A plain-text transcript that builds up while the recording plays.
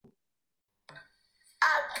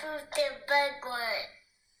to the big one.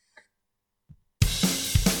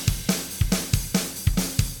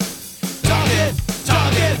 Talking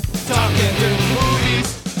through movies.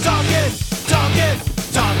 Talking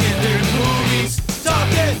through movies.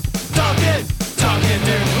 Talking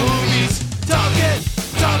through movies.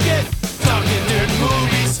 Talking through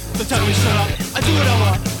movies. So tell me shut up, I do what I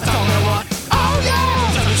want, I talk what I want. Oh yeah!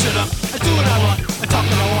 Tell me shut up, I do what I want, I talk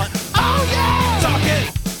what I want. Oh yeah! Talking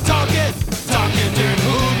through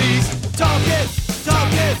movies. Talking through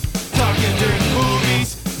movies. Talking through movies.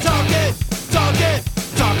 Talking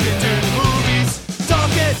through movies.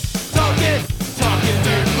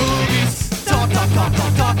 Talk.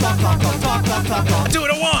 I do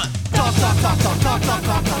what I want. Talk. I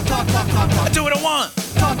do what I want. I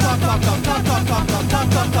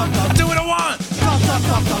do what I want.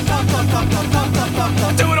 I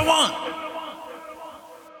do what I want.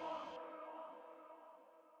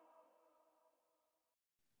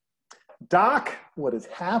 Doc, what is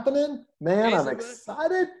happening? Man, Hey, I'm Silver.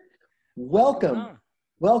 excited. What's going Welcome. on?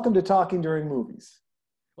 Welcome to Talking During Movies.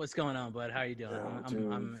 What's going on, bud? How are you doing? Oh,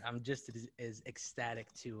 I'm just as ecstatic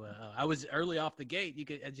to. I was early off the gate.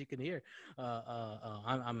 As you can hear.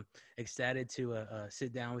 I'm ecstatic to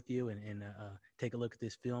sit down with you and take a look at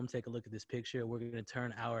this film, take a look at this picture. We're going to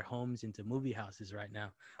turn our homes into movie houses right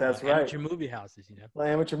now. That's right. Amateur movie houses, you know.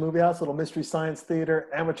 Little amateur movie house, little mystery science theater,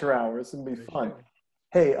 amateur hours. It's going to be For fun. sure.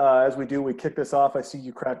 Hey, as we do, we kick this off. I see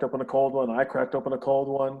you cracked open a cold one. I cracked open a cold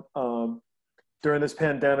one. During this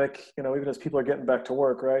pandemic, you know, even as people are getting back to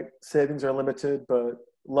work, right? Savings are limited, but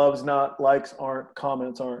love's not, likes aren't,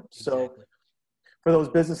 comments aren't. So Exactly. for those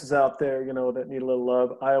businesses out there, you know, that need a little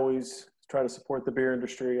love, I always try to support the beer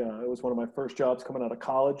industry. It was one of my first jobs coming out of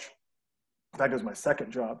college. In fact, it was my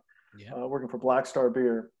second job, Yeah. working for Black Star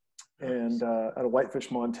Beer and out of Whitefish,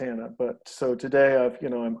 Montana. But so today,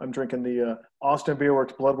 I'm drinking the Austin Beer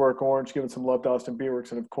Works Bloodwork Orange, giving some love to Austin Beer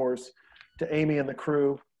Works, and of course to Amy and the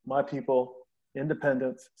crew, my people,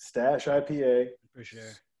 Independence Stash IPA. For sure.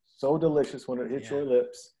 So delicious when it hits Yeah. your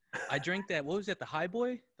lips. I drank that. What was that? The High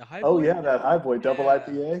Boy? The High Oh Boy? yeah, that High Boy double Yeah.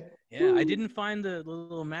 IPA. Yeah, I didn't find the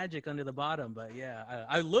little magic under the bottom, but yeah,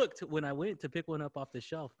 I looked when I went to pick one up off the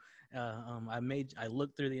shelf. I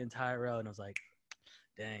looked through the entire row and I was like,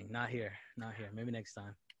 dang, not here. Maybe next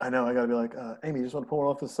time. I know. I gotta be like, Amy, you just want to pull one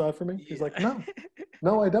off the side for me? She's Yeah. like,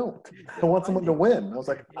 no, I don't. I want someone to win. I was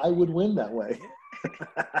like, I would win that way.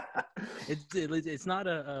 It's not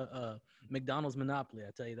a McDonald's monopoly.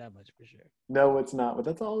 I tell you that much for sure. No, it's not, but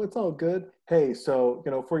that's all. It's all good. Hey, so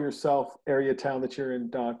for yourself, area town that you're in,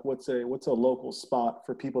 Doc, what's a local spot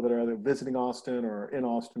for people that are either visiting Austin or in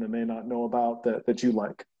Austin and may not know about that you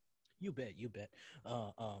like? You bet.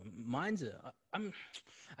 Mine's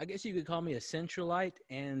I guess you could call me a centralite,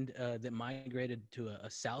 and that migrated to a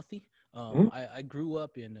Southie. I grew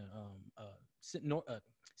up in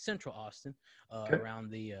Central Austin, Okay. around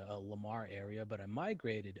the Lamar area, but I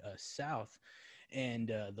migrated south. And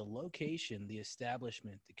the location, the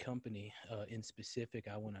establishment, the company in specific,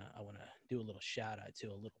 I wanna do a little shout out to,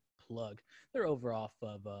 a little plug. They're over off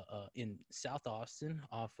of in South Austin,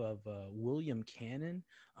 off of William Cannon.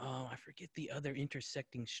 I forget the other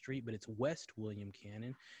intersecting street, but it's West William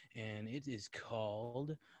Cannon, and it is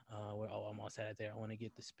called. We're almost at it there. I want to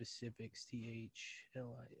get the specifics. THLIL.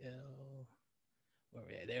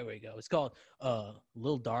 There we go. It's called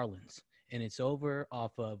Lil Darlings, and it's over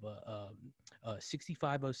off of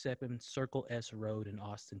 6507 Circle S Road in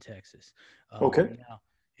Austin, Texas. Okay. Now,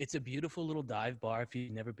 it's a beautiful little dive bar. If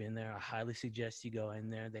you've never been there, I highly suggest you go in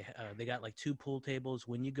there. They got like 2 pool tables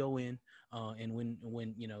when you go in, and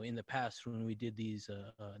when in the past when we did these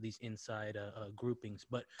inside groupings,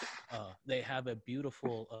 but they have a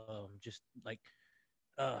beautiful just like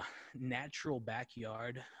natural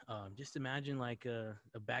backyard. Just imagine like a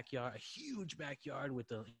backyard, a huge backyard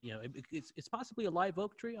with it's possibly a live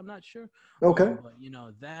oak tree. I'm not sure. Okay. But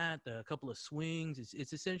that a couple of swings.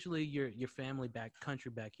 It's essentially your family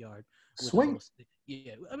country backyard. With a Swing. little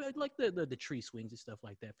yeah, I mean, like the tree swings and stuff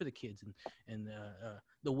like that for the kids, and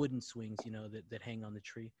the wooden swings, that hang on the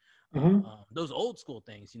tree. Mhm. Those old school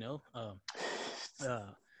things,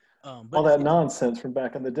 but All that nonsense from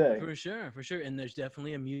back in the day. for sure. And there's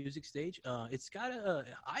definitely a music stage. It's got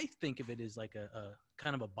I think of it as like a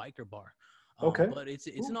kind of a biker bar. Okay. But it's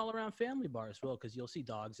an all around family bar as well, because you'll see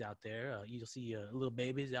dogs out there. You'll see little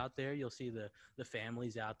babies out there. You'll see the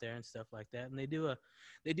families out there and stuff like that. And they do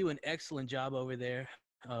an excellent job over there.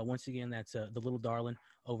 Once again, that's the Little Darling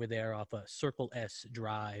over there off Circle S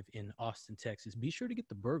Drive in Austin, Texas. Be sure to get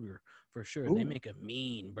the burger for sure. Ooh. They make a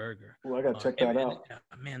mean burger. Well, I gotta check that out.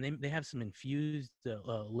 Man, they have some infused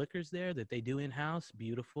liquors there that they do in house.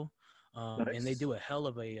 Beautiful. And they Nice. do a hell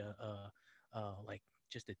of a like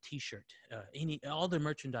just a T-shirt. All their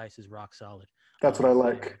merchandise is rock solid. That's what I And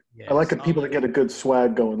like. I yeah, like it, people that solid get a good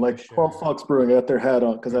swag going. for Like 12 sure, Fox Brewing, I got their hat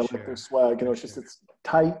on because I for like their sure, swag. You know, for it's just, sure. it's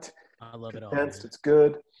tight, I love it all, condensed, man. it's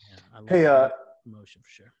good. Yeah, I love Hey, great promotion for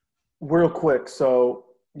sure. real quick. So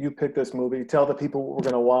you picked this movie. Tell the people what we're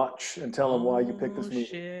going to watch and tell them why you picked Oh this movie.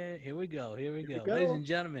 shit! Here we go. Here we Here we go, ladies go. and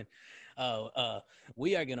gentlemen.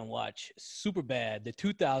 We are gonna watch Superbad, the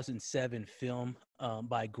 2007 film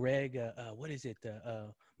by Greg. What is it?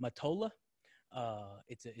 Matola.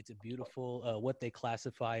 It's a beautiful what they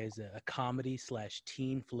classify as a comedy /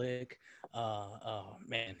 teen flick.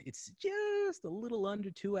 Man, it's just a little under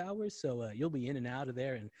 2 hours, so you'll be in and out of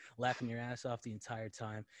there and laughing your ass off the entire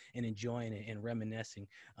time and enjoying it and reminiscing.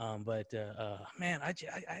 But man, I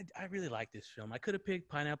really like this film. I could have picked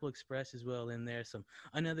Pineapple Express as well in there.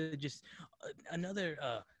 Another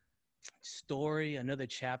story, another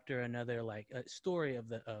chapter, another like story of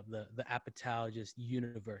the Apatologist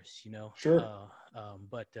universe, you know. Sure.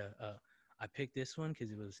 But I picked this one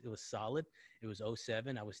because it was solid. It was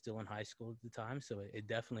 '07. I was still in high school at the time, so it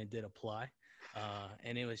definitely did apply.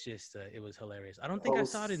 And it was just it was hilarious. I don't think I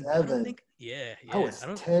saw it in. I don't 07. think. Yeah. I was I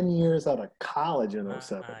don't. 10 years out of college in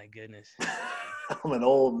 '07. My goodness. I'm an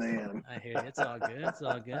old man. I hear you. It's all good. It's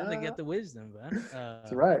all good. They get the wisdom, man.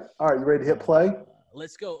 That's right. All right, you ready to hit play?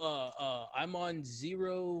 Let's go. I'm on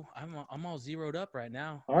zero. I'm all zeroed up right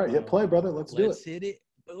now. All right, hit play, brother. Let's do it. Let's hit it.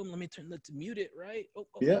 Boom. Let's mute it. Right.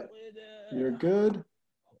 Yeah. You're good.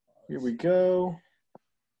 Here we go.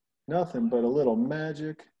 Nothing but a little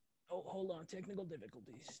magic. Oh, hold on. Technical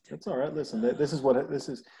difficulties. That's all right. Listen, this is what this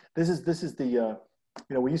is. This is the you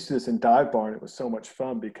know, we used to do this in Dive Bar, and it was so much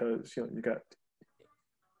fun because you know you got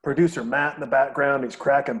producer Matt in the background. He's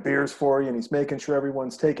cracking beers for you, and he's making sure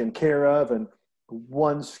everyone's taken care of, and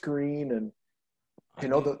one screen, and you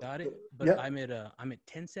know got it. But yep. I'm at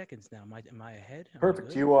 10 seconds now. Am I ahead?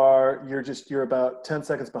 Perfect. You're about 10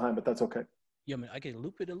 seconds behind, but that's okay. Yeah, I can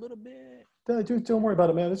loop it a little bit. Don't worry about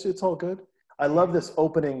it, man. It's all good. I love this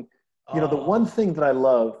opening. You know, the one thing that I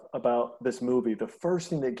love about this movie, the first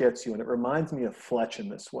thing that gets you, and it reminds me of Fletch in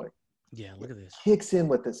this way. Yeah, look at this. Kicks in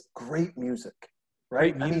with this great music,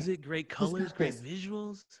 right? Great music, great colors, great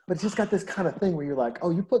visuals. But it's just got this kind of thing where you're like, oh,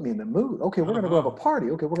 you put me in the mood. Okay, we're going to go have a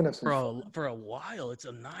party. Okay, we're going to have some fun. For a while, it's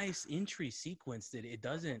a nice entry sequence that it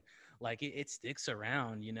doesn't, like, it sticks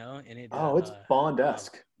around, you know? And it's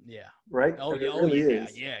Bond-esque. Yeah. Right? Oh, it yeah, really yeah,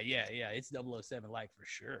 is. yeah. It's 007 like for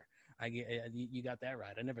sure. You got that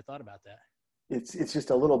right. I never thought about that. It's just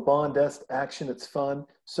a little Bond-esque action. It's fun.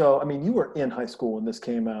 So, I mean, you were in high school when this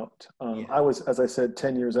came out. I was, as I said,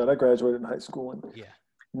 10 years out. I graduated in high school in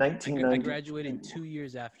 1990. I graduated 2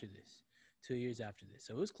 years after this. 2 years after this.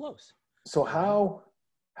 So it was close. So how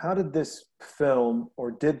did this film, or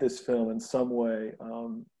did this film in some way,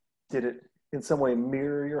 did it in some way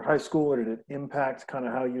mirror your high school, or did it impact kind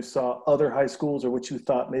of how you saw other high schools, or what you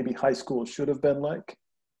thought maybe high school should have been like?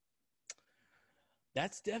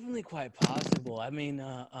 That's definitely quite possible. I mean,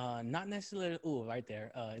 not necessarily. Oh, right there.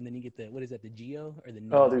 And then you get what is that? The Geo or the?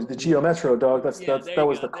 Oh, there's the Geo Metro, dog. That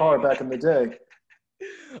was the car back in the day.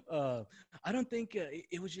 I don't think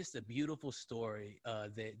it was just a beautiful story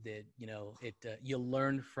that you know you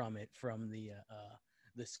learn from it from the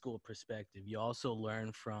school perspective. You also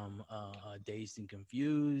learn from Dazed and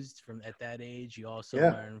Confused from at that age. You also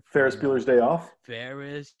learn from Ferris Bueller's Day Off.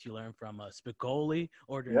 Ferris. You learn from Spicoli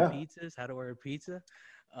ordering pizzas, how to order pizza.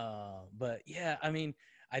 But yeah, I mean,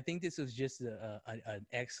 I think this was just an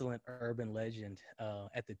excellent urban legend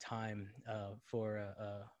at the time for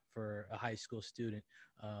a high school student.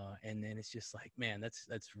 And then it's just like, man,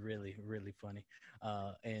 that's really, really funny.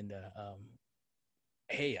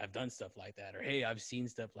 Hey, I've done stuff like that, or hey, I've seen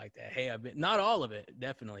stuff like that. Hey, I've been, not all of it,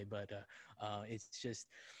 definitely, but it's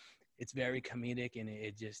very comedic, and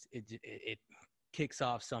it kicks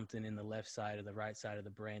off something in the left side or the right side of the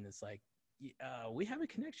brain that's like, we have a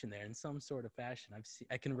connection there in some sort of fashion.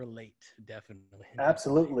 I can relate, definitely.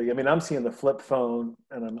 Absolutely. I mean, I'm seeing the flip phone,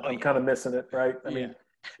 and I'm kind of missing it, right? I mean,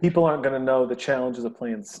 people aren't going to know the challenges of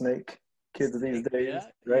playing Snake. Kids these days,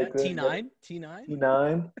 right? Yeah. T9.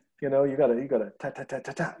 You know, you gotta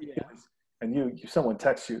ta. Yeah. And someone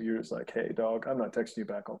texts you, you're just like, hey, dog, I'm not texting you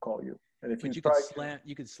back. I'll call you. And if you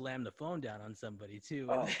could slam the phone down on somebody too.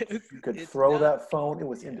 Oh, you could throw that phone. It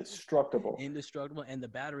was indestructible. Indestructible, and the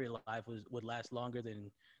battery life would last longer than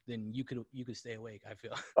you could stay awake, I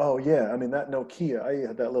feel. Oh yeah, I mean that Nokia. I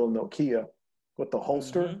had that little Nokia with the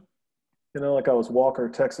holster. Mm-hmm. You know, like I was Walker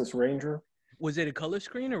Texas Ranger. Was it a color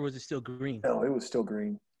screen or was it still green? No, it was still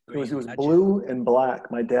green. It was blue and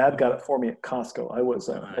black. My dad got it for me at Costco. I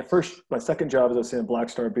was my second job, as I say, in Black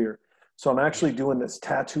Star Beer. So I'm actually doing this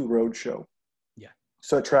tattoo road show. Yeah.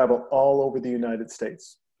 So I travel all over the United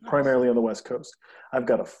States, Nice. primarily on the West Coast. I've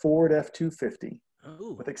got a Ford F-250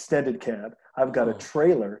 Ooh. with extended cab. I've got a Oh.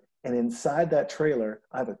 trailer, and inside that trailer,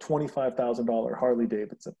 I have a $25,000 Harley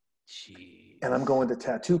Davidson. Jeez. And I'm going to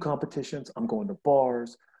tattoo competitions. I'm going to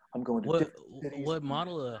bars. I'm going to different cities. What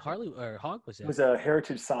model of Harley or Hawk was It that? was a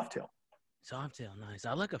Heritage Softail. Softail, nice.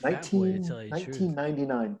 I like a fat boy, to tell you the truth.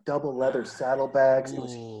 1999 double leather saddlebags. It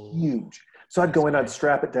was Ooh. huge. So I'd That's go in, I'd great.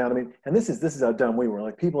 strap it down. I mean, and this is how dumb we were.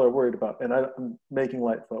 Like, people are worried about, and I'm making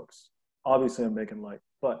light, folks. Obviously, I'm making light,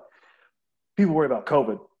 but people worry about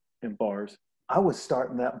COVID in bars. I was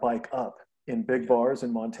starting that bike up in big bars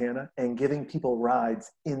in Montana and giving people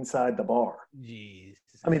rides inside the bar. Jeez.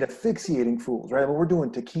 I mean, asphyxiating fools, right? I mean, we're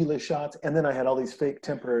doing tequila shots, and then I had all these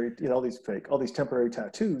temporary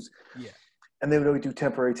tattoos. Yeah. And they would always do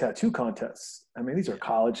temporary tattoo contests. I mean, these are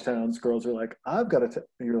college towns. Girls are like, I've got and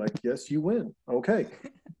you're like, yes, you win. Okay.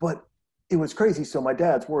 But it was crazy. So my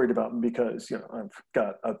dad's worried about me because, I've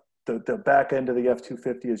got the back end of the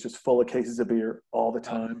F-250 is just full of cases of beer all the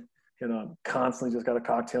time. I'm constantly just got a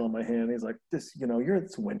cocktail in my hand. He's like, it's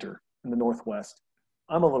winter in the Northwest.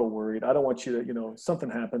 I'm a little worried. I don't want you to,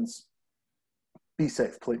 something happens. Be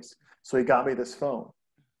safe, please. So he got me this phone.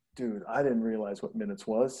 Dude, I didn't realize what minutes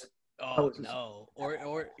was. Oh no! Or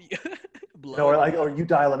or you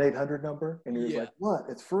dial an 800 number and you're like, what?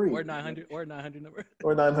 It's free. Or 900 number.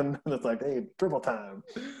 Or 900. It's like, hey, triple time.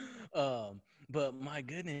 But my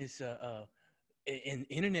goodness, and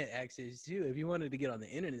internet access too. If you wanted to get on the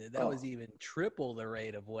internet, that was even triple the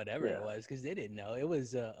rate of whatever it was, because they didn't know it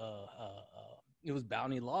was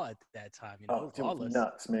bounty law at that time. It was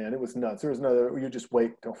nuts, man. It was nuts. There was you just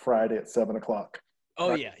wait till Friday at 7:00.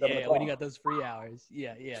 Oh, right, yeah. When you got those free hours.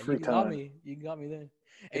 Yeah. Free You can call me then.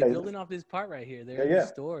 Hey, building off this part right here, there in the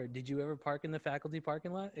store, did you ever park in the faculty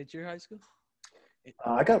parking lot at your high school?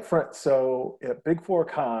 I got front. So at Big Fork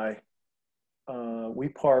High, we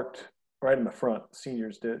parked right in the front.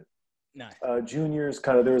 Seniors did. Nice. Juniors,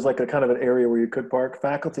 there was like a kind of an area where you could park.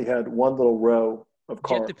 Faculty had one little row of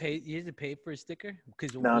cars. You had to pay for a sticker?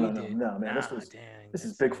 Because No, man. This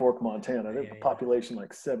is Big Fork, Montana. They have a population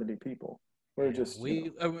like 70 people. We're just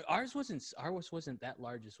ours wasn't that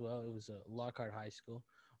large as well. It was a Lockhart High School,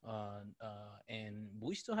 and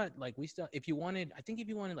we still had if you wanted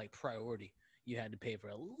like priority, you had to pay for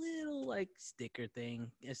a little like sticker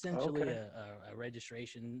thing, essentially a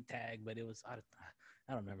registration tag. But it was I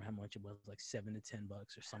don't remember how much it was, like $7 to $10 or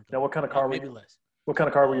something. Now, what kind of car? Maybe less. What kind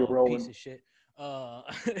of car were you rolling? Piece of shit.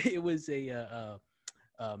 It was a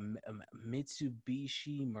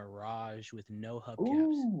Mitsubishi Mirage with no hubcaps.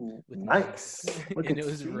 Ooh, nice. And it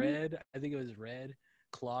was red. I think it was red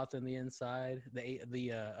cloth on the inside.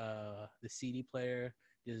 The CD player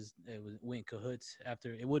went cahoots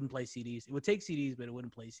after it wouldn't play CDs. It would take CDs, but it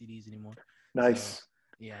wouldn't play CDs anymore. Nice. So,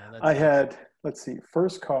 yeah. I had,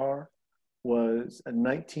 first car was a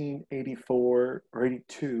 1984 or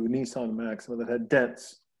 82 Nissan Maxima that had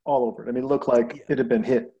dents all over it. I mean, it looked like it had been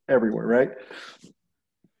hit everywhere, right?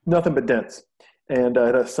 Nothing but dents. And it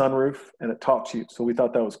had a sunroof and it talked to you. So we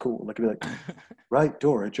thought that was cool. Like, it'd be like, right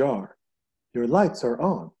door ajar. Your lights are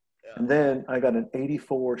on. Yeah. And then I got an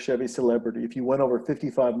 84 Chevy Celebrity. If you went over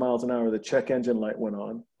 55 miles an hour, the check engine light went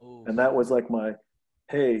on. Ooh. And that was like my,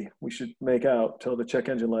 hey, we should make out till the check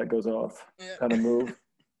engine light goes off kind of move.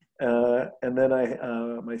 And then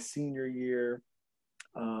my senior year,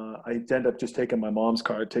 I ended up just taking my mom's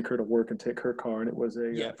car. I'd take her to work and take her car, and it was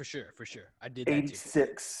a for sure. I did that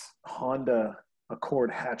 86 Honda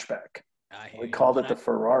Accord hatchback. We you. called it the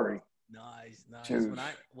Ferrari. Nice. Dude.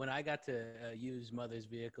 When I got to use mother's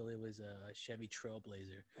vehicle, it was a Chevy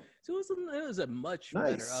Trailblazer. So it was a much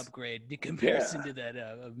better upgrade in comparison to that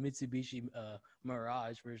Mitsubishi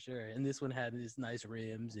Mirage for sure. And this one had these nice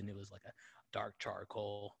rims, and it was like a dark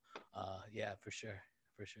charcoal. For sure.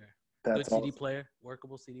 That's good CD player,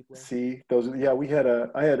 workable CD player. See,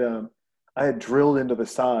 I had drilled into the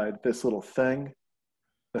side this little thing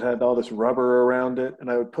that had all this rubber around it, and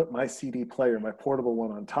I would put my CD player, my portable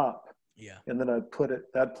one, on top. Yeah. And then I'd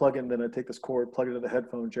plug in, then I'd take this cord, plug it into the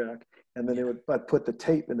headphone jack, and then I'd put the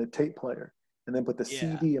tape in the tape player, and then put the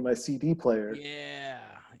CD in my CD player. Yeah.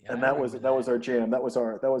 And that was our jam. That was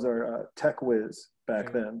our Tech Whiz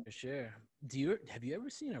back then. For sure. Have you ever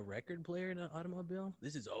seen a record player in an automobile?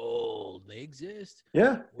 This is old. They exist.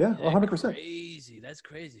 Yeah, 100%. Crazy. That's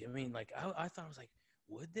crazy. I mean, like I thought, I was like,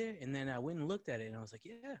 would there? And then I went and looked at it, and I was like,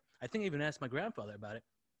 yeah. I think I even asked my grandfather about it.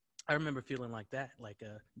 I remember feeling like that, like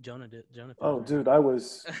Jonah. Oh, dude, I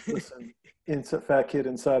was fat kid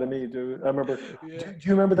inside of me, dude. I remember. Do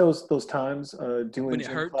you remember those times doing when it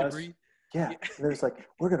gym hurt class? to breathe? Yeah. And there's like,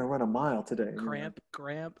 we're gonna run a mile today. And you're like,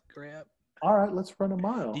 Cramp. all right, let's run a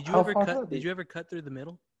mile. Did you How ever far could cut? it be? Did you ever cut through the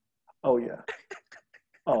middle? Oh yeah.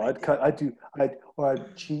 Oh,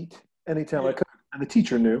 I'd cheat anytime I Yeah. could. And the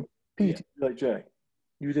teacher knew. Yeah. PT like, Jay,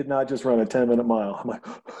 you did not just run a 10-minute mile. I'm like,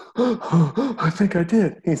 I think I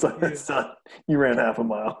did. He's like, Yeah. son, you ran half a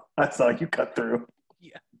mile. I saw you cut through.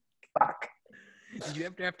 Yeah. Fuck. Did you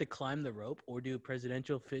ever have to climb the rope or do a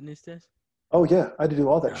presidential fitness test? Oh yeah, I had to do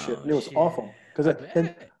all that shit. Oh, And it was shit. awful. Because I and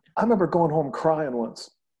bet. I remember going home crying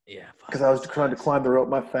once Yeah. because I was trying to climb the rope.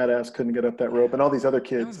 My fat ass couldn't get up that rope, and all these other Hell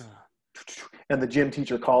kids. no. And the gym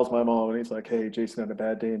teacher calls my mom, and he's like, "Hey, Jason had a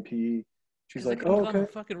bad day in PE." She's 'Cause I like, couldn't "Oh, climb okay."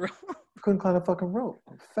 the fucking rope. Couldn't climb a fucking rope.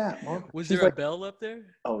 I'm fat, mom. Was She's there like, a bell up there?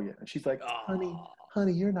 "Oh yeah." And she's like, "Honey, Oh,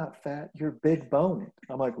 honey, you're not fat. You're big boned."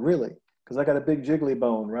 I'm like, "Really?" Because I got a big jiggly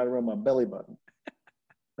bone right around my belly button.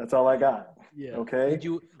 That's all I got. yeah. Okay. Did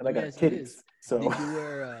you? And I let me got ask you titties. this. So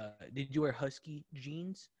Did you wear husky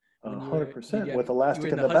jeans? when you were- 100% did you with have- you elastic were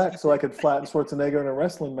in in the the back husky so I section? could flatten Schwarzenegger in a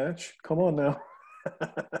wrestling match. Come on now.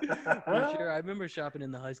 For sure. I remember shopping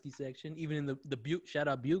in the husky section, even in the shout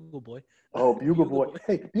out Bugle Boy. Oh, Bugle Boy.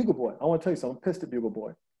 Hey, Bugle Boy. I want to tell you something. I'm pissed at Bugle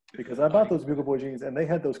Boy because I bought those Bugle Boy jeans and they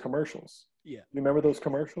had those commercials. Yeah. You remember those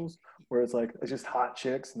commercials where it's like, it's just hot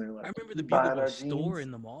chicks and they're like, I remember the buying Bugle Boy our store jeans?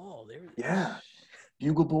 in the mall. They were, Yeah.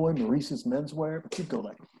 Bugle Boy, Maurice's menswear. But you'd go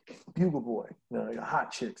like, Bugle Boy. You know, like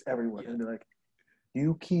hot chicks everywhere. Yeah. And they're like,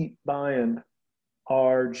 you keep buying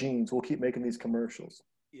our jeans. We'll keep making these commercials.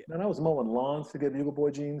 Yeah. And I was mowing lawns to get Bugle Boy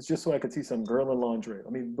jeans just so I could see some girl in lingerie. I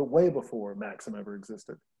mean, but way before Maxim ever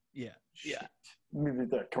existed. Yeah. Yeah. Maybe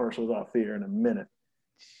that commercial's off the air in a minute.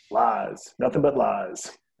 Lies. Nothing but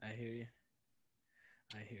lies. I hear you.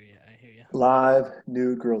 I hear you. Live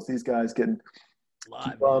nude girls. These guys getting.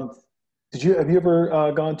 Live. Have you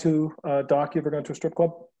ever gone to Doc? You ever gone to a strip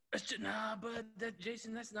club? Nah, but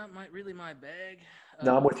Jason, that's not really my bag.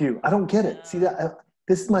 No, I'm with you. I don't get it. See that?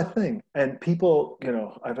 This is my thing. And people,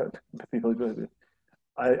 I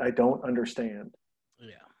don't understand.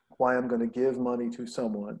 Yeah. Why I'm going to give money to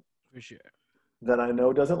someone For sure. that I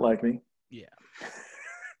know doesn't like me. Yeah.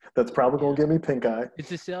 That's probably going to give me pink eye.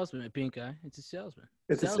 It's a salesman, pink eye. It's a salesman.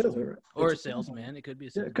 It's a salesman. Or a salesman. It could be a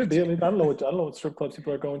Yeah, salesman. it could be. I mean, I don't know what strip clubs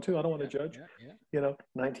people are going to. I don't want to judge. Yeah. You know,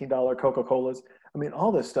 $19 Coca-Colas. I mean,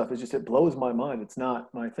 all this stuff is just, it blows my mind. It's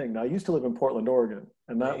not my thing. Now, I used to live in Portland, Oregon,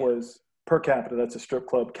 and that was per capita. That's a strip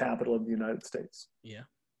club capital of the United States. Yeah.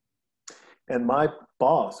 And my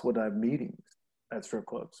boss would have meetings at strip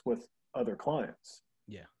clubs with other clients.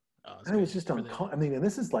 Yeah. And it was just and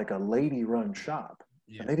this is like a lady-run shop.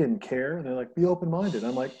 Yeah. And they didn't care. And they're like, be open-minded.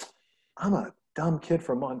 I'm like, I'm a dumb kid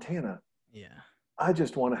from Montana. Yeah. I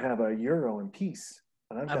just want to have a euro in peace.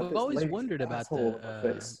 And I've always wondered about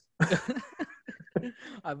the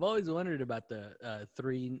I've always wondered about the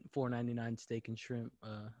 $4.99 steak and shrimp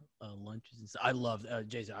lunches. I love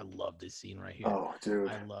Jason. I love this scene right here. Oh, dude!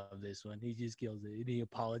 I love this one. He just kills it. And he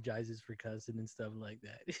apologizes for cussing and stuff like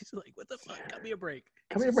that. He's like, "What the fuck? Cut me a break.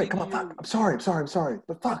 Come on, fuck. I'm sorry.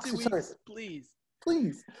 But fuck, sorry. Please.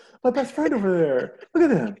 My best friend over there.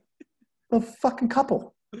 Look at him. A fucking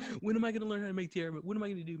couple. When am I gonna learn how to make tiramisu? What am I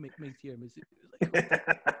gonna do make tiramisu?"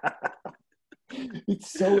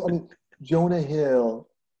 It's so. I mean, Jonah Hill.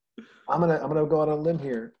 I'm gonna go out on a limb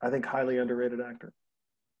here. I think highly underrated actor.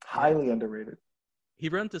 Highly underrated. He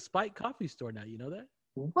runs a Spike coffee store now. You know that?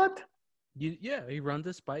 What? Yeah, he runs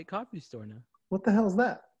a Spike coffee store now. What the hell is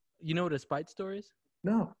that? You know what a Spike store is?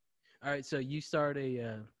 No. All right, so you start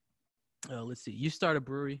let's see. You start a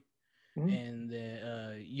brewery, and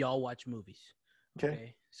y'all watch movies.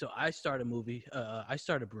 Okay. So I start a movie. I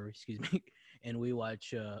start a brewery. Excuse me, and we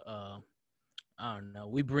watch. I don't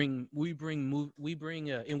know.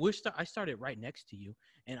 I started right next to you,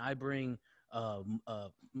 and I bring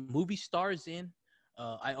movie stars in.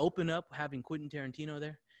 I open up having Quentin Tarantino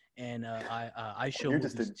there, and I show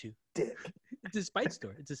movies too. Dick. It's a Spike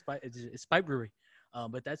store. It's a Spike brewery.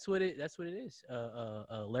 But that's what it is.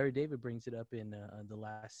 Larry David brings it up in the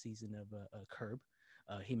last season of Curb.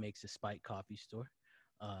 He makes a Spike coffee store.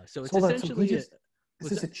 So it's essentially. Is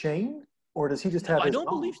this a chain, or does he just have? I don't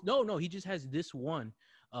believe. No. He just has this one,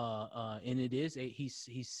 and it is he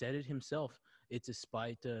said it himself. It's a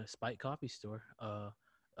Spike coffee store.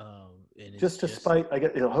 And just to spite, I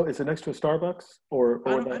get. Is it next to a Starbucks or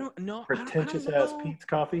I don't know. Pretentious ass Pete's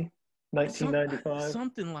Coffee, 1995.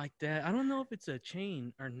 Something like that. I don't know if it's a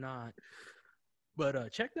chain or not.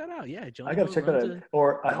 But check that out. Yeah, Jonah I gotta check that out.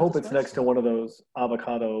 Or I hope it's next to one of those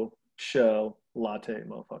avocado shell latte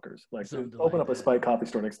motherfuckers. Like open up a Spike coffee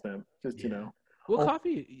store next to them. Just you know. What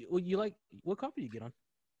coffee? You like? What coffee do you get on?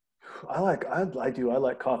 I like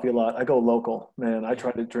coffee a lot. I go local, man. I Yeah,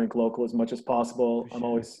 try to drink local as much as possible. for I'm sure.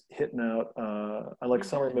 always hitting out. I like Pretty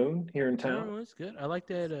Summer good. Moon here in Summer town. Moon's good. I like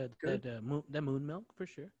that Good. that moon milk for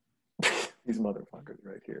sure. These motherfuckers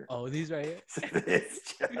right here. Oh, these right here.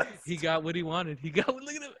 It's He just. got what he wanted. He got what.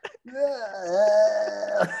 Look at him.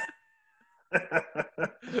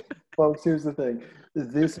 Folks, here's the thing.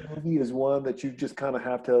 This movie is one that you just kind of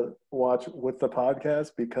have to watch with the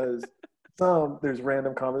podcast because there's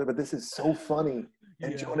random comedy, but this is so funny.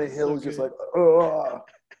 And Yeah, Jonah it's Hill so is just good. like, oh,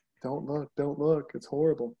 don't look. It's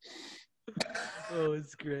horrible. Oh,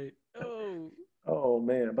 it's great. Oh, Oh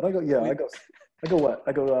man. But I go, yeah, we, I go what?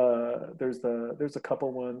 I go there's a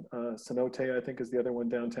couple one. Cenote, I think, is the other one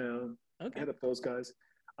downtown. I okay. hit up those guys.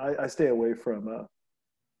 I stay away from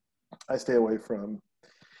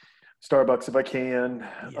Starbucks if I can,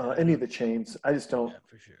 Yeah, any of the chains. I just don't. yeah,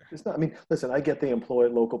 for sure. It's not. I mean, listen, I get they employ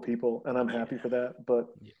local people, and I'm happy Yeah, for that. But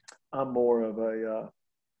yeah, I'm more of a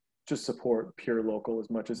just support pure local as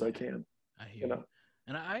much as I yeah. can. I hear You you, know.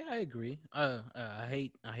 and I agree. I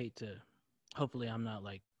hate to. Hopefully, I'm not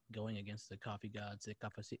like going against the coffee gods, the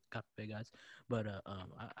cafe gods, but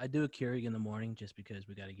I do a Keurig in the morning just because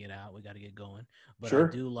we got to get out, we got to get going. But I Sure.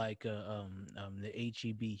 do like the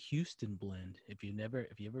HEB Houston blend. If you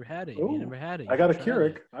ever had it, if you Oh, never had it, I you got should a try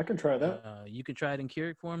that. Keurig. I can try that. You can try it in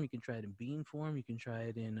Keurig form. You can try it in bean form. You can try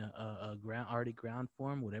it in a ground already ground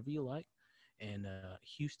form, whatever you like. And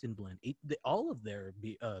Houston blend. All of their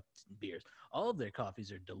beers, all of their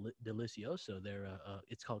coffees are delicioso.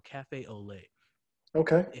 It's called Cafe Olay.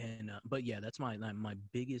 Okay. And but yeah, that's my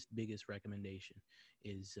biggest recommendation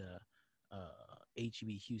is HEB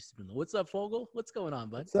Houston. What's up, Fogel? What's going on,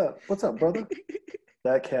 bud? What's up? What's up, brother?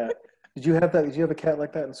 That cat. Did you have that? Did you have a cat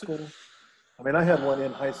like that in school? I mean, I had one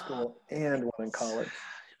in high school and one in college.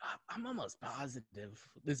 I'm almost positive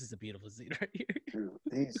this is a beautiful scene right here. Dude,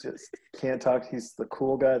 he's just can't talk. He's the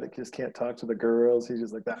cool guy that just can't talk to the girls. He's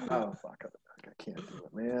just like that. Oh fuck, I can't do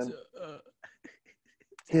it, man. So,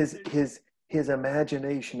 His his his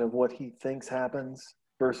imagination of what he thinks happens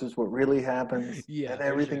versus what really happens, yeah, and for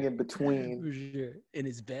everything sure, in between. for sure. In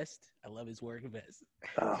his vest, I love his work vest.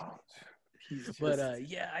 Oh, he's But just.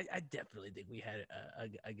 yeah, I definitely think we had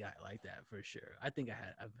a guy like that for sure. I think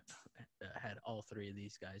I've had all three of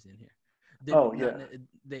these guys in here. Oh Didn't not yeah.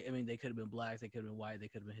 they? I mean, they could have been black, they could have been white, they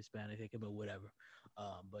could have been Hispanic, they could have been whatever.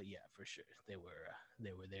 But yeah, for sure, they were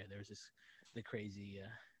there. There was this the crazy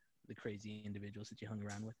individuals that you hung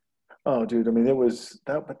around with. Oh, dude. I mean, it was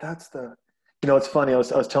that. But that's the. You know, it's funny. I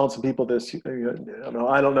was telling some people this.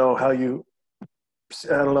 I don't know how you.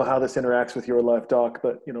 I don't know how this interacts with your life, Doc.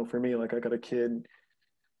 But you know, for me, like I got a kid.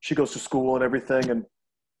 She goes to school and everything, and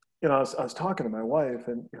I was talking to my wife,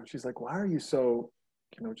 and she's like, "Why are you so,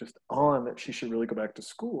 just on that she should really go back to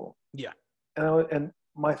school?" Yeah, And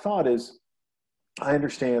my thought is, I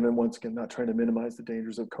understand, and once again, not trying to minimize the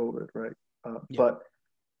dangers of COVID, right? yeah, But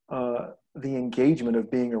the engagement of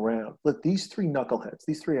being around. Look, these three knuckleheads,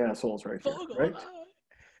 these three assholes right here, Fogo. right?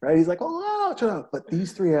 Right? He's like, oh, shut up. But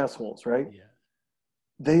these three assholes, right? Yeah,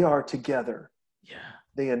 They are together. yeah,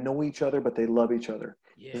 They annoy each other, but they love each other.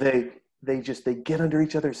 yeah. They get under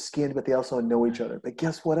each other's skin, but they also know each other. But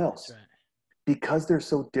guess what else? That's right. Because they're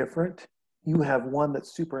so different, you have one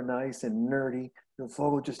that's super nice and nerdy.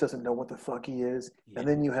 Fogo just doesn't know what the fuck he is. Yeah. And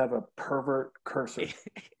then you have a pervert cursor,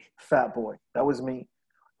 fat boy. That was me.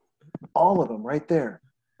 All of them right there,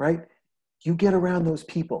 right? You get around those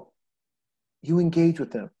people. You engage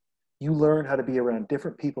with them. You learn how to be around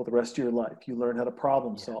different people the rest of your life. You learn how to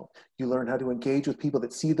problem solve. You learn how to engage with people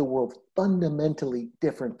that see the world fundamentally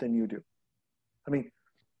different than you do. I mean,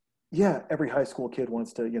 yeah, every high school kid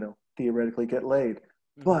wants to, theoretically get laid.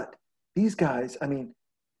 Mhm. But these guys, I mean,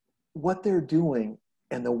 what they're doing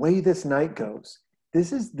and the way this night goes,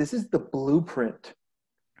 this is the blueprint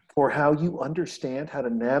for how you understand how to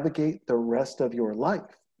navigate the rest of your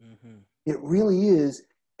life. Mm-hmm. It really is.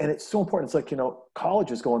 And it's so important. It's like,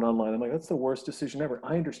 college is going online. I'm like, that's the worst decision ever.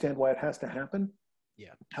 I understand why it has to happen.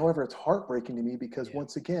 Yeah. However, it's heartbreaking to me because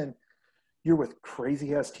once again, you're with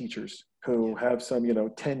crazy ass teachers who have some,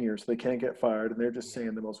 tenure so they can't get fired. And they're just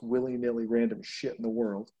saying the most willy-nilly random shit in the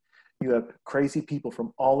world. You have crazy people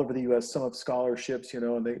from all over the U.S. Some have scholarships,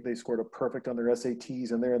 and they scored a perfect on their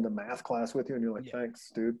SATs and they're in the math class with you. And you're like, thanks,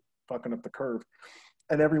 dude, fucking up the curve.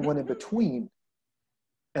 And everyone in between.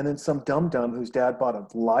 And then some dum-dum whose dad bought a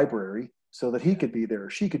library so that he could be there or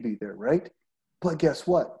she could be there, right? But guess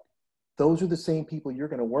what? Those are the same people you're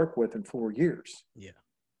going to work with in 4 years. Yeah.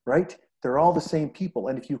 Right? They're all the same people.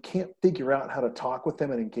 And if you can't figure out how to talk with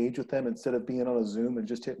them and engage with them instead of being on a Zoom and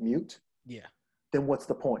just hit mute, then what's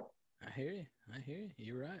the point? I hear you.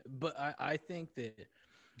 You're right. But I think that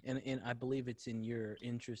and I believe it's in your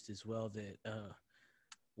interest as well that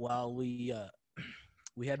while we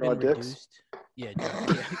have Draw been dicks? reduced, yeah,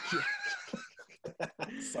 yeah, yeah.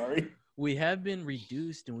 Sorry. We have been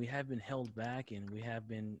reduced and we have been held back and we have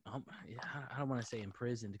been I don't want to say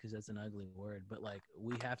imprisoned because that's an ugly word, but like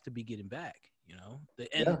we have to be getting back, you know.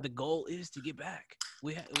 Yeah. The goal is to get back.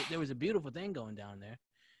 There was a beautiful thing going down there,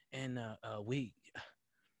 and we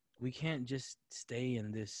can't just stay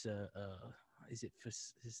in this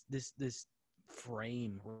this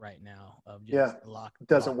frame right now of just Yeah, locked. it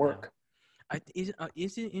doesn't lockdown. work.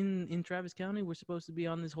 Is it in Travis County? We're supposed to be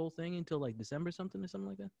on this whole thing until like December or something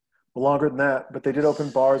like that. Longer than that, but they did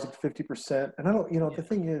open bars at 50%. And I don't, Yeah. the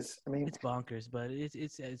thing is, I mean, It's bonkers, but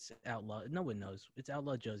it's outlaw. No one knows. It's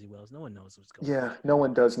outlaw Josie Wells. No one knows what's going on. yeah, no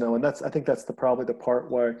one does know. And I think that's probably the part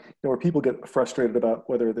where, where people get frustrated about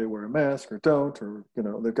whether they wear a mask or don't, or,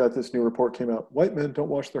 they've got this new report came out. White men don't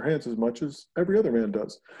wash their hands as much as every other man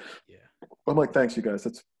does. Yeah. I'm like, thanks you guys.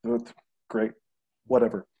 That's great.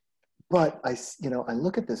 Whatever. But I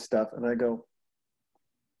look at this stuff and I go,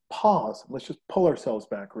 pause. Let's just pull ourselves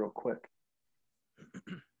back real quick.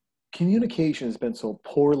 Communication has been so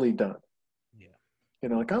poorly done. Yeah.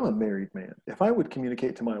 Like I'm a married man. If I would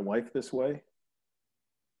communicate to my wife this way,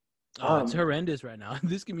 it's horrendous right now.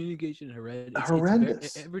 This communication horrendous.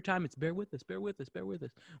 Horrendous. Every time it's bear with us.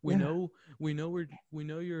 We know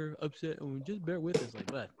you're upset, and just bear with us.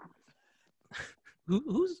 Like what?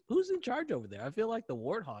 Who's in charge over there? I feel like the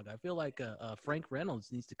warthog. I feel like Frank Reynolds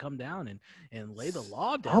needs to come down and lay the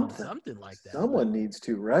law down, something like that. Someone needs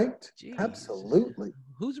to, right? Jeez. Absolutely.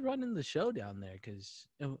 Who's running the show down there? Because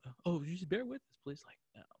you just bear with us, please. Like,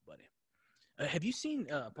 no, buddy. Have you seen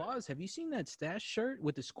pause? Have you seen that Stash shirt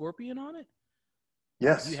with the scorpion on it?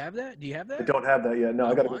 Yes. Do you have that? I don't have that yet. No,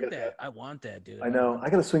 I got to go get that. I want that, dude. I know. I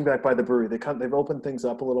got to swing back by the brewery. They've opened things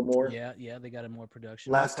up a little more. Yeah, they got a more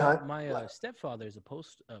production. Last time, my stepfather is a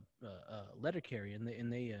post letter carrier,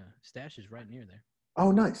 and they Stash is right near there.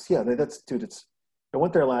 Oh, nice. Yeah, I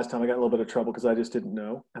went there last time. I got a little bit of trouble because I just didn't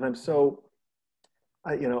know, and I'm so,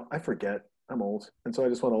 I forget. I'm old, and so I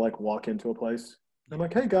just want to like walk into a place. I'm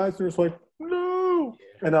like, hey guys, they're just like, no,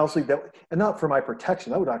 and also and not for my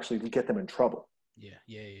protection. That would actually get them in trouble. Yeah.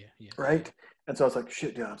 Right? And so I was like,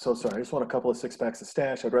 shit, dude, I'm so sorry. I just want a couple of 6-packs of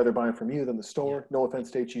Stash. I'd rather buy them from you than the store. No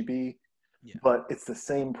offense to HEB. Yeah. But it's the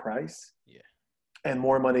same price. Yeah. And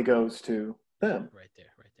more money goes to them.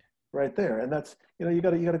 Right there. And that's, you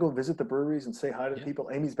got to go visit the breweries and say hi to the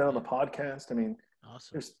people. Amy's been on the podcast. I mean,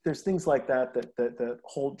 awesome. There's things like that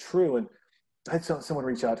hold true. And I had someone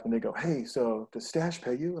reach out to me and they go, hey, so does Stash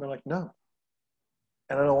pay you? And I'm like, no.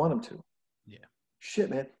 And I don't want them to. Yeah.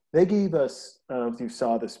 Shit, man. They gave us, if you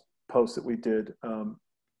saw this post that we did,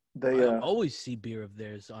 I always see beer of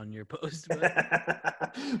theirs on your post.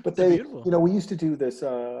 But they, we used to do this,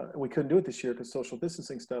 we couldn't do it this year because social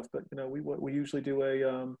distancing stuff, but, we usually do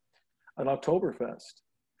an Oktoberfest.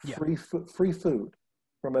 Yeah. Free food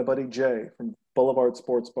from my buddy Jay from Boulevard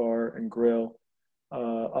Sports Bar and Grill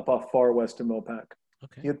up off Far West in Mopac.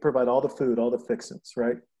 Okay. He'd provide all the food, all the fixins,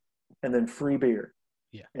 right? And then free beer.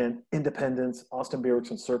 Yeah. And Independence, Austin Beer Works,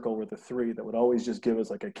 and Circle were the three that would always just give us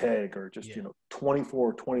like a keg or just,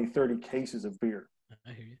 24, 20, 30 cases of beer.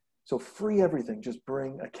 I hear you. So free everything. Just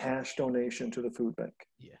bring a cash donation to the food bank.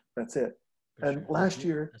 Yeah. That's it. And sure. last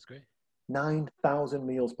year, that's great. 9,000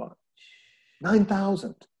 meals bought.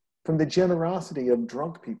 9,000 from the generosity of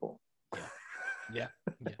drunk people. Yeah.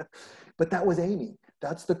 But that was Amy.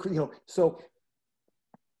 That's the, so,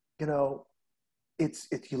 it's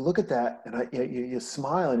you look at that and you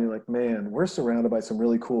smile and you're like, man, we're surrounded by some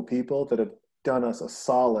really cool people that have done us a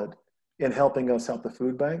solid in helping us help the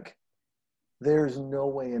food bank. There's no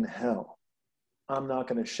way in hell I'm not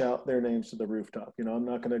going to shout their names to the rooftop. I'm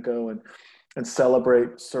not going to go and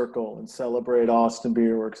celebrate Circle and celebrate Austin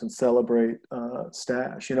Beer Works and celebrate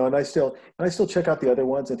Stash. And I still check out the other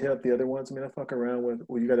ones and hit up the other ones. I mean, I fuck around with.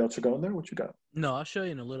 Well, you got El Chigón there? What you got? No, I'll show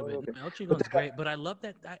you in a little bit. Okay. El Chigón's great, but I love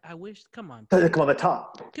that. I wish. Come on. Come on, the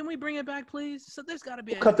top. Can we bring it back, please? So there's got to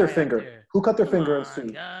be. Who cut their finger? Who cut their finger in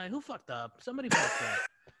soup? Guy, who fucked up? Somebody fucked up.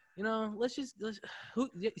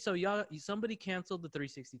 Somebody canceled the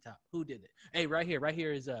 360 top. Who did it? Hey, right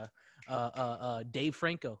here is Dave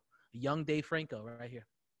Franco, young Dave Franco, right here.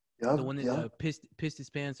 Yeah, the one that pissed his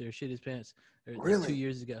pants or shit his pants really? 2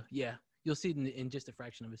 years ago. Yeah, you'll see it in just a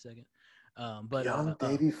fraction of a second. But young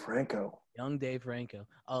Davey Franco. Young Dave Franco.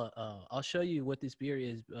 I'll show you what this beer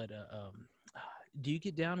is, but do you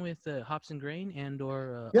get down with hops and grain and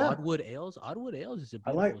or Oddwood Ales? Oddwood Ales is a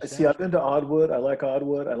beautiful I've been to Oddwood. I like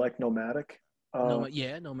Oddwood. I like Nomadic.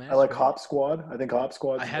 Nomadic. I like Hop Squad. I think Hop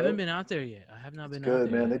Squad. I haven't been out there yet. I have not been out there.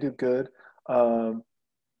 Good, man. They do good.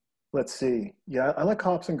 Let's see. Yeah, I like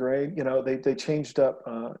hops and grain. You know, they changed up.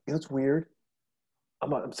 It's weird.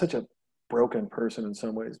 I'm such a broken person in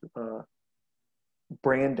some ways.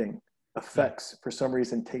 Branding Yeah, affects, for some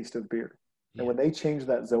reason, taste of beer. And yeah. when they changed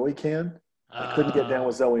that Zoe can, I couldn't get down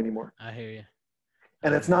with Zoe anymore. I hear you. And I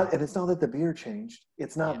hear you. it's not that the beer changed.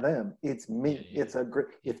 It's Yeah, not them. It's yeah, me. yeah, It's a great.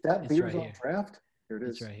 yeah. If that It's right beer's on here. draft, here it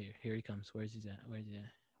It's is. right here. Here he comes. Where's he at? Where's he at?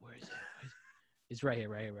 Where is it? It's right here.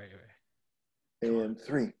 Right here. Right here. Come on. And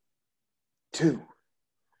three, two,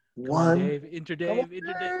 Come on, one. Dave. Enter Come on, Dave.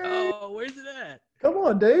 Enter Dave. Dave. Oh, where's it at? Come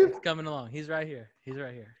on, Dave. It's coming along. He's right here. He's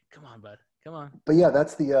right here. Come on, bud. Come on. But yeah,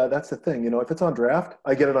 that's the thing. You know, if it's on draft,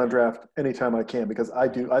 I get it on draft anytime I can because I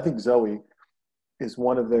do. I think Zoe is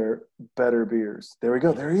one of their better beers. There we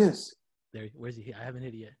go. There he is. There. Where's he? I haven't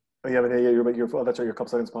hit it yet. Oh, you haven't. Yeah, you're. Oh, that's right. You're a couple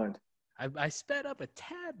seconds behind. I sped up a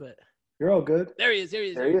tad, but You're all good. there he is. There he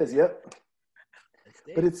is. There he is. Yep. That's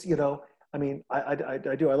Dave. But it's, you know, I mean, I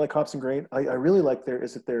do. I like hops and grain. I really like their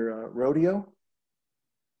rodeo?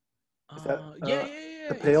 Is that Yeah, yeah, yeah.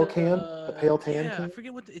 the pale It's, can? The pale tan yeah, I can?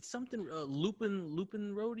 forget what it's something.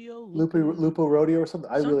 Lupin rodeo. Lupo rodeo or something?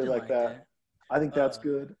 I really something like that. I think that's Uh,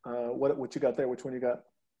 good. What you got there? Which one you got?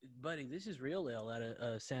 Buddy, this is real ale out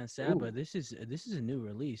of San Ooh. Saba. This is a new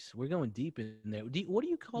release. We're going deep in there. What do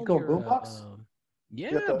you call go your boombox?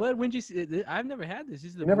 Yeah, got the- bud. When you see, I've never had this.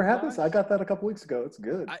 This is the You never had this? boombox? I got that a couple weeks ago. It's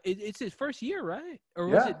good. It's his first year, right? Or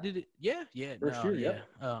was Yeah. it? Did it? Yeah, yeah. First no, year,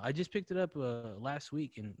 yeah. I just picked it up last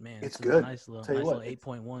week, and man, It's a good. Nice little, Tell you what,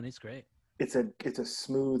 8.1. It's great. It's a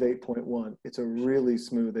smooth 8.1. It's a really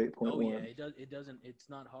smooth 8.1. Oh yeah, it doesn't. It's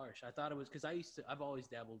not harsh. I thought it was because I've always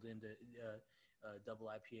dabbled into double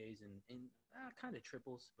IPAs and kind of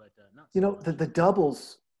triples, but not. You So know, much. the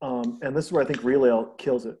doubles, and this is where I think Real Ale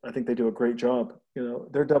kills it. I think they do a great job. You know,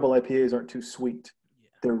 their double IPAs aren't too sweet. Yeah.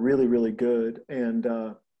 They're really, really good. And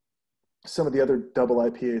some of the other double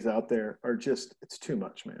IPAs out there are just, it's too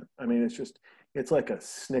much, man. I mean, it's like a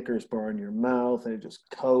Snickers bar in your mouth and it just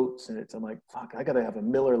coats. And I'm like, fuck, I got to have a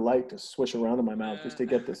Miller Lite to swish around in my mouth just to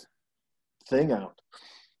get this thing out.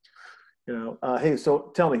 You know, hey,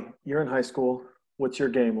 so tell me, you're in high school. What's your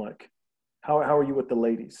game like? How are you with the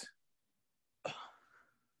ladies?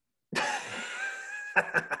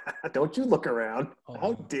 Don't you look around. Oh.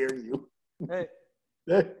 How dare you? Hey.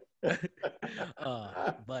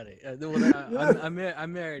 Buddy.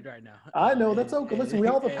 I'm married right now. I know, that's okay. Listen, we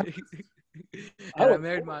all have I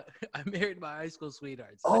married my high school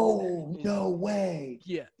sweetheart. So Oh, no way.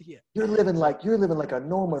 Yeah. You're living like a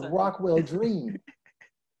Norman Rockwell dream.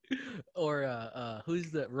 Or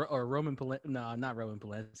who's or Roman Polanski? No, not Roman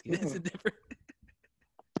Polanski. That's a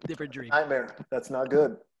different dream. Nightmare. That's not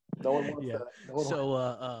good. No one wants Yeah. that. No one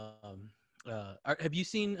So have you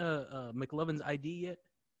seen McLovin's ID yet?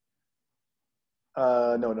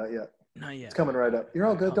 no, not yet. Not yet. It's coming right up. You're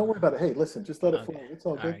all good. Don't worry about it. Hey, listen, just let it flow. It's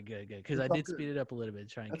all All good. right, good. Because I It's all did good. speed it up a little bit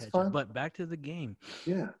to try and That's catch fine. up. But back to the game,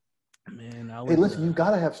 Yeah. man. Hey, listen, you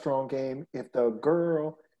got to have strong game. If the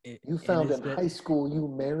girl you found in high school you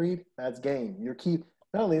married, that's game. You're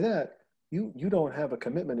not only that, you don't have a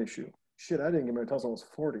commitment issue. Shit, I didn't get married until I was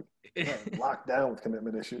 40. I'm locked down with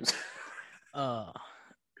commitment issues.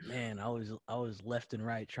 Man, I was left and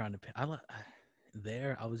right trying to pick. I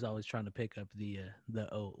was always trying to pick up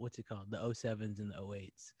what's it called, the 07s and the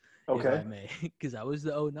 08s. Okay. If I may, because I was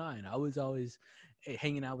the 09. I was always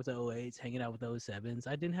hanging out with the 08s, hanging out with the 07s.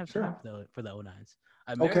 I didn't have time for the 09s.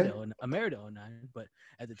 I married a 09, but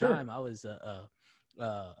at the time I was an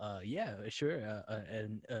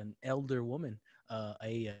elder woman.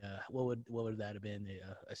 What would that have been?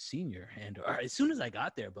 A senior, and as soon as I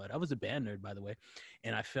got there, but I was a band nerd, by the way,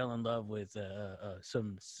 and I fell in love with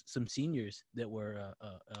some seniors that were.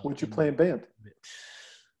 What'd you play in band?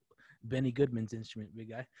 Benny Goodman's instrument, big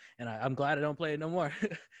guy, and I'm glad I don't play it no more.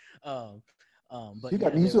 But you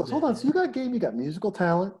got musical. Hold on, so you got game. You got musical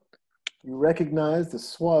talent. You recognize the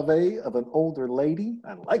suave of an older lady.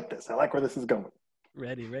 I like this. I like where this is going.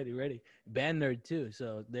 Ready. Band nerd too.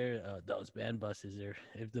 So they're those band buses are.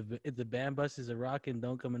 If the band buses are rocking,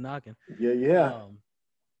 don't come a knocking. Yeah.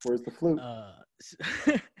 Where's the flute?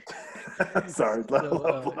 Sorry.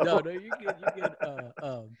 No, you're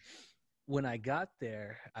good. When I got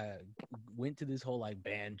there, I went to this whole like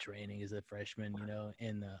band training as a freshman, you know,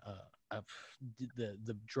 and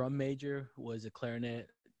the drum major was a clarinet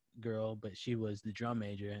girl, but she was the drum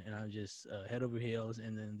major, and I was just head over heels.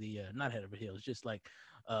 And then not head over heels, just like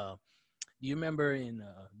you remember in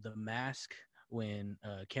The Mask when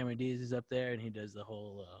Cameron Diaz is up there and he does the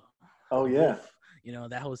whole wolf, you know,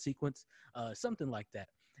 that whole sequence, something like that.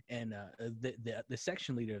 And the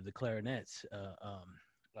section leader of the clarinets,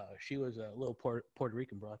 she was a little Puerto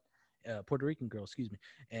Rican broad, Puerto Rican girl, excuse me.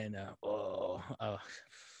 And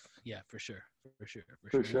yeah, for sure. For sure.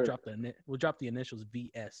 We'll drop the initials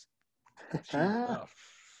VS. She,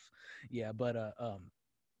 yeah, but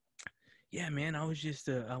yeah, man, I was just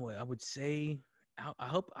I would say I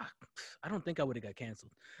hope I don't think I would have got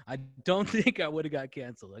canceled. I don't think I would have got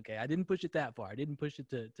canceled. Okay, I didn't push it that far. I didn't push it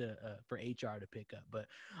to for HR to pick up, but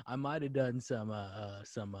I might have done some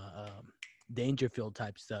Dangerfield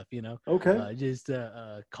type stuff, you know. Okay. Just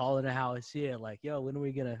calling a house, yeah, like, yo, when are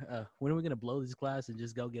we gonna blow this class and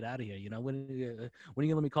just go get out of here, you know? When are you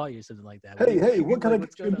gonna let me call you or something like that? Hey, what can I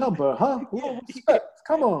what's get your going on? number, huh? A little respect.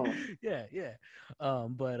 Come on. Yeah.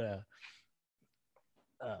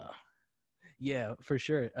 Yeah, for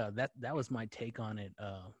sure. That was my take on it.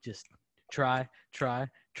 Just try, and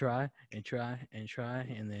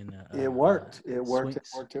then It worked. It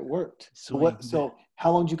worked. So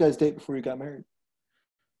how long did you guys date before you got married?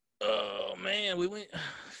 Oh man, we went.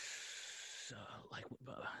 Like,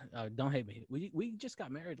 don't hate me. We just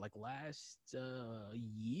got married like last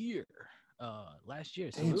year. Last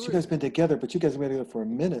year. So damn, so you guys been together, but you guys been together for a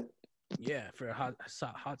minute. Yeah, for a hot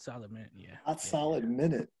solid minute. Yeah. Solid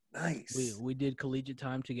minute. Nice. We did collegiate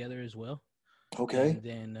time together as well. Okay.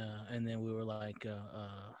 And then we were like,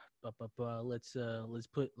 let's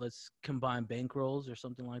combine bankrolls or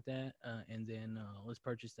something like that, and then let's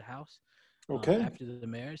purchase the house. Okay. After the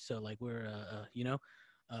marriage, so like we're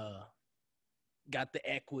got the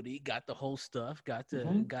equity, got the whole stuff, got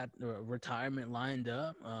retirement lined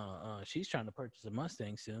up. She's trying to purchase a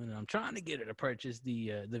Mustang soon, and I'm trying to get her to purchase the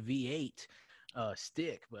V8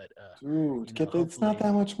 stick, but dude, it's not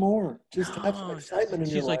that much more. Just have some excitement in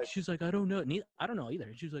your life. She's like, I don't know. I don't know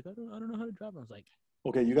either. She's like, I don't know how to drive. I was like,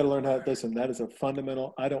 okay, you got to learn how to listen. That is a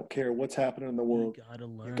fundamental. I don't care what's happening in the world. You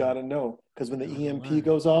got to know, because when the EMP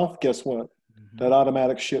goes off, guess what? That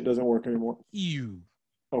automatic shit doesn't work anymore.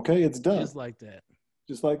 Okay, it's done. Just like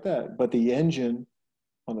that. But the engine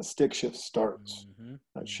on the stick shift starts.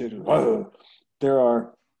 That shit is. I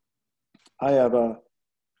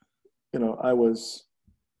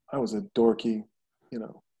was a dorky,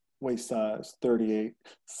 waist size 38,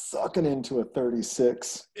 sucking into a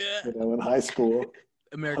 36, in high school.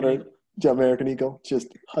 American Eagle, just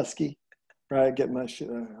husky, right? Getting my shit.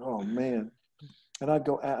 Oh man. And I'd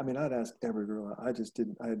ask every girl. I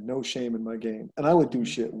had no shame in my game. And I would do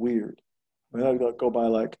shit weird. I'd go buy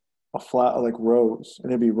like a flat, like Rose,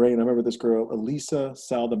 and it'd be rain. I remember this girl, Elisa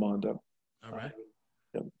Saldamondo. All right.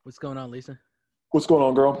 What's going on, Lisa? What's going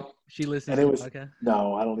on, girl? She listens to the podcast?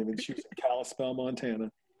 No, I don't even. She was in Kalispell,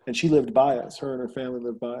 Montana. And she lived by us. Her and her family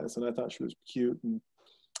lived by us. And I thought she was cute. And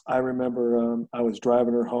I remember I was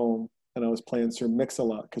driving her home, and I was playing Sir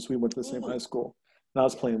Mix-a-Lot because we went to the same high school. And I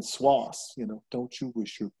was playing Swass, don't you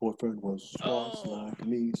wish your boyfriend was Swass like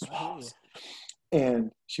me, Swass.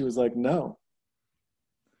 And she was like, no.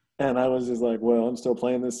 And I was just like, well, I'm still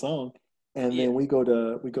playing this song. And then we go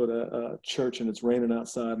to church, and it's raining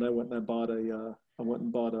outside. And I went and bought a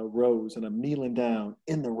Rose, and I'm kneeling down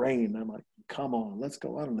in the rain. I'm like, come on, let's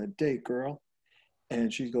go out on a date, girl.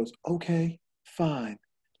 And she goes, okay, fine.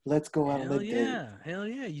 Let's go out on a date. Hell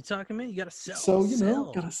yeah. You talking, man? You got to sell. So,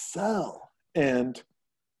 got to sell. And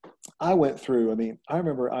I went through, I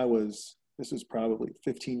remember this was probably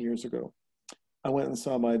 15 years ago. I went and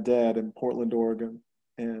saw my dad in Portland, Oregon,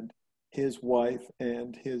 and his wife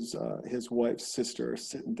and his wife's sister are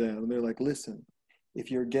sitting down, and they're like, listen,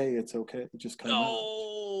 if you're gay, it's okay. Just come out.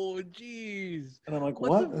 Oh, jeez. And I'm like,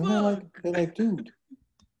 what? And they're like, dude,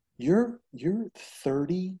 you're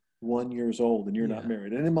 31 years old and you're not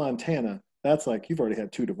married. And in Montana, that's like, you've already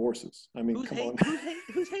had 2 divorces. Come on.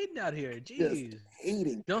 Who's hating out here? Jeez. Just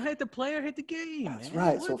hating. Don't hate the player, hate the game. That's man.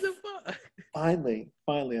 right. What so the fuck?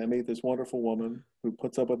 finally, I meet this wonderful woman who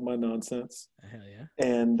puts up with my nonsense. Hell yeah.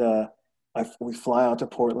 And we fly out to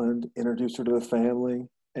Portland, introduced her to the family,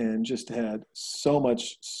 and just had so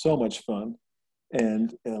much fun.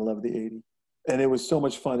 And I love the 80. And it was so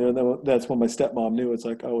much fun. And that's when my stepmom knew. It's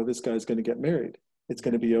like, oh, this guy's going to get married. It's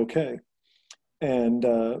going to be okay. And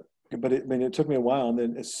but it took me a while. And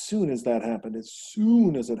then as soon as it happened,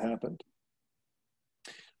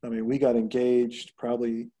 we got engaged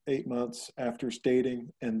probably 8 months after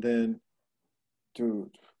dating. And then,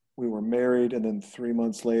 dude, we were married. And then 3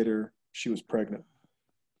 months later, she was pregnant.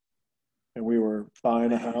 And we were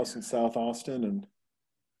buying a house in South Austin and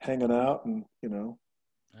hanging out and,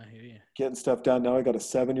 I hear you. Getting stuff done. Now I got a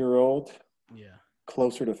 7-year-old. Yeah.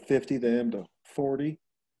 Closer to 50 than I am to 40.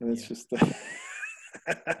 And it's just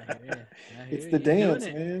it's the dance,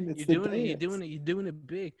 man. It's the dance. You're doing it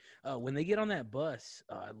big. When they get on that bus,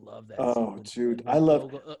 I love that. Oh, dude. I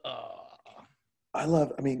love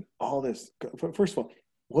all this. First of all,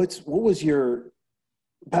 what was your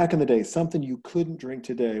back in the day? Something you couldn't drink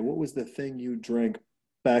today. What was the thing you drank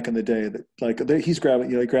back in the day that he's grabbing?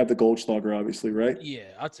 He grabbed the Goldschlager, obviously, right?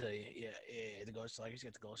 Yeah, I'll tell you. Yeah, the Goldschlager. He's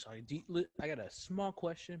got the Goldschlager. I got a small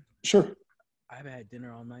question. Sure. I haven't had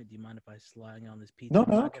dinner all night. Do you mind if I slide on this pizza? No,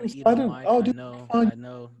 I'm no, not gonna eat I on didn't. mic. Oh, I dude, know. fine. I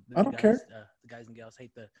know. I don't care. The guys and gals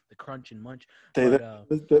hate the crunch and munch. They,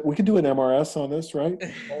 But we can do an MRS on this, right?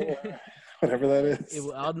 Whatever that is.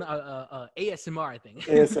 ASMR, I think.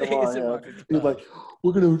 ASMR, yeah. Be like,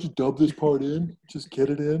 we're gonna just dub this part in, just get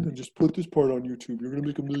it in, and just put this part on YouTube. You're gonna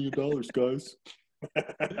make $1 million, guys.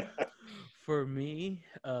 For me,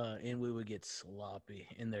 and we would get sloppy,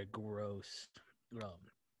 and they're gross.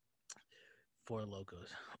 Four Locos.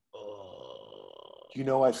 Oh. You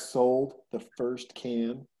know, I sold the first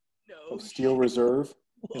can of Steel Reserve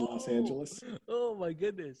in Los Angeles. Oh my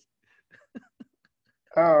goodness.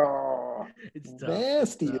 Oh, it's tough.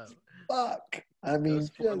 nasty It's as fuck. I mean, those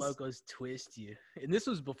Four Locos twist you, and this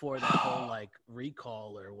was before that whole like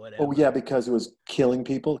recall or whatever. Oh yeah, because it was killing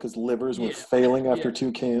people because livers were failing after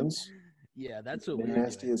 2 cans. Yeah, that's what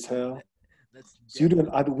nasty we're doing. as hell. That's so you doing?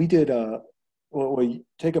 We did. Well,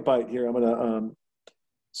 take a bite here. I'm gonna.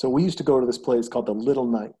 So we used to go to this place called the Little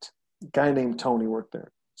Knight. A guy named Tony worked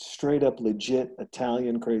there. Straight up legit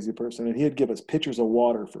Italian crazy person, and he'd give us pitchers of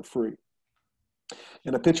water for free.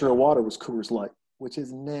 And a pitcher of water was Coors Light, which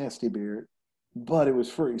is nasty beer, but it was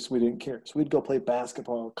free, so we didn't care. So we'd go play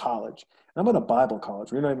basketball at college. And I'm at a Bible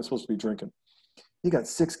college. We're not even supposed to be drinking. You got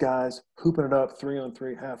 6 guys hooping it up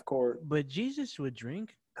 3-on-3 half court. But Jesus would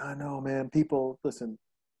drink. I know, man. People, listen,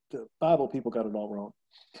 the Bible people got it all wrong.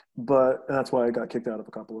 But that's why I got kicked out of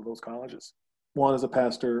a couple of those colleges. One as a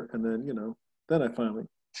pastor, and then, then I finally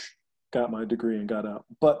got my degree and got out.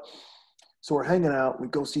 But so we're hanging out. We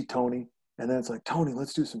go see Tony. And then it's like, Tony,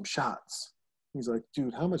 let's do some shots. He's like,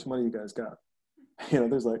 dude, how much money you guys got?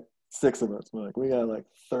 There's like 6 of us. We're like, we got like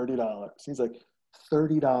 $30. He's like,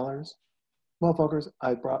 $30? Motherfuckers,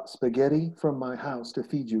 I brought spaghetti from my house to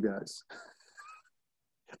feed you guys.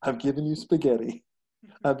 I've given you spaghetti.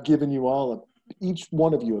 I've given you each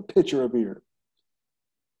one of you a pitcher of beer.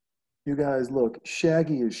 You guys look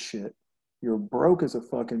shaggy as shit. You're broke as a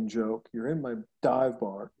fucking joke. You're in my dive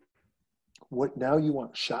bar. What, now you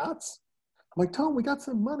want shots? I'm like, Tom, we got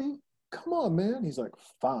some money. Come on, man. He's like,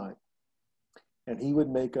 fine. And he would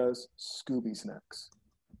make us Scooby snacks.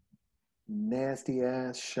 Nasty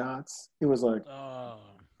ass shots. It was like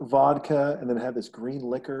vodka, and then it had this green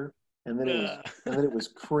liquor, and then it was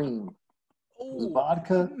cream. It was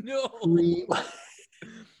vodka, cream.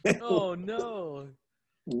 Oh no.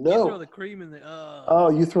 No. You throw the cream in the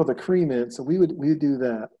you throw the cream in. So we would do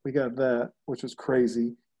that. We got that, which was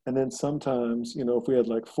crazy. And then sometimes, if we had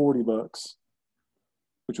like $40,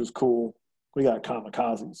 which was cool, we got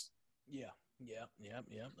kamikazes. Yeah.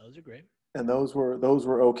 Those are great. And those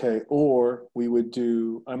were okay. Or we would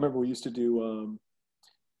do. I remember we used to do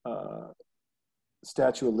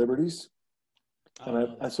Statue of Liberties,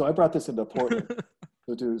 and so I brought this into Portland.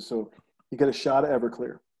 So you get a shot of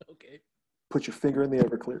Everclear. Okay. Put your finger in the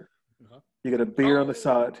Everclear. Uh-huh. You get a beer on the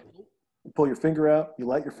side. You pull your finger out. You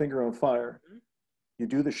light your finger on fire. Mm-hmm. You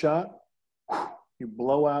do the shot. You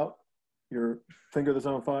blow out your finger that's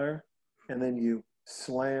on fire, and then you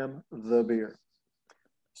slam the beer.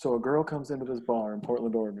 So a girl comes into this bar in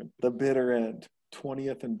Portland, Oregon, the bitter end,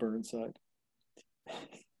 20th and Burnside.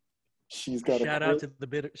 She's got shout out to the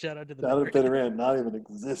bitter end, not even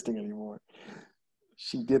existing anymore.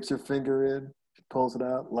 She dips her finger in, she pulls it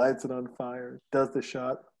out, lights it on fire, does the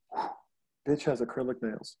shot. Bitch has acrylic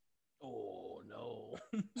nails. Oh no.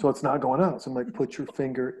 So it's not going out. So I'm like, put your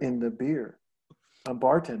finger in the beer. I'm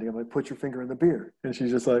bartending. I'm like, put your finger in the beer. And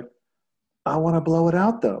she's just like, I want to blow it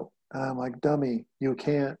out though. And I'm like, dummy, you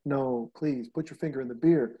can't. No, please put your finger in the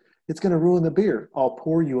beer. It's going to ruin the beer. I'll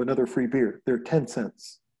pour you another free beer. They're 10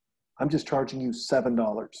 cents. I'm just charging you $7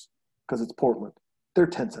 because it's Portland. They're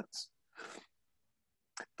 10 cents.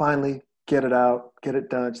 Finally, get it out, get it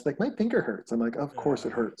done. She's like, my finger hurts. I'm like, of course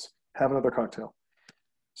it hurts. Have another cocktail.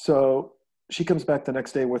 So she comes back the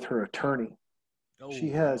next day with her attorney. She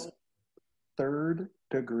has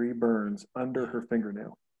 3rd-degree burns under her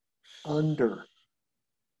fingernail. Under.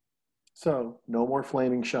 So no more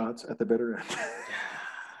flaming shots at the bitter end.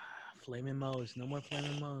 Flaming Moe's. No more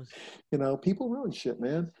Flaming Moe's. People ruin shit,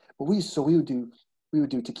 man. But we would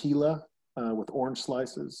do tequila with orange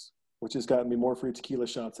slices, which has gotten me more free tequila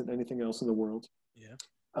shots than anything else in the world. Yeah.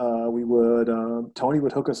 We would Tony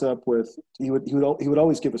would hook us up with he would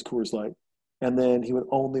always give us Coors Light, and then he would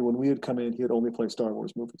only when we would come in he would only play Star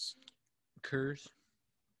Wars movies. Coors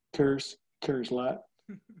Light.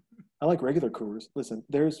 I like regular Coors. Listen,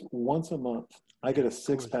 there's once a month I get a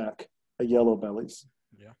Coors. 6-pack of Yellow Bellies.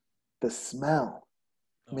 Yeah. The smell,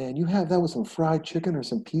 Oh, man, you have that with some fried chicken or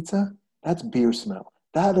some pizza, that's beer smell.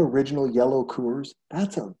 That original yellow Coors,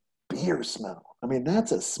 that's a beer smell. I mean,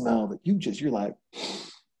 that's a smell that you're like,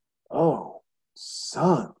 oh,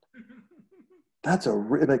 son, that's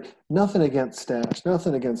like nothing against Stash,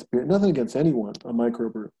 nothing against beer, nothing against anyone, a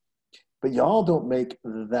microbrew. But y'all don't make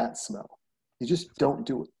that smell. You just don't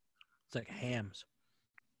do it. It's like Hams.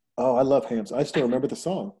 Oh, I love Hams. I still remember the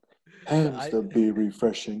song. Hams I the be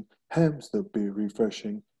refreshing. Hams the be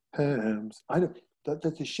refreshing. Hams. I don't.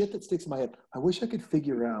 That's the shit that sticks in my head. I wish I could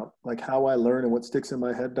figure out like how I learn and what sticks in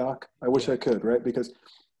my head, Doc. I wish Yeah. I could, right? Because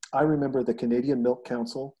I remember the Canadian Milk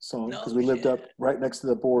Council song because No we lived up shit. right next to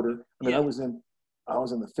the border. I mean, Yeah. I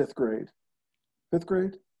was in the fifth grade. Fifth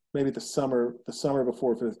grade? Maybe the summer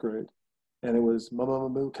before fifth grade. And it was Mama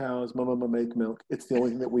Moo cows, Mama make milk. It's the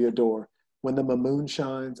only thing that we adore. When the moon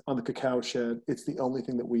shines on the cacao shed, it's the only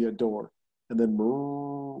thing that we adore. And then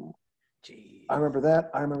moo. Jeez. I remember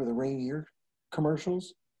that. I remember the Rainier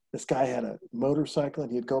commercials. This guy had a motorcycle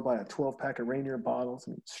and he'd go buy a 12-pack of Rainier bottles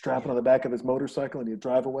and strap it on the back of his motorcycle and he'd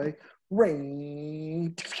drive away.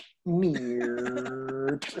 Rainier,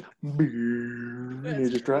 beer. And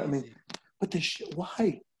he'd just drive. I mean, but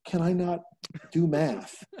why can I not do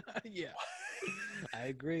math? Yeah. I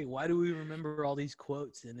agree. Why do we remember all these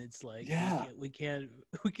quotes? And it's like, Yeah. we can't.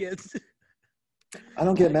 I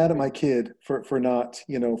don't get mad at my kid for not,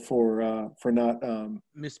 for not.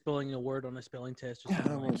 Misspelling a word on a spelling test or Yeah,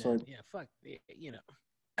 something I like was that. like- Yeah, fuck.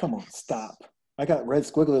 Come on, stop. I got red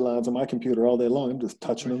squiggly lines on my computer all day long. I'm just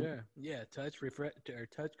touching For them. sure. Yeah, touch, refresh, or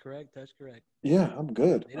touch correct, touch correct. Yeah, I'm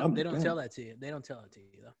good. They don't tell that to you. They don't tell it to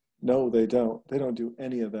you, though. No, they don't. They don't do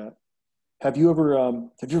any of that. Have you ever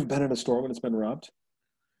been in a store when it's been robbed?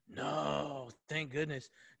 No, thank goodness.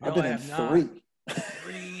 No, I've been I in have not. 3.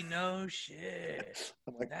 3, no shit.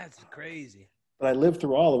 I'm like, That's crazy. but I lived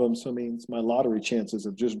through all of them, so it means my lottery chances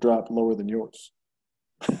have just dropped lower than yours.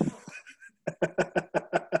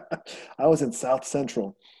 I was in South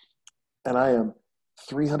Central, and I am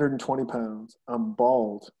 320 pounds. I'm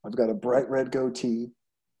bald. I've got a bright red goatee.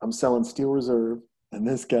 I'm selling Steel Reserve, and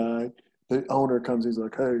this guy, the owner comes. He's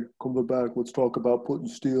like, "Hey, come to the back. Let's talk about putting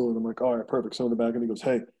steel." And I'm like, "All right, perfect." So in the back, and he goes,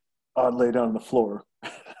 "Hey, I'd lay down on the floor."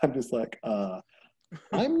 I'm just like,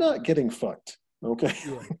 I'm not getting fucked. Okay.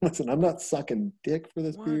 Yeah. Listen, I'm not sucking dick for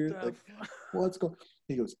this What beer. the Like, fuck? what's going?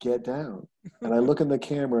 He goes, "Get down." And I look in the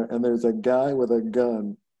camera, and there's a guy with a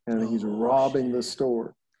gun, and he's Oh, robbing the shit.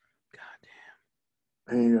 store. God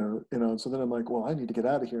damn. And so then I'm like, "Well, I need to get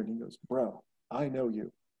out of here." And he goes, "Bro, I know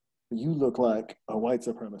you. You look like a white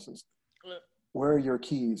supremacist. Where are your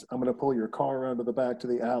keys? I'm going to pull your car around to the back to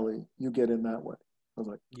the alley. You get in that way." I was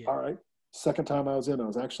like, Yeah. "All right." Second time I was in, I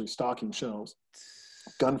was actually stocking shelves.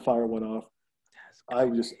 Gunfire went off. I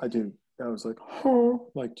was like, "Oh,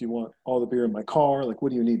 like, do you want all the beer in my car? Like, what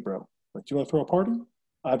do you need, bro? Like, do you want to throw a party?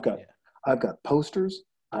 I've got posters.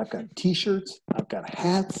 I've got T-shirts. I've got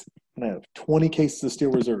hats, and I have 20 cases of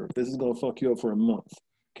Steel Reserve. This is going to fuck you up for a month.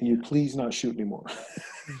 Can you please not shoot anymore?"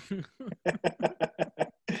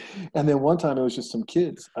 And then one time it was just some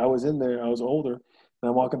kids. I was in there. I was older, and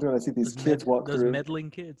I'm walking through, and I see these kids walk those through. meddling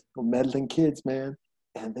kids. Meddling kids, man.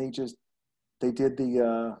 And they did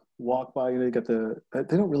the walk by. They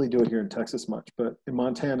don't really do it here in Texas much, but in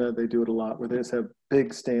Montana they do it a lot, where they just have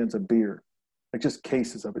big stands of beer, like just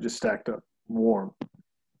cases of it, just stacked up, warm. And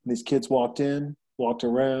these kids walked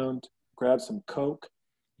around, grabbed some Coke,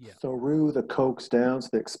 threw the Cokes down so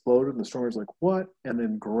they exploded, and the store's like, "What?" And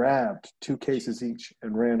then grabbed 2 cases each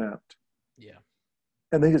and ran out. Yeah.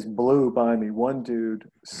 And they just blew by me. One dude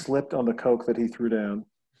slipped on the Coke that he threw down,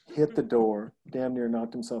 hit the door, damn near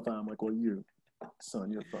knocked himself out. I'm like, "Well, son,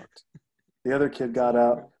 you're fucked." The other kid got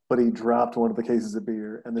out, but he dropped one of the cases of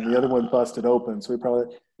beer, and then the other one busted open. So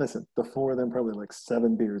the 4 of them probably like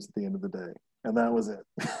 7 beers at the end of the day. And that was it.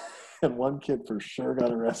 And one kid for sure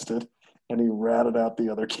got arrested, and he ratted out the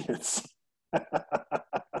other kids.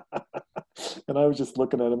 And I was just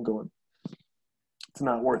looking at him going, it's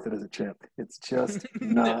not worth it as a champ. It's just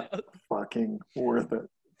not fucking worth it.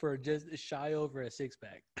 For just shy over a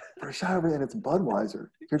 6-pack. For shy over, and it's Budweiser.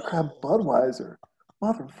 You're grab Budweiser,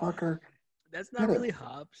 motherfucker. That's not really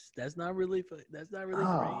hops. That's not really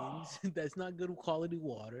grains. That's not good quality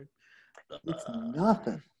water. It's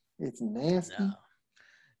nothing. It's nasty. No.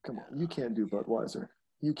 Come on, you can't do Budweiser.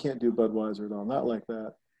 You can't do Budweiser at all. Not like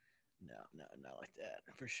that. No, not like that.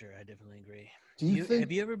 For sure, I definitely agree.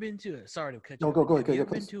 Have you ever been to sorry to cut you No, off. go Have ahead. you ever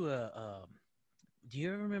been Please. to do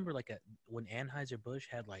you ever remember when Anheuser-Busch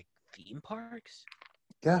had like theme parks?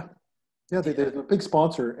 Yeah. Yeah, they're a big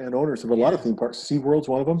sponsor and owners of a lot of Yeah. theme parks. SeaWorld's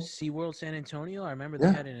one of them. SeaWorld San Antonio. I remember they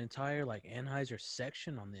Yeah. had an entire like Anheuser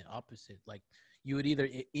section on the opposite. Like you would either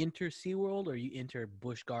enter SeaWorld or you enter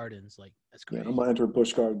Busch Gardens. Like that's Yeah, crazy. I'm gonna enter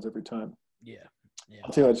Busch Gardens every time. Yeah. Yeah.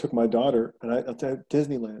 I'll tell you, I took my daughter, and I'll tell you,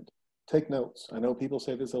 Disneyland. Take notes. I know people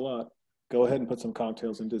say this a lot. Go ahead and put some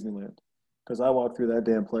cocktails in Disneyland, because I walked through that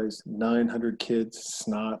damn place. 900 kids,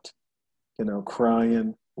 snot,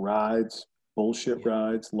 crying, rides, bullshit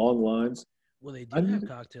rides, long lines. Well, they do have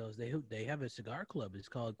cocktails. They have a cigar club. It's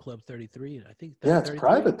called Club 33. And I think Yeah, it's 33.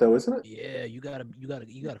 private though, isn't it? Yeah, you gotta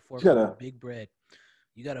fork You gotta- over big bread.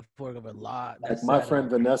 You gotta fork over a lot. Like That's my sad. friend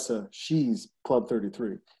Vanessa, she's Club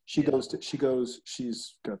 33. She's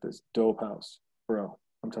got this dope house, bro.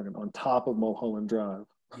 I'm talking on top of Mulholland Drive.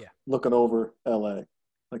 Yeah. Looking over LA,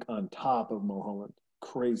 like on top of Mulholland.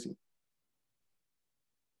 Crazy.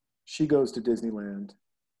 She goes to Disneyland.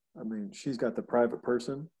 I mean, she's got the private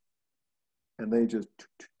person, and they just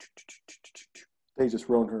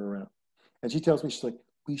roam her around. And she tells me, she's like,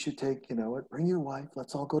 we should take, bring your wife.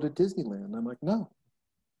 Let's all go to Disneyland. And I'm like, no.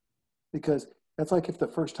 Because that's like if the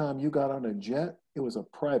first time you got on a jet, it was a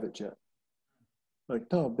private jet.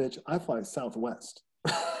 Like, no, bitch, I fly Southwest.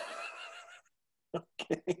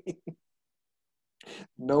 Okay.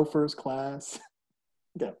 No first class.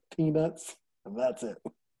 Got peanuts, and that's it.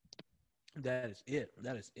 That is it,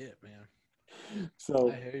 man.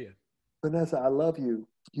 So I hear you. Vanessa, I love you.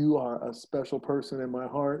 You are a special person in my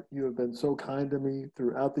heart. You have been so kind to me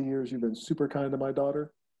throughout the years. You've been super kind to my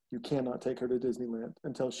daughter. You cannot take her to Disneyland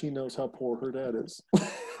until she knows how poor her dad is.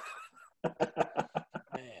 Man.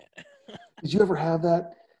 Did you ever have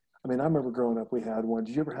that? I mean, I remember growing up, we had one.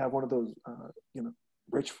 Did you ever have one of those,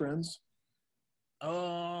 rich friends?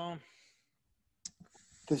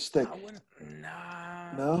 This thick.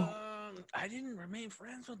 Nah. No? I didn't remain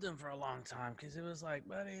friends with them for a long time because it was like,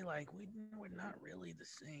 buddy, like we're not really the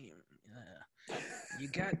same. You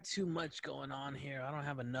got too much going on here. I don't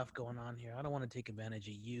have enough going on here. I don't want to take advantage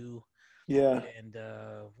of you. Yeah. And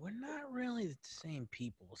we're not really the same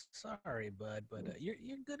people. Sorry, bud, but you're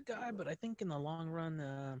a good guy. But I think in the long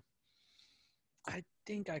run, I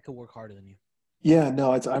think I could work harder than you. Yeah,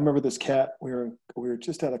 no, I remember this cat. We were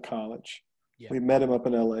just out of college. Yeah. We met him up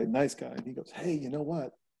in LA. Nice guy. And he goes, hey, you know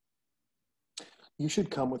what? You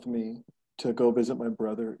should come with me to go visit my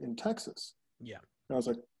brother in Texas. Yeah. And I was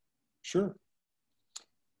like, sure.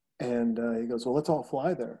 And he goes, well, let's all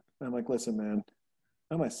fly there. And I'm like, listen, man,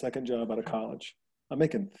 I'm my second job out of college. I'm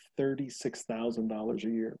making $36,000 a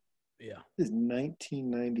year. Yeah. This is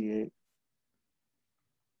 1998.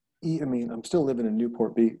 I mean, I'm still living in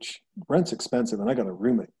Newport Beach. Rent's expensive, and I got a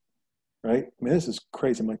roommate, right? I mean, this is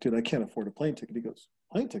crazy. I'm like, dude, I can't afford a plane ticket. He goes,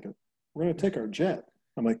 plane ticket? We're going to take our jet.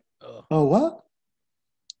 I'm like, oh, what?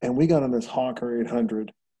 And we got on this Hawker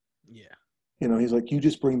 800. Yeah. He's like, you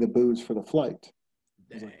just bring the booze for the flight.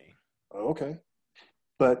 Dang. Like, oh, okay.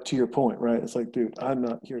 But to your point, right? It's like, dude, I'm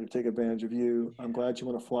not here to take advantage of you. I'm glad you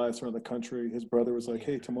want to fly us around the country. His brother was like,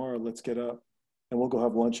 hey, tomorrow, let's get up and we'll go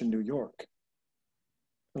have lunch in New York.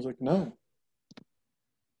 I was like, no.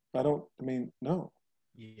 No.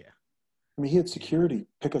 Yeah. I mean, he had security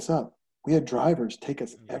pick us up. We had drivers take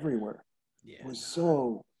us everywhere. Yeah. It was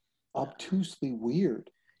so obtusely weird.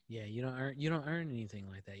 Yeah, you don't earn anything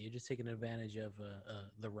like that. You're just taking advantage of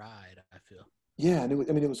the ride, I feel. Yeah, and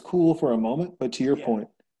it was cool for a moment, but to your point,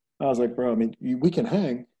 I was like, bro, I mean, we can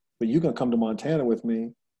hang, but you're going to come to Montana with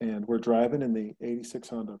me, and we're driving in the 86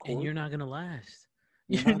 Honda Accord. And you're not going to last.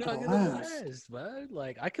 You're not gonna last, bud.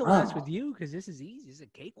 Like, I can last with you because this is easy. It's a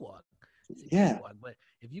cakewalk. Cakewalk. But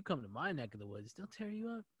if you come to my neck of the woods, they'll tear you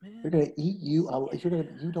up, man. They're going to eat you.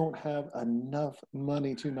 You don't have enough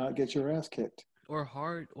money to not get your ass kicked. Or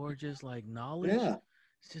heart, or just like knowledge. Yeah.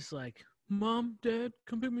 It's just like, Mom, Dad,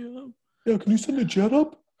 come pick me up. Yeah, can you send a jet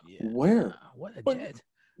up? Yeah. Where? What a jet?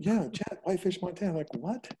 Yeah, jet, Whitefish, Montana. Like,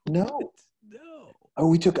 what? No. No.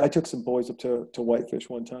 Oh, I took some boys up to Whitefish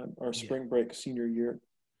one time, our spring break senior year.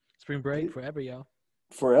 Spring break forever, y'all.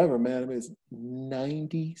 Forever, man. I mean, it's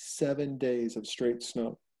 97 days of straight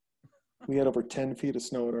snow. We had over 10 feet of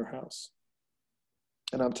snow at our house.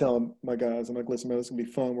 And I'm telling my guys, I'm like, listen, man, this is going to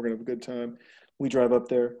be fun. We're going to have a good time. We drive up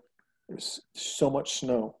there. There's so much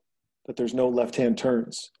snow that there's no left-hand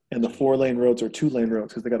turns. And the 4-lane roads are 2-lane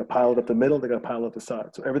roads because they got to pile it up the middle, they got to pile up the side.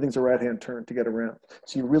 So everything's a right-hand turn to get around.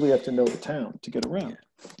 So you really have to know the town to get around.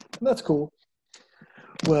 And that's cool.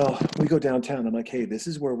 Well, we go downtown. I'm like, hey, this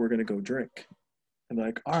is where we're going to go drink. And they're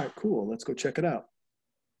like, all right, cool. Let's go check it out.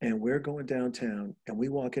 And we're going downtown, and we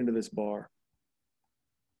walk into this bar.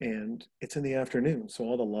 And it's in the afternoon. So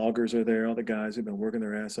all the loggers are there. All the guys who've been working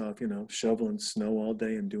their ass off, shoveling snow all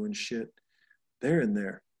day and doing shit. They're in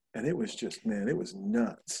there. And it was just, man, it was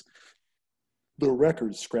nuts. The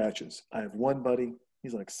record scratches. I have one buddy,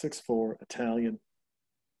 he's like 6'4", Italian.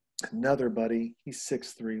 Another buddy, he's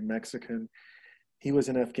 6'3", Mexican. He was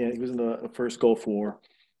in the first Gulf War,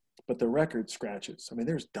 but the record scratches. I mean,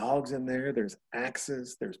 there's dogs in there, there's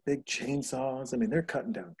axes, there's big chainsaws. I mean, they're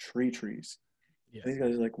cutting down trees. Yeah. And these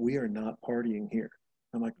guys are like, we are not partying here.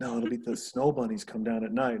 I'm like, no, it'll be the snow bunnies come down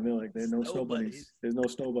at night. And they're like, there's no snow bunnies. There's no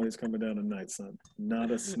snow bunnies coming down at night, son.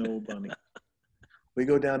 Not a snow bunny. We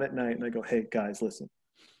go down at night and I go, hey, guys, listen,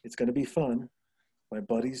 it's going to be fun. My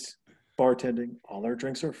buddy's bartending. All our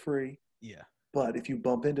drinks are free. Yeah. But if you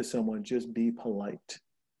bump into someone, just be polite.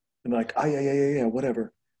 And like, oh, yeah,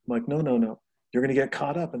 whatever. I'm like, no. You're going to get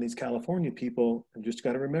caught up in these California people and just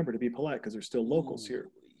got to remember to be polite because they're still locals here.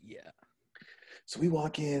 Yeah. So we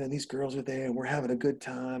walk in and these girls are there and we're having a good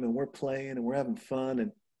time and we're playing and we're having fun.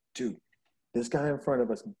 And dude, this guy in front of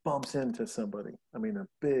us bumps into somebody. I mean, a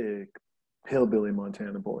big hillbilly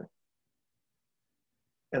Montana boy.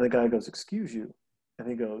 And the guy goes, excuse you. And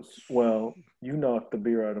he goes, well, you knocked the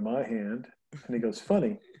beer out of my hand. And he goes,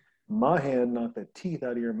 funny, my hand knocked the teeth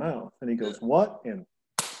out of your mouth. And he goes, what? And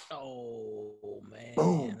oh, man.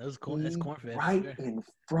 boom. That's cornfed. Right in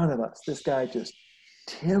front of us. This guy just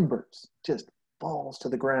timbers, just falls to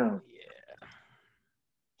the ground. Yeah.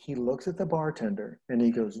 He looks at the bartender and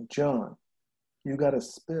he goes, John, you got a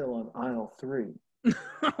spill on aisle 3.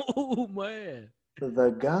 Oh, man.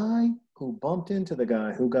 The guy who bumped into the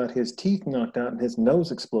guy who got his teeth knocked out and his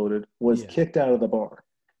nose exploded was kicked out of the bar.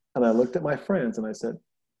 And I looked at my friends and I said,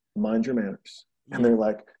 mind your manners. And they're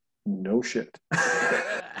like, no shit.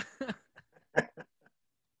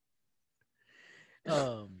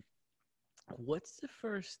 What's the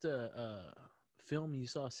first film you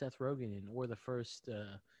saw Seth Rogen in, or the first?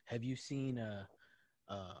 Have you seen?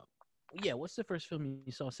 What's the first film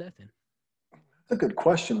you saw Seth in? That's a good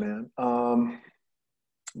question, man.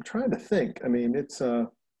 I'm trying to think. I mean, it's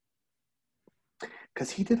because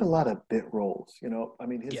he did a lot of bit roles. You know, I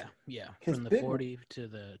mean, his from the 40 to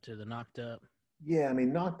the Knocked Up. Yeah, I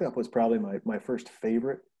mean, Knocked Up was probably my first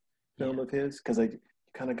favorite film of his because I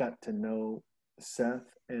kind of got to know Seth,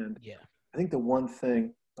 and I think the one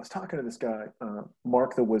thing I was talking to this guy,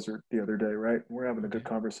 Mark the Wizard, the other day, right? We're having a good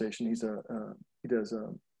conversation. He does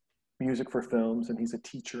music for films, and he's a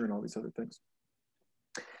teacher and all these other things.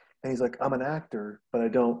 And he's like, I'm an actor, but I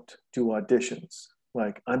don't do auditions.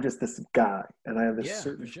 Like, I'm just this guy, and I have this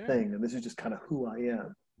certain thing, and this is just kind of who I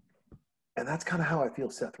am. And that's kind of how I feel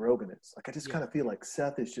Seth Rogen is. Like, I just kind of feel like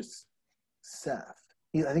Seth is just Seth.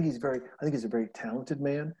 I think he's a very talented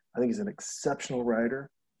man. I think he's an exceptional writer.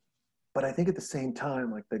 But I think at the same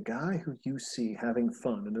time, like the guy who you see having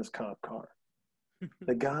fun in this cop car,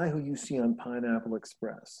 the guy who you see on Pineapple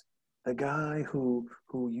Express, the guy who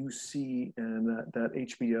you see in that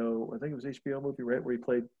HBO, I think it was HBO movie, right, where he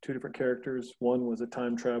played 2 different characters. One was a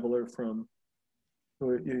time traveler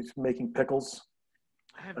who he's making pickles.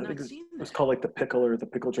 I have not seen that. It was called like The Pickle or The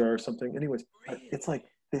Pickle Jar or something. Anyways, It's like,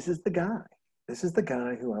 this is the guy. This is the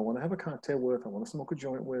guy who I want to have a cocktail with. I want to smoke a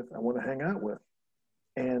joint with. I want to hang out with.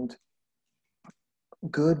 And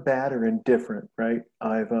good, bad, or indifferent, right?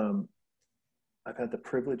 I've had the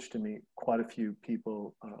privilege to meet quite a few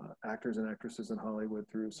people, actors and actresses in Hollywood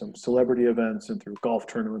through some celebrity events and through golf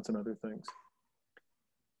tournaments and other things.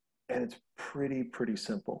 And it's pretty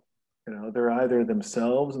simple. You know, they're either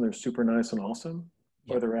themselves and they're super nice and awesome,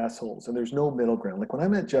 or they're assholes. And there's no middle ground. Like when I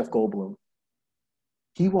met Jeff Goldblum,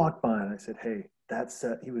 he walked by and I said, hey, that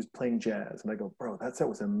set, he was playing jazz. And I go, bro, that set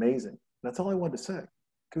was amazing. That's all I wanted to say.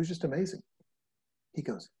 It was just amazing. He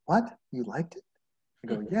goes, what? You liked it? I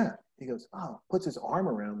go, yeah. He goes, oh, puts his arm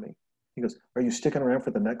around me. He goes, are you sticking around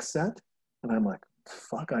for the next set? And I'm like,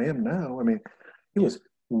 fuck, I am now. I mean, it was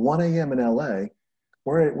 1 a.m. in LA.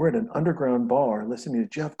 We're at an underground bar listening to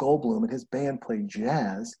Jeff Goldblum and his band play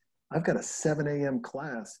jazz. I've got a 7 a.m.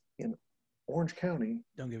 class in Orange County.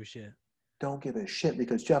 Don't give a shit. Don't give a shit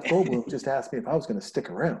because Jeff Goldblum just asked me if I was going to stick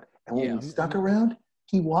around. And when we stuck around,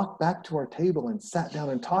 he walked back to our table and sat down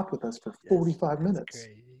and talked with us for 45 minutes.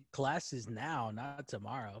 Crazy. Classes now, not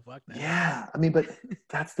tomorrow. Fuck that. Yeah. I mean, but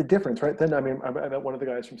that's the difference, right? Then, I mean, I met one of the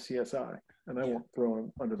guys from CSI, and I won't throw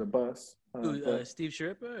him under the bus. Steve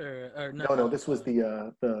Sharippa or no? No, this was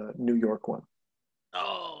the New York one.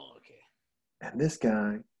 Oh, okay. And this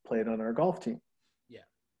guy played on our golf team. Yeah.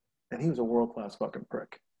 And he was a world-class fucking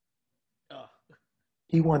prick. Oh.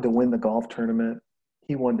 He wanted to win the golf tournament.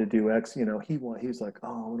 He wanted to do X, you know, he was like,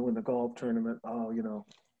 oh, I want to win the golf tournament. Oh, you know,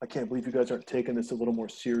 I can't believe you guys aren't taking this a little more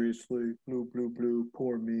seriously. Blue,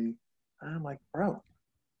 poor me. And I'm like, bro,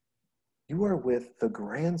 you are with the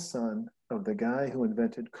grandson of the guy who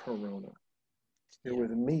invented Corona. You're Yeah.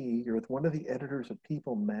 with me. You're with one of the editors of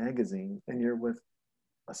People magazine, and you're with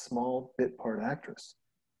a small bit part actress.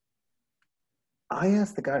 I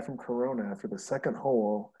asked the guy from Corona after the second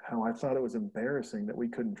hole how I thought it was embarrassing that we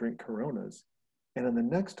couldn't drink Coronas. And in the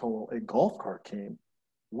next hole, a golf cart came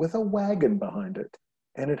with a wagon behind it,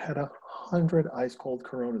 and it had 100 ice cold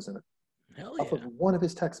Coronas in it Hell off of yeah. one of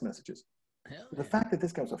his text messages. Hell The yeah. fact that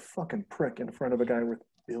this guy was a fucking prick in front of a guy worth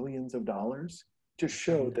billions of dollars just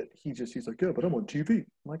showed that he's like, yeah, but I'm on TV. I'm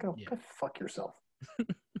like, oh, Yeah. go fuck yourself.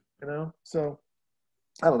 So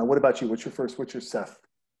I don't know. What about you? What's your Seth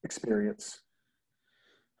experience?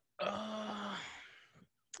 Man,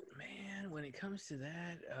 when it comes to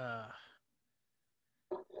that,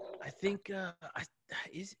 I think I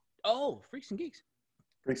is Freaks and Geeks.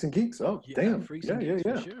 Freaks and Geeks. Oh, Yeah, damn. Freaks Yeah, and yeah,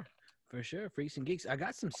 Geeks yeah. for sure. Freaks and Geeks. I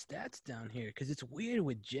got some stats down here because it's weird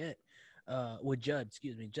with Judd.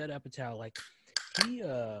 Excuse me, Judd Apatow. Like he,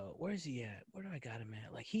 where is he at? Where do I got him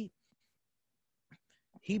at? Like he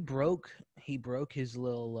broke his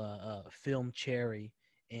little film cherry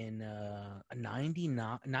in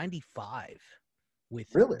 95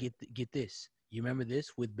 with Really? get this. You remember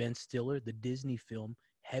this with Ben Stiller, the Disney film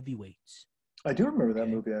Heavyweights. I do remember that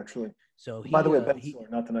Okay. movie, actually. So By the way, Ben Stiller,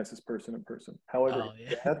 not the nicest person in person. However, oh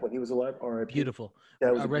yeah, Dad, when he was alive, R.I.P. beautiful.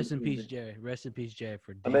 That was a Rest good in peace, movie. Jerry. Rest in peace, Jerry.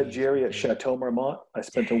 I met Jerry at days. Chateau Marmont. I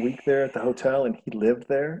spent a week there at the hotel, and he lived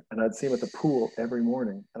there. And I'd see him at the pool every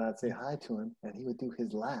morning, and I'd say hi to him, and he would do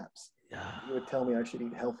his laps. He would tell me I should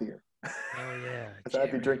eat healthier. Oh yeah, because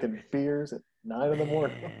I'd be drinking beers at 9 in the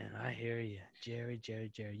morning. Man, I hear you, Jerry.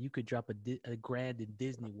 You could drop a grand in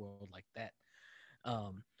Disney World like that.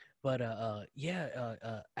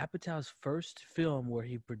 Apatow's first film where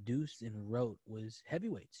he produced and wrote was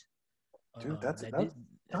Heavyweights. Dude, that's that's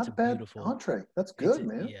not a a bad beautiful entree. That's good,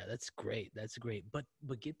 man. Yeah, that's great. But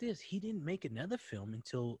get this, he didn't make another film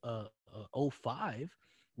until 05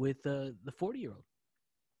 with the 40-year-old.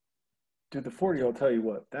 Dude, the 40, I'll tell you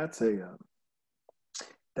what, that's an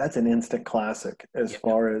instant classic as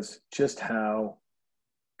far as just how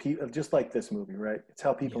people, just like this movie, right? It's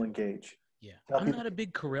how people engage. Yeah, I'm not a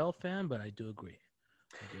big Carell fan, but I do agree.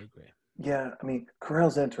 Yeah, I mean,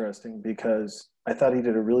 Carell's interesting because I thought he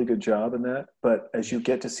did a really good job in that. But as you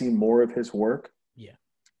get to see more of his work,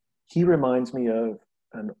 he reminds me of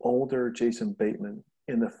an older Jason Bateman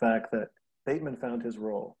in the fact that Bateman found his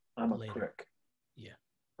role. I'm a prick. Yeah.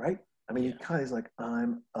 Right? I mean, he's like,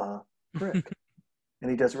 I'm a prick. And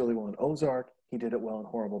he does it really well in Ozark. He did it well in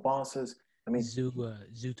Horrible Bosses. I mean,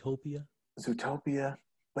 Zootopia.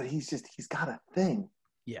 But he's got a thing.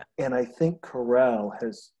 Yeah. And I think Carell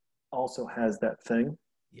also has that thing.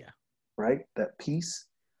 Yeah. Right? That piece.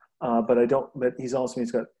 But he's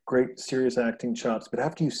got great serious acting chops. But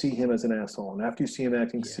after you see him as an asshole and after you see him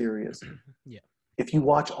acting serious, if you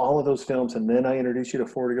watch all of those films and then I introduce you to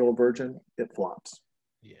 40-Year-Old Virgin, it flops.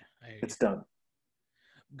 Yeah. It's done.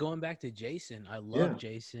 Going back to Jason, I love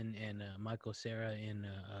Jason and Michael Cera in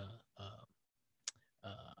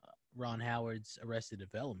Ron Howard's Arrested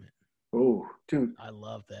Development. Oh, dude. I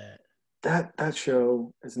love that. That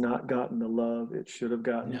show has not gotten the love it should have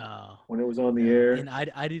gotten when it was on the air. And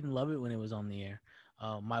I didn't love it when it was on the air.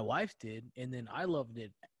 My wife did, and then I loved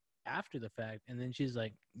it after the fact. And then she's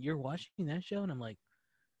like, "You're watching that show?" And I'm like,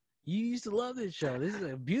 "You used to love this show. This is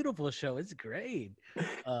a beautiful show. It's great."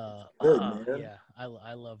 Yeah,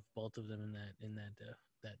 I love both of them in that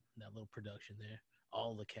little production there.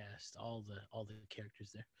 All the cast, all the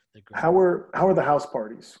characters there. They're great. How were the house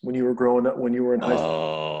parties when you were growing up? When you were in high school?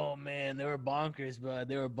 Oh man, they were bonkers, bud.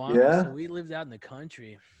 They were bonkers. Yeah? So we lived out in the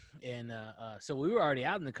country, and so we were already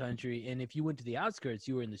out in the country. And if you went to the outskirts,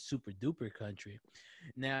 you were in the super duper country.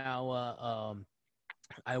 Now,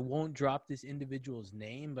 I won't drop this individual's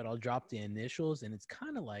name, but I'll drop the initials, and it's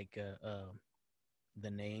kind of like the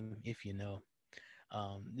name, if you know.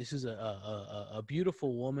 This is a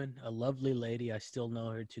beautiful woman, a lovely lady. I still know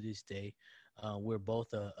her to this day. We're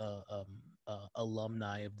both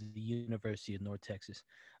alumni of the University of North Texas,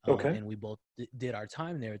 and we both did our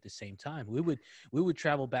time there at the same time. We would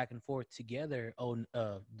travel back and forth together.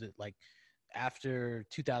 After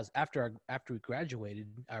we graduated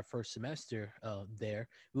our first semester there,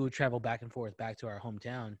 we would travel back and forth back to our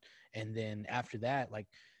hometown, and then after that,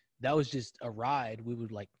 that was just a ride. We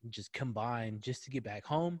would just combine just to get back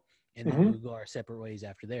home, and then we would go our separate ways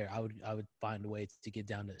after there. I would find a way to get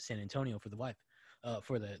down to San Antonio for the wife,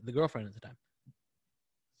 for the girlfriend at the time.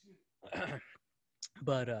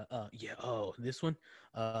 But yeah. Oh, this one.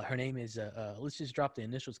 Her name is. Let's just drop the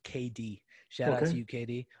initials KD. Shout out to Okay. you,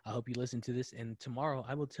 KD. I hope you listen to this. And tomorrow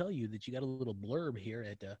I will tell you that you got a little blurb here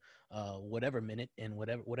at whatever minute and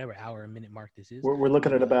whatever hour and minute mark this is. We're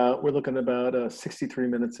looking at You, about 63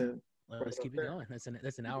 minutes in. Right let's about keep it there. going.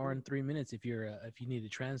 That's an hour and 3 minutes if you need a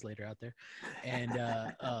translator out there. And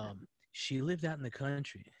she lived out in the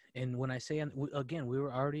country. And when I say again, we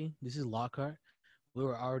were already. This is Lockhart. We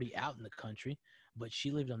were already out in the country, but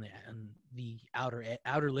she lived on the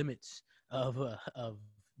outer limits of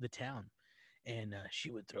the town, and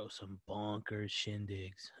she would throw some bonkers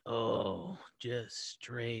shindigs. Oh, just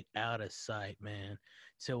straight out of sight, man.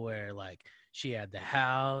 To where like she had the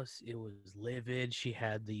house, it was livid. She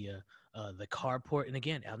had the carport, and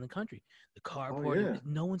again, out in the country, the Oh carport. yeah.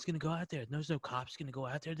 No one's gonna go out there. There's no cops gonna go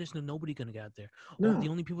out there. There's nobody gonna go out there. The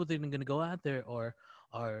No. only people that are gonna go out there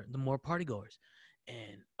are the more party goers.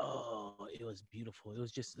 And oh, it was beautiful. It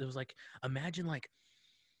was like, imagine like,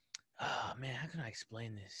 oh man, how can I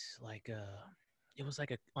explain this? Like it was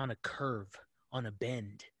like on a curve, on a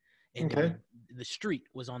bend, and Okay. the street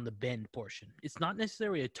was on the bend portion. It's not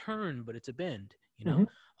necessarily a turn, but it's a bend. Hmm.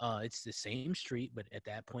 It's the same street, but at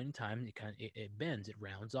that point in time, it bends, it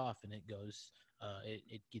rounds off, and it goes.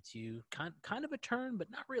 It gets you kind of a turn,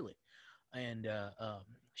 but not really. And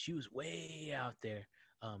she was way out there.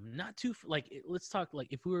 Not too let's talk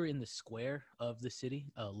like if we were in the square of the city,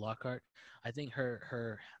 Lockhart. I think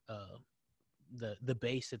her the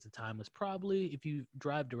base at the time was probably, if you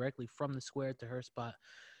drive directly from the square to her spot,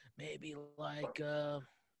 maybe like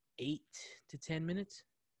 8 to 10 minutes.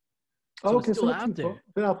 Oh, So it's okay, so still not too out far. there.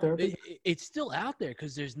 Been out there. It's still out there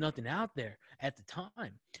because there's nothing out there at the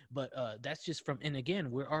time. But that's just from, and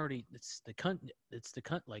again, we're already,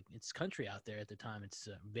 like it's country out there at the time. It's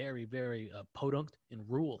very, very podunk and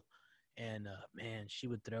rural. And man, she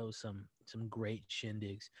would throw some great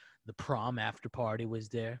shindigs. The prom after party was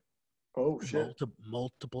there. Oh shit.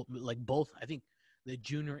 Multiple, like both. I think the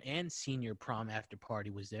junior and senior prom after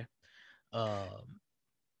party was there. Um,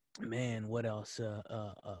 Man, what else?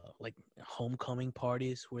 Like homecoming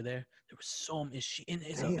parties were there. There was so much. She and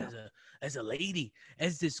Damn. as a lady,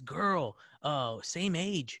 as this girl, same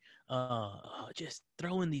age, just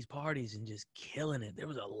throwing these parties and just killing it. There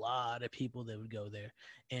was a lot of people that would go there,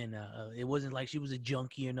 and it wasn't like she was a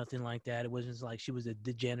junkie or nothing like that. It wasn't like she was a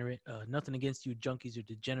degenerate. Nothing against you, junkies or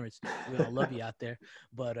degenerates. We all love you out there,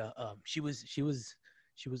 but she was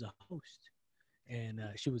a host, and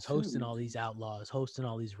she was hosting all these outlaws, hosting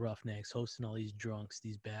all these roughnecks, hosting all these drunks,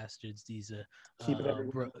 these bastards, these Keeping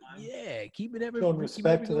everyone in line. yeah, keeping Showing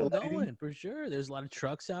respect to the everyone lady. going for sure. There's a lot of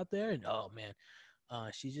trucks out there, and oh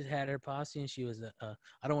man, she just had her posse, and she was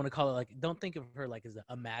I don't want to call it like, don't think of her like as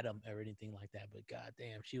a madam or anything like that, but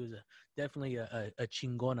goddamn, she was definitely a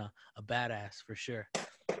chingona, a badass for sure,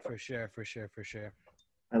 for sure, for sure, for sure.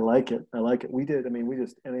 I like it. I like it. We did. I mean, we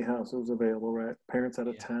just any house that was available, right? Parents out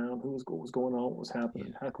of Yeah. town. What was going on? What was happening?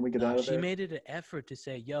 Yeah. How can we get No, out of she there? made it an effort to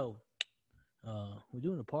say, "Yo, we're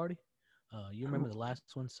doing a party. You remember the last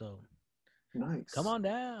one, so Nice. come on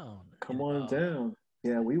down." Come And, on down.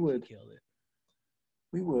 Yeah, we she would. killed it.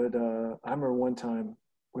 We would. I remember one time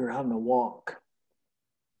we were out on a walk.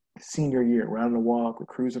 Senior year, we're out on a walk. We're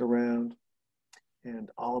cruising around, and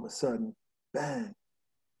all of a sudden, bang!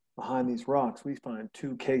 Behind these rocks, we find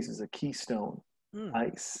 2 cases of Keystone Mm,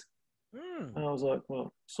 Ice. mm. And I was like,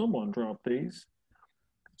 well, someone dropped these.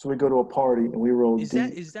 So we go to a party and we roll deep.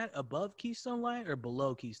 Is that above Keystone Light or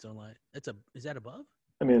below Keystone Light? Is that above?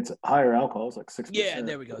 I mean, it's higher alcohol. It's like 6%. Yeah,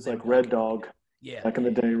 there we go. It's there like we go. Red Okay, Dog okay. Yeah, back in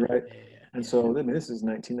the yeah, day, right? yeah, yeah, And yeah. so, I mean, this is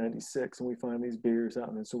 1996, and we find these beers out,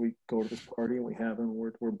 and so we go to this party and we have them.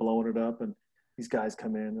 We're blowing it up, and these guys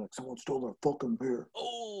come in like, someone stole our fucking beer,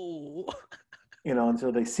 Oh, and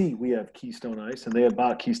so they see we have Keystone Ice, and they had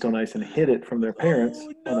bought Keystone Ice and hid it from their parents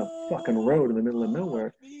oh on a fucking road in the middle of no!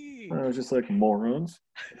 nowhere. Me. And I was just like, morons.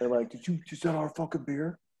 They're like, did you sell our fucking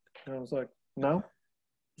beer? And I was like, no. I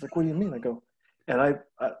was like, what do you mean? I go, and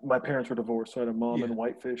my parents were divorced, so I had a mom in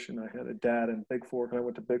Whitefish, and I had a dad in Big Fork, and I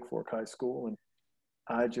went to Big Fork High School, and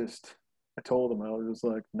I told them, I was just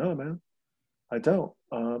like, no, man, I don't.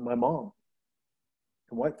 My mom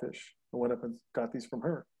in Whitefish, I went up and got these from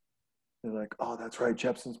her. They're like, oh, that's right,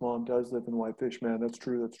 Jepson's mom does live in Whitefish, man. That's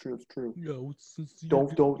true. Yo,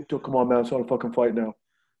 Don't come on, man. It's not a fucking fight now.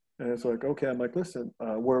 And it's like, okay. I'm like, listen,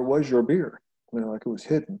 where was your beer? And they're like, it was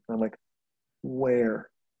hidden. And I'm like,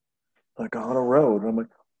 where? Like on a road. And I'm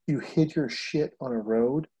like, you hid your shit on a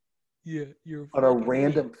road? Yeah, you're On a fucking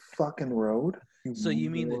random idiot. fucking road? So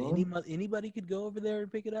you mean that moron? anybody could go over there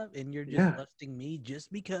and pick it up, and you're just Yeah. busting me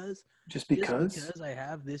just because Just because? I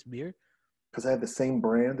have this beer? because I had the same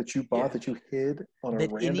brand that you bought Yeah. that you hid on a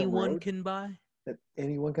that random anyone road can buy. that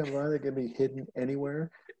anyone can buy that can be hidden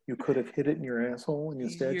anywhere. You could have hid it in your asshole, and You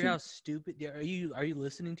instead hear you. how stupid? Are you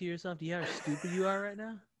listening to yourself? Do you hear how stupid you are right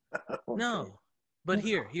now? Okay. No. But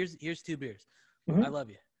here's 2 beers. Mhm. I love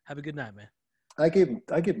you. Have a good night, man. I gave him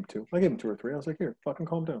 2. I gave him 2 or 3. I was like, here, fucking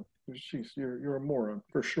calm down. Jeez, you're a moron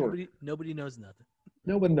for sure. Nobody knows nothing.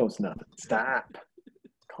 Nobody knows nothing. Stop.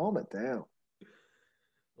 Calm it down.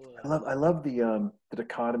 I love the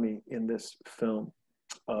dichotomy in this film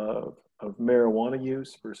of marijuana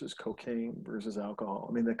use versus cocaine versus alcohol.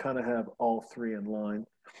 I mean, they kind of have all 3 in line.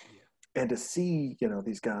 And to see,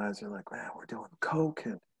 these guys are like, man, we're doing coke,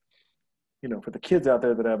 and for the kids out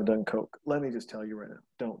there that haven't done coke, let me just tell you right now,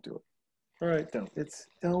 don't do it. All right,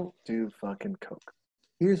 don't do fucking coke.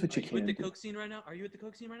 Here's what you can do. Are you at the coke scene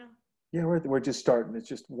right now? Yeah, we're just starting. It's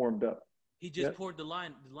just warmed up. He just poured the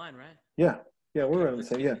line, right? Yeah, we're Okay, running the let's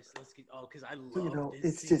same. get Yeah. this. Let's get because I love So, this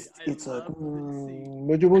it's scene. just I it's like love this scene.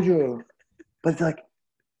 would you. But it's like,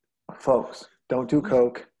 folks, don't do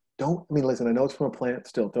coke. Listen, I know it's from a plant.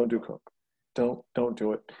 Still, don't do coke. Don't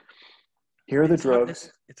do it. Here are the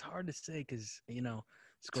drugs. It's hard to say because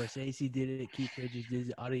Scorsese did it, Keith Richards did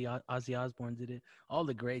it, Ozzy Osbourne did it, all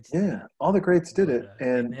the greats did it. All the greats did it,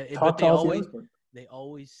 and talk to Ozzy Osbourne. They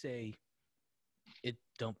always say it.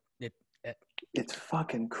 It's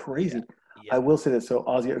fucking crazy. Yeah. I will say this. So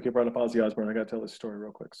Ozzy, brought up Ozzy Osbourne. I got to tell this story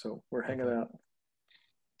real quick. So we're hanging out,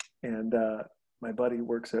 and my buddy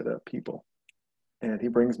works at People, and he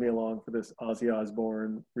brings me along for this Ozzy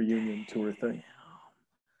Osbourne reunion tour thing.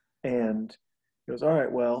 And he goes, all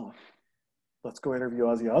right, well, let's go interview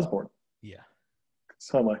Ozzy Osbourne. Yeah.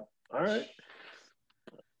 So I'm like, all right.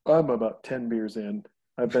 I'm about 10 beers in.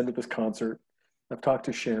 I've been to this concert. I've talked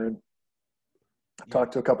to Sharon. I've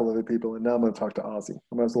talked to a couple other people, and now I'm going to talk to Ozzy.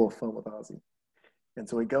 I'm going to have a little fun with Ozzy. And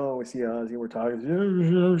so we go and we see Ozzy, and we're talking.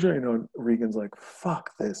 And Regan's like,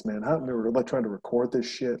 fuck this, man. We're like trying to record this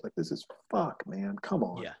shit. Like, this is fuck, man. Come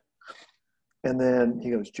on. Yeah. And then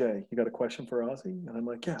he goes, Jay, you got a question for Ozzy? And I'm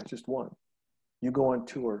like, yeah, just one. You go on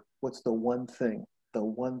tour. What's the one thing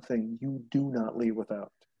you do not leave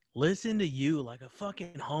without? Listen to you like a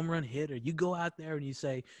fucking home run hitter. You go out there and you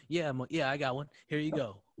say, yeah, I got one. Here you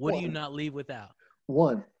go. What do you not leave without?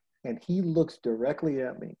 One. And he looks directly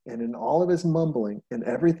at me. And in all of his mumbling and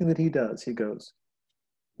everything that he does, he goes,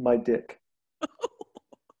 my dick.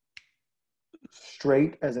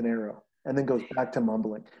 Straight as an arrow. And then goes back to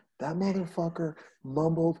mumbling. That motherfucker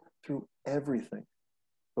mumbled through everything.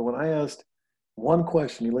 But when I asked one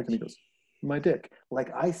question, he looked at me and goes, my dick.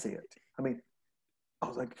 Like I say it. I mean, I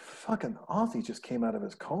was like, fucking Ozzy just came out of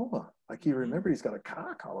his coma. Like he remembered he's got a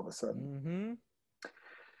cock all of a sudden. Mm-hmm.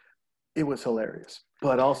 It was hilarious.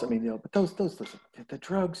 But also, but those listen, the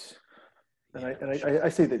drugs. And I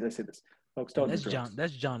say this. Folks, don't do drugs.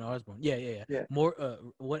 That's John Osborne. Yeah. More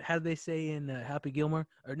what how did they say in Happy Gilmore?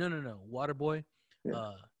 Or no, Waterboy.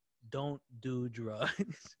 Yeah. Don't do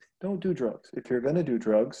drugs. Don't do drugs. If you're gonna do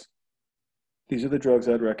drugs, these are the drugs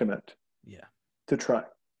I'd recommend. Yeah. To try.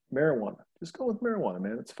 Marijuana. Just go with marijuana,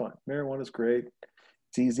 man. It's fun. Marijuana is great.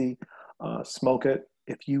 It's easy. Smoke it.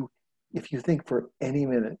 If you think for any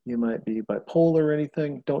minute you might be bipolar or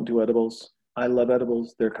anything, don't do edibles. I love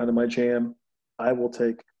edibles. They're kind of my jam. I will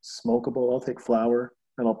take smokable. I'll take flour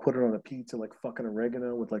and I'll put it on a pizza like fucking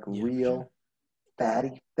oregano with like real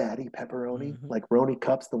fatty pepperoni, like Roni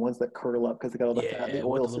cups, the ones that curdle up because they got all the fat and the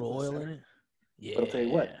oil. With a little oil in it. Yeah. But I'll tell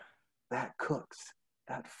you what, that cooks.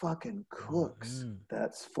 That fucking cooks.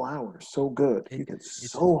 That's flour. So good. You get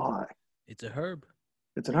so high. It's a herb.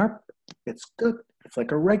 It's an herb. It's good. It's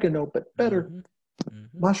like oregano, but better.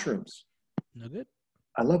 Mushrooms. No good.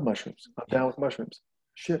 I love mushrooms. I'm down with mushrooms.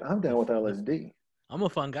 Shit, I'm down with LSD. I'm a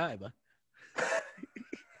fun guy, but.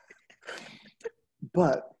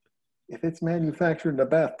 But if it's manufactured in a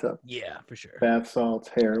bathtub. Yeah, for sure. Bath salts,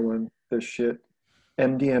 heroin, this shit,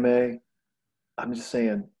 MDMA. I'm just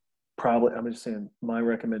saying my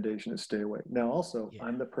recommendation is stay away. Now, also,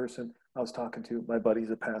 I'm the person I was talking to. My buddy's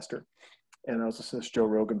a pastor, and I was listening to this Joe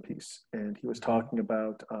Rogan piece, and he was talking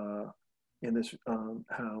about in this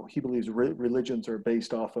how he believes religions are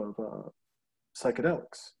based off of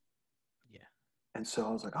psychedelics. Yeah. And so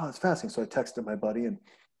I was like, oh, that's fascinating. So I texted my buddy, and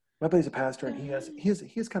my buddy's a pastor, and he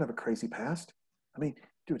has kind of a crazy past. I mean,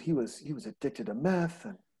 dude, he was addicted to meth,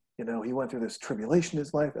 and he went through this tribulation in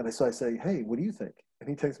his life. And so I say, hey, what do you think? And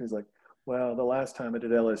he texts me, he's like, well, the last time I did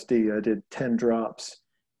LSD, I did 10 drops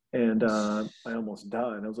and I almost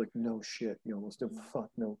died. And I was like, no shit. You almost did? Fuck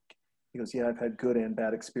no. He goes, yeah, I've had good and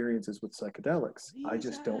bad experiences with psychedelics. I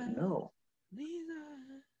just don't know.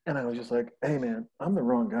 And I was just like, hey man, I'm the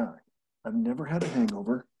wrong guy. I've never had a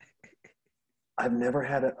hangover. I've never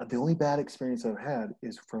had the only bad experience I've had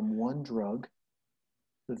is from one drug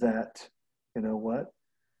that, you know what,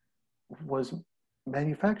 was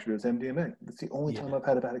manufactured as MDMA. That's the only time I've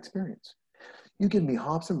had a bad experience. You give me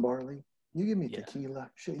hops and barley, you give me tequila,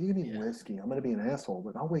 shit, you give me whiskey. I'm going to be an asshole,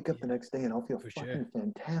 but I'll wake up the next day and I'll feel fucking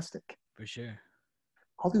fantastic. For sure.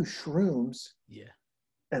 I'll do shrooms.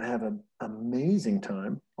 And have an amazing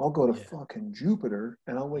time. I'll go to fucking Jupiter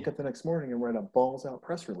and I'll wake up the next morning and write a balls out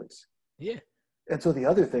press release. And so the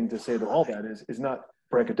other thing to say to all that is not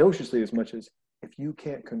braggadociously as much as if you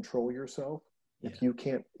can't control yourself, if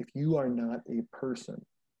you are not a person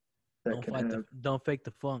that don't fake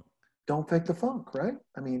the funk. Don't fake the funk, right?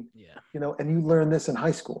 I mean, you know, and you learn this in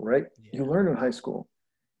high school, right? You learn in high school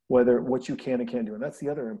what you can and can't do. And that's the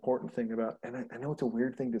other important thing about, and I know it's a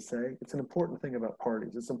weird thing to say, it's an important thing about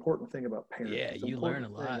parties. It's an important thing about parents. Yeah, you learn a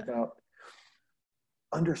lot. About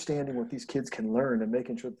understanding what these kids can learn and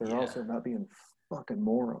making sure that they're also not being fucking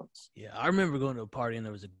morons. Yeah, I remember going to a party and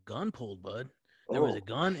there was a gun pulled, bud. There was a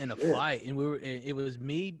gun and a fight, and it was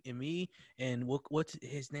me and what's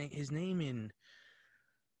his name? His name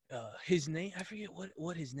I forget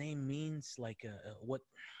what his name means, like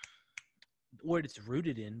what it's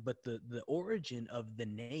rooted in, but the origin of the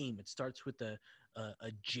name, it starts with a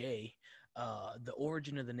J. The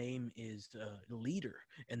origin of the name is leader,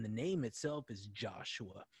 and the name itself is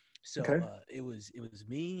Joshua. So it was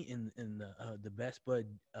me and the best bud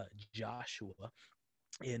Joshua,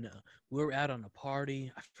 and we were out on a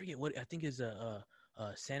party. I forget what, I think is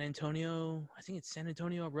San Antonio. I think it's San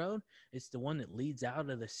Antonio Road. It's the one that leads out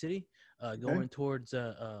of the city, going towards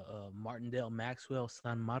Martindale, Maxwell,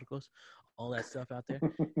 San Marcos, all that stuff out there.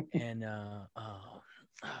 And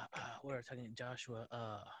what are we talking, Joshua?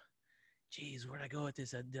 Geez, where'd I go with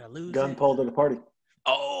this? Did I lose gun pulled at the party?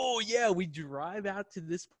 Oh yeah, we drive out to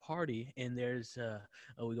this party, and there's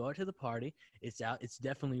we go out to the party. It's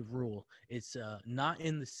definitely rural. It's not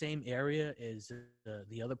in the same area as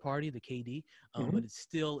the other party, the KD, but it's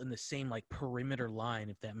still in the same like perimeter line,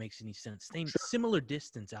 if that makes any sense. Similar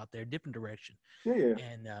distance out there, different direction.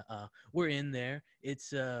 And we're in there.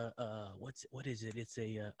 It's what is it? It's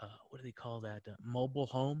a what do they call that? Mobile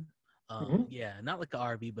home. Yeah, not like an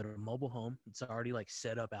RV, but a mobile home. It's already like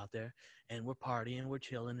set up out there, and we're partying, we're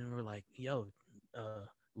chilling, and we're like, "Yo,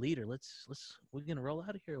 leader, we're gonna roll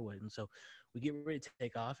out of here." And so we get ready to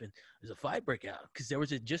take off, and there's a fight break out because there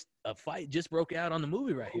was a fight just broke out on the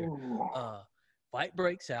movie right here. Fight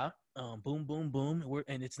breaks out, boom, boom, boom,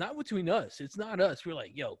 and it's not between us. It's not us. We're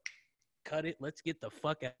like, "Yo, cut it. Let's get the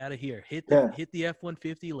fuck out of here. Hit the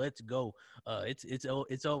F-150. Let's go.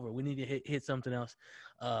 It's over. We need to hit something else."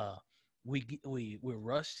 We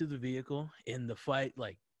rush to the vehicle, and the fight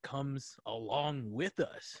like comes along with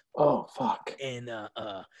us. Oh fuck! And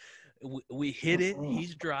we hit it.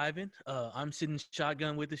 He's driving. I'm sitting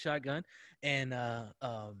shotgun with the shotgun, and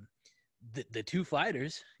the two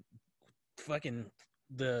fighters, fucking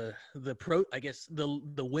the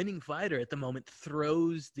winning fighter at the moment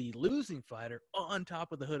throws the losing fighter on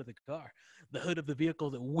top of the hood of the car, the hood of the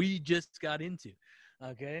vehicle that we just got into.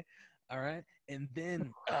 Okay. All right. And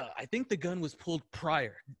then I think the gun was pulled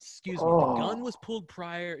prior. Excuse me. The gun was pulled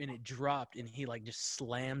prior, and it dropped, and he like just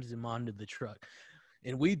slams him onto the truck.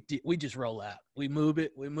 And we just roll out. We move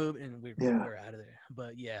it, and we're out of there.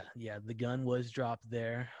 But yeah, the gun was dropped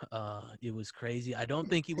there. It was crazy. I don't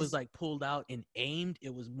think he was like pulled out and aimed.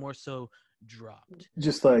 It was more so dropped.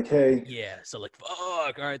 Just like, hey. Yeah, so like,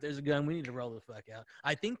 fuck, all right, there's a gun. We need to roll the fuck out.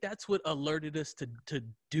 I think that's what alerted us to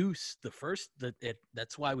deuce the first.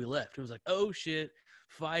 That's why we left. It was like, oh shit,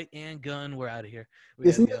 fight and gun. We're out of here.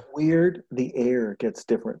 Isn't it weird? The air gets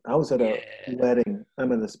different. I was at a wedding.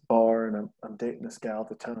 I'm in this bar, and I'm dating this gal at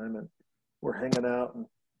the time, and we're hanging out, and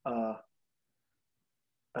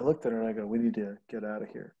I looked at her and I go, "We need to get out of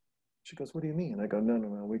here." She goes, "What do you mean?" I go, No,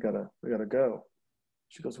 we gotta go.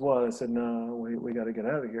 She goes, "What?" I said, "No, we got to get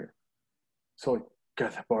out of here." So I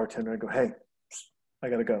got the bartender. I go, "Hey, I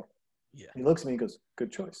got to go." Yeah. He looks at me. He goes,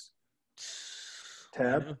 "Good choice."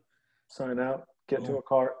 Tab, sign out, get into a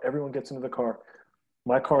car. Everyone gets into the car.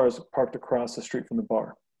 My car is parked across the street from the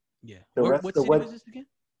bar. Yeah. What city was this again?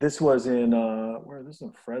 This was in this is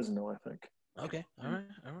in Fresno, I think. Okay. All right.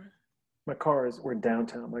 We're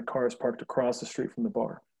downtown. My car is parked across the street from the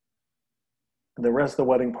bar. And the rest of the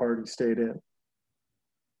wedding party stayed in.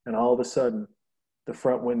 And all of a sudden, the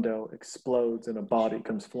front window explodes and a body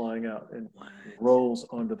comes flying out and rolls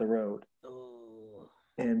onto the road. Oh.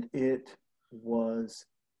 And it was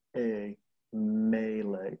a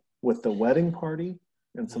melee with the wedding party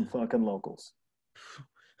and some fucking locals.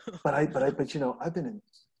 But you know,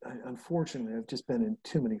 unfortunately, I've just been in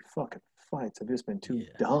too many fucking fights. I've just been too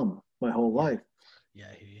Yeah. dumb my whole Yeah. life. Yeah,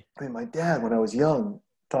 I hear you. I mean, my dad, when I was young,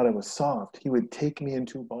 thought I was soft. He would take me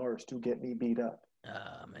into bars to get me beat up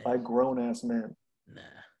by Man. grown-ass men. Nah.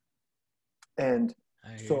 And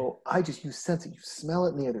I hear you. so you sense it, you smell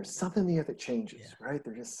it in the air. There's something in the air that changes, Yeah. right?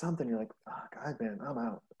 There's just something. You're like, fuck, I'm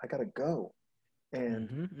out. I gotta go. And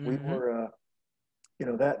Mhm, we mhm. were,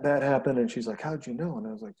 that happened. And she's like, how'd you know? And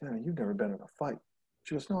I was like, yeah, you've never been in a fight.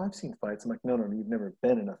 She goes, no, I've seen fights. I'm like, no, you've never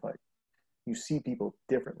been in a fight. You see people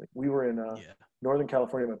differently. We were in Yeah. Northern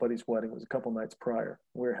California. My buddy's wedding was a couple nights prior.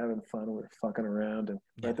 We were having fun. We were fucking around, and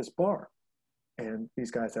we're Yeah. at this bar. And these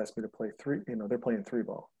guys asked me to play they're playing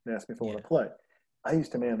 3-ball. They asked me if I want Yeah. to play. I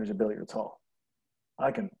used to manage a billiards hall.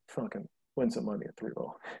 I can fucking win some money at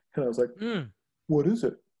 3-ball. And I was like, what is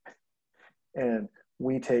it? And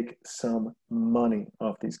we take some money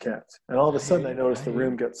off these cats. And all of a sudden I noticed the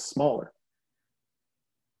room gets smaller.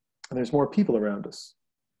 And there's more people around us.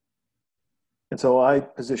 And so I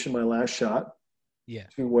position my last shot Yeah.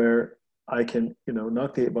 to where I can,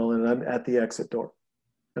 knock the 8-ball in, and I'm at the exit door.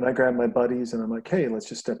 And I grab my buddies and I'm like, hey, let's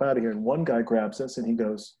just step out of here. And one guy grabs us and he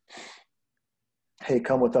goes, hey,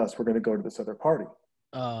 come with us. We're going to go to this other party.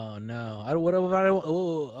 Oh no! I don't.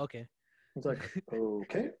 Oh, okay. I was like,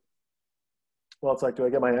 okay. Well, it's like, do I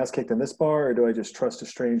get my ass kicked in this bar, or do I just trust a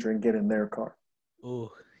stranger and get in their car?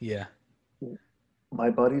 Oh yeah. My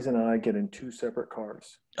buddies and I get in 2 separate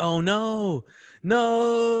cars. Oh no!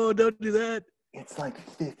 No! Don't do that. It's like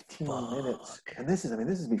 15 minutes. Fuck. And this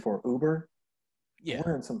is before Uber. Yeah.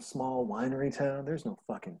 We're in some small winery town. There's no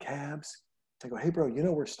fucking cabs. I go, hey, bro,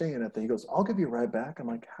 we're staying at the, he goes, I'll give you a ride back. I'm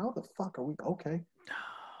like, how the fuck are we? Okay.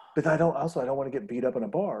 But I don't want to get beat up in a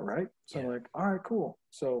bar, right? So Yeah. I'm like, all right, cool.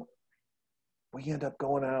 So we end up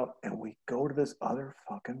going out and we go to this other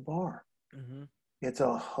fucking bar. Mm-hmm. It's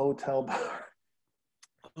a hotel bar.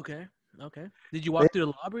 Okay. Did you walk through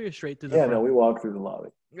the lobby or straight through the Yeah, front? no, we walked through the lobby.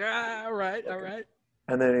 Yeah. All right.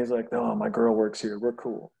 And then he's like, no, my girl works here. We're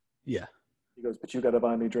cool. Yeah. He goes, but you got to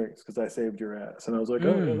buy me drinks because I saved your ass. And I was like,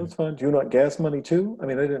 oh, yeah, that's fine. Do you want gas money too? I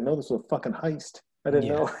mean, I didn't know this was a fucking heist. I didn't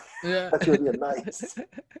know. Yeah. That's really a nice.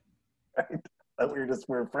 Right? That we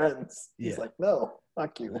were friends. He's like, no,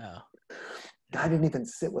 fuck you. No. Guy didn't even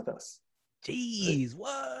sit with us. Jeez,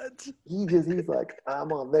 what? He's like,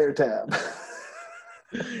 I'm on their tab.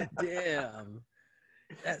 Damn.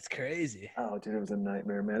 That's crazy. Oh, dude, it was a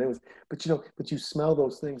nightmare, man. It was, but you smell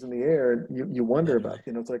those things in the air, and you wonder about,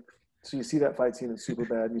 it's like, so you see that fight scene in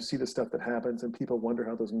Superbad, and you see the stuff that happens, and people wonder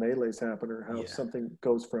how those melees happen, or how something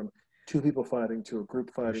goes from 2 people fighting to a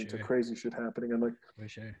group fighting to crazy shit happening. I'm like, for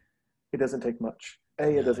sure, it doesn't take much.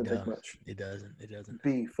 It doesn't take much. It doesn't.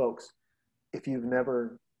 B, folks, if you've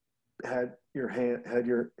never had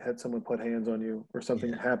someone put hands on you or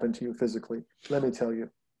something happen to you physically, let me tell you,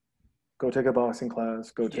 go take a boxing class,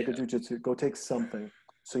 go take a jiu-jitsu, go take something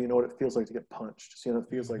so you know what it feels like to get punched, so you know what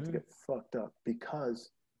it feels like to get fucked up, because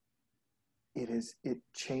it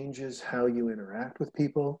changes how you interact with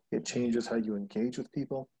people. It changes how you engage with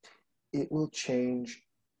people. It will change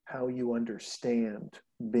how you understand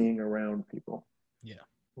being around people. Yeah.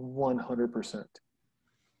 100%.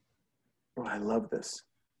 Oh, I love this.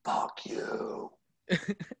 Fuck you.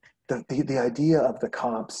 The idea of the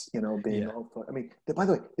cops, being all fun. I mean, by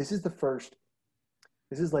the way, this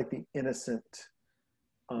is like the innocent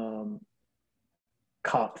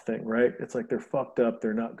cop thing, right? It's like they're fucked up.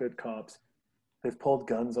 They're not good cops. They've pulled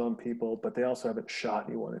guns on people, but they also haven't shot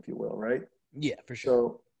anyone, if you will, right? Yeah, for sure.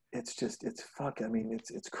 So it's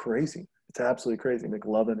crazy. It's absolutely crazy.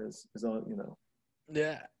 McLovin is on,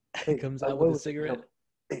 Yeah. He comes out with a cigarette.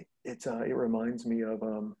 It reminds me of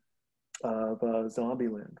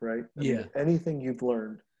Zombieland, right? I mean, if anything you've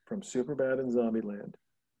learned from Superbad and Zombieland,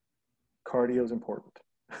 cardio is important.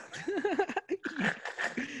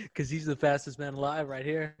 Because he's the fastest man alive right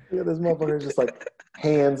here. Yeah, this motherfucker's just like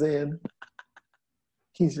hands in.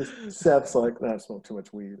 He's just, Seth's like, I smoked too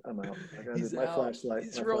much weed. I'm out. Like, he's my out. flashlight.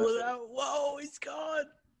 He's rolling out. Whoa, he's gone.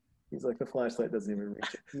 He's like, the flashlight doesn't even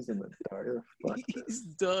reach it. He's in the dark. He's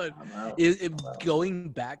done. I'm out. Going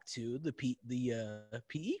back to the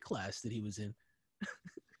PE class that he was in.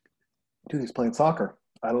 Dude, he's playing soccer.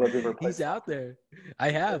 I don't know if you ever played. He's out there.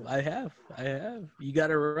 I have. You got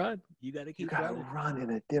to run. You got to keep running. You got to run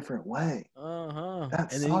in a different way. And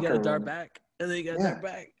then you got to dart back.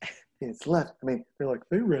 It's left. I mean, they're like,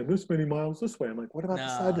 they ran this many miles this way. I'm like, what about the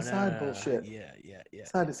side-to-side bullshit? Yeah.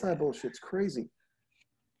 Side-to-side bullshit's crazy.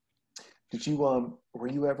 Did you, were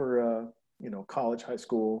you ever, college, high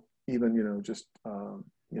school, even, just,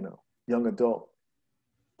 young adult,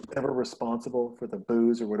 ever responsible for the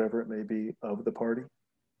booze or whatever it may be of the party?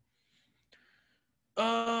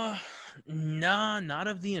 Nah, not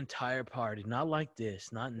of the entire party. Not like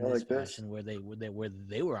this. Not in Not this like this? fashion where they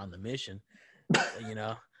were on the mission. You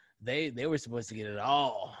know, they were supposed to get it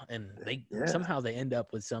all, and they Yeah. somehow they end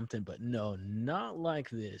up with something. But no, not like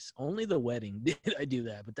this. Only the wedding did I do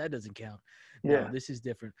that, but that doesn't count. No, Yeah. this is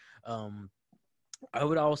different. I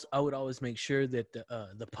would always make sure that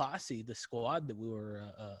the posse, the squad that we were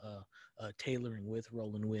tailoring with,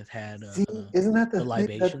 rolling with, had See, isn't that the the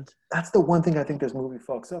thing? libations. That's the one thing I think this movie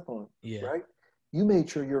fucks up on, Yeah, right? You made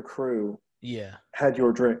sure your crew yeah. had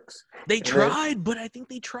your drinks. They And then- tried, but I think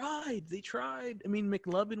they tried. They tried. I mean,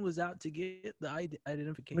 McLovin was out to get the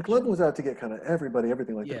identification. McLovin was out to get kind of everybody,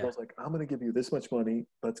 everything like that. Yeah. I was like, I'm going to give you this much money.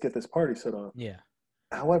 Let's get this party set up. Yeah,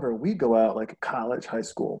 However, we go out like college, high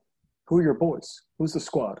school. Who are your boys? Who's the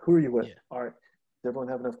squad? Who are you with? Yeah. All right. Does everyone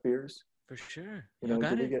have enough beers? for sure. You You know, got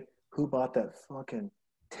did we it. get who bought that fucking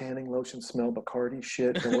tanning lotion smell Bacardi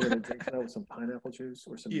shit? And we're gonna drink that with some pineapple juice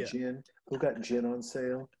or some Yeah. gin. Who got gin on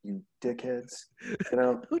sale? You dickheads. You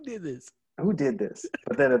know, Who did this? who did this?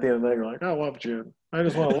 But then at the end of the day, you're like, I love gin. I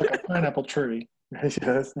just want to look at a pineapple tree.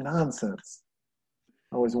 It's nonsense.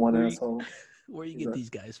 Always one Where you- asshole. Where you He's get a- these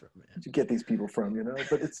guys from, man? Where'd you get these people from, you know?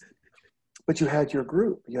 But you had your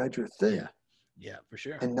group, you had your thing. Yeah, yeah, for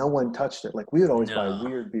sure. And no one touched it. Like we would always buy No.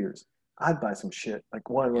 weird beers. I'd buy some shit. Like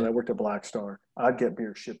when Yeah. I worked at Black Star, I'd get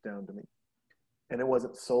beer shipped down to me. And it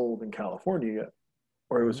wasn't sold in California yet.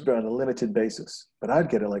 Or it was Mhm. on a limited basis. But I'd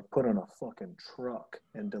get it like put on a fucking truck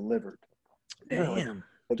and delivered. You know, like, Damn.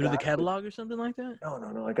 the Through the guy- catalog or something like that? No.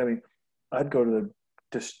 Like I mean, I'd go to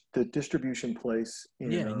the distribution place.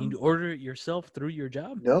 In, Yeah, and you order it yourself through your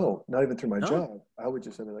job? no, not even through my No? job. I would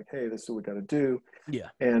just say like, hey, this is what we got to do. Yeah.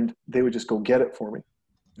 And they would just go get it for me.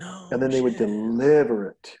 No. And then they would shit. deliver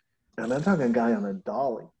it. And I'm talking a guy on a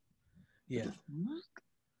dolly Yeah.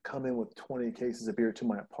 come in with 20 cases of beer to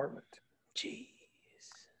my apartment. Jeez.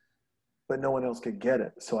 But no one else could get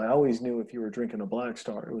it. So I always knew if you were drinking a Black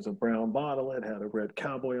Star, it was a brown bottle, it had a red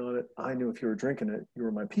cowboy on it. I knew if you were drinking it, you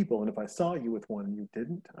were my people. And if I saw you with one and you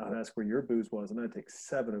didn't, I'd ask where your booze was and I'd take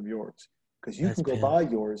 7 of yours. Because you That's can go pimp. buy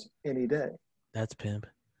yours any day. That's pimp.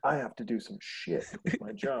 I have to do some shit with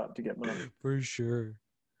my job to get mine. For sure.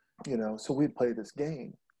 You know, so we'd play this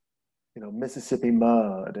game. You know, Mississippi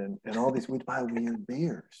Mud and all these, we'd buy weird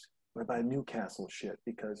beers. We'd buy Newcastle shit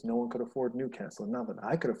because no one could afford Newcastle. Not that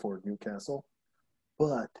I could afford Newcastle,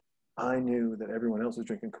 but I knew that everyone else was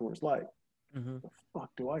drinking Coors Light. Hmm. The fuck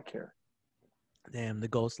do I care? Damn, the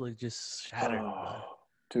ghost look just shattered. Oh,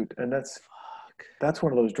 dude, and Fuck. that's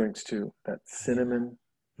one of those drinks too. That cinnamon.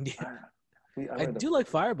 Yeah. I I do like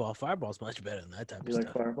Fireball. Fireball's much better than that type You of like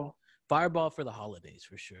stuff. Fireball? Fireball for the holidays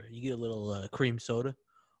for sure. You get a little cream soda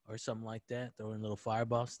or something like that. Throw in a little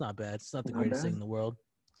Fireball. It's not bad. It's not the Not greatest thing bad. in the world.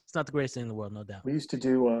 It's not the greatest thing in the world, no doubt. We used to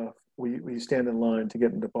do. We stand in line to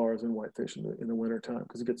get into bars in Whitefish in the winter time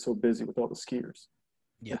because it gets so busy with all the skiers.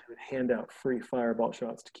 Yeah, And they would hand out free Fireball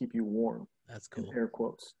shots to keep you warm. that's In cool. air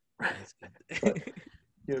quotes. That's But- good.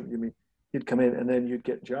 You mean you'd come in and then you'd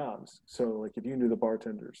get jobs. So like if you knew the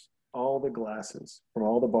bartenders, all the glasses from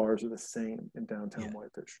all the bars are the same in downtown Yeah.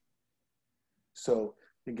 Whitefish. So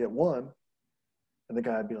you get one, and the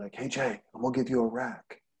guy'd be like, "Hey Jay, I'm gonna give you a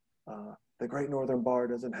rack. The Great Northern Bar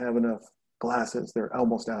doesn't have enough glasses; they're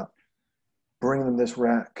almost out. Bring them this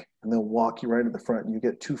rack, and they'll walk you right to the front, and you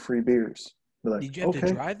get 2 free beers." Be like, Did you have "Okay."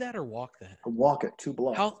 to drive that or walk that? Walk it 2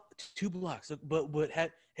 blocks. How 2 blocks? But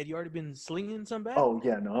had you already been slinging some back? Oh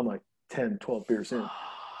yeah, no, I'm like 10, 12 beers in. Fuck.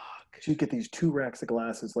 So you get these 2 racks of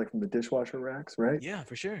glasses, like from the dishwasher racks, right? Yeah,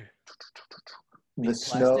 for sure. The Being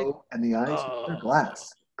snow plastic? and the ice, they're Oh.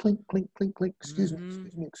 glass. Clink, clink, clink, clink. Excuse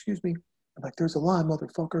Mhm. me, excuse me. I'm like, there's a line,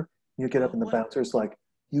 motherfucker. You get up and the What? bouncer's like,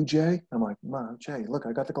 you Jay? I'm like, Ma, Jay, look,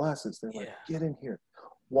 I got the glasses. They're like, Yeah. get in here.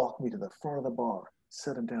 Walk me to the front of the bar.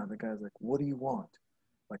 Sit him down. The guy's like, what do you want?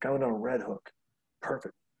 Like, I went on a Red Hook.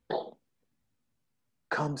 Perfect.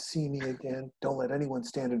 Come see me again. Don't let anyone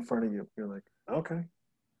stand in front of you. You're like, okay.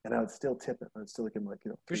 And I would still tip it. I'd still give him like,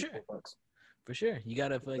 For $3, sure. $4. For sure. You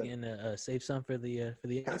gotta fucking save some for the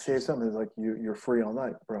Gotta extras. save something. It's like you're free all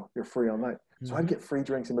night, bro. You're free all night. So I'd Mhm. get free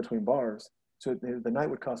drinks in between bars. So the night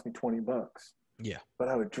would cost me $20, Yeah. but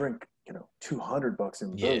I would drink, $200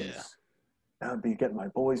 in booze. Yeah. And I'd be getting my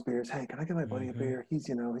boys beers. Hey, can I get my buddy Mhm. a beer? He's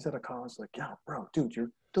out of college. Like, yeah, bro, dude,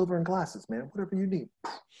 you're delivering glasses, man. Whatever you need,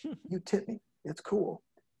 you tip me. It's cool.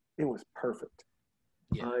 It was perfect.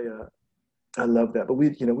 Yeah. I love that. But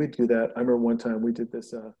we'd do that. I remember one time we did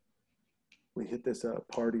this. We hit this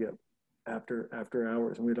party up after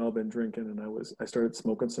hours, and we'd all been drinking, and I started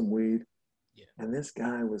smoking some weed. Yeah. And this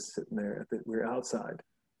guy was sitting there we were outside.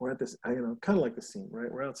 We're at this, kind of like the scene,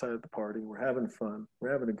 right? We're outside at the party. We're having fun.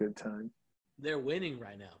 We're having a good time. They're winning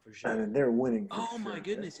right now for I sure. mean, they're winning. For Oh sure, my man.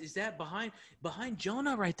 goodness, is that behind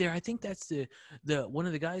Jonah right there? I think that's the one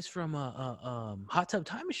of the guys from Hot Tub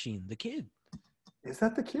Time Machine, the kid. Is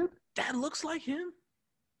that the kid? That looks like him.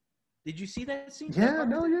 Did you see that scene? Yeah,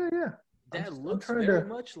 no, yeah. That I'm looks trying very to-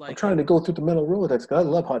 much like I'm trying to go through the mental Rolodex because I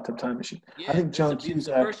love Hot Tub Time Machine. Yeah, I think John the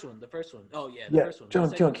Cusack. first one. Oh yeah, the Yeah, first one. The John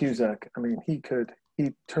second one- Cusack. I mean, he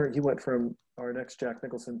went from our next Jack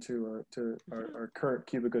Nicholson to our current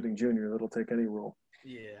Cuba Gooding Jr. that'll take any role.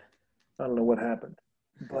 Yeah. I don't know what happened,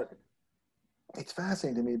 but it's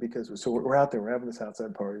fascinating to me because we're out there, we're having this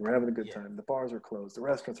outside party, we're having a good time. The bars are closed, the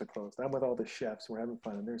restaurants are closed. I'm with all the chefs, we're having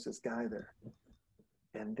fun, and there's this guy there,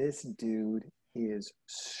 and this dude is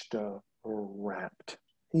strapped.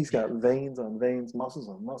 He's got veins on veins, muscles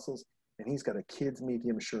on muscles, and he's got a kid's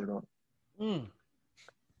medium shirt on.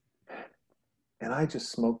 And I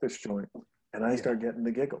just smoke this joint, and I start getting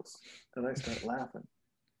the giggles, and I start laughing.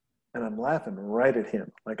 And I'm laughing right at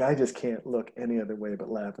him. Like, I just can't look any other way but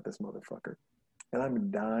laugh at this motherfucker. And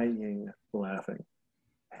I'm dying laughing.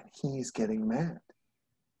 And he's getting mad.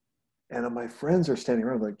 And my friends are standing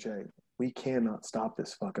around like, Jay, we cannot stop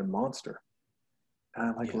this fucking monster. And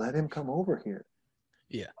I'm like, let him come over here.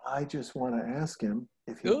 Yeah. I just want to ask him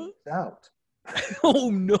if he moves out. Oh,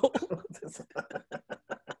 no.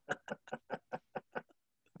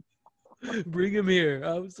 Bring him here.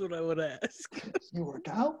 That's what I want to ask. You work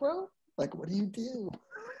out, bro? Like, what do you do?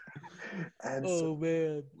 And so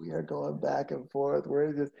man. we are going back and forth.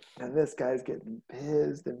 And this guy's getting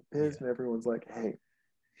pissed, and everyone's like, hey,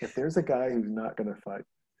 if there's a guy who's not going to fight,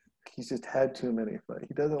 he's just had too many fights.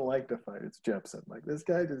 He doesn't like to fight. It's Jepsen. Like, this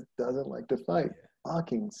guy just doesn't like to fight. Yeah.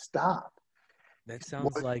 Fucking stop. That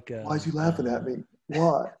sounds like... why is you laughing at me?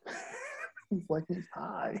 What? He's like, he's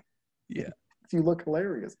high. Yeah. You look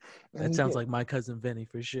hilarious. And that sounds like my cousin Vinny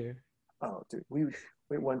for sure. Oh, dude. We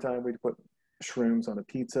one time we'd put shrooms on a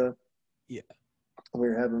pizza. Yeah. We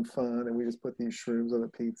were having fun, and we just put these shrooms on a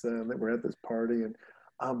pizza, and then we're at this party, and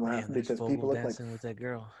I'm laughing because people look like with that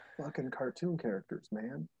girl. Fucking cartoon characters,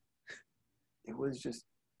 man. It was just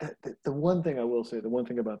the one thing I will say, the one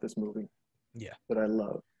thing about this movie that I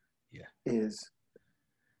love is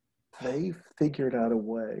they figured out a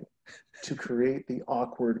way to create the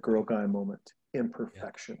awkward girl guy moment in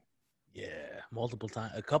perfection. Yeah, multiple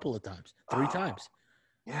times, a couple of times, 3 times.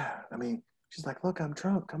 Yeah, I mean, she's like, look, I'm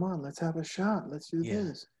drunk. Come on, let's have a shot. Let's do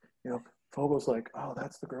this. You know, Fogel's like, oh,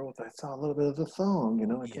 that's the girl I saw a little bit of the thong. You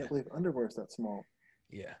know, I can't believe underwear's that small.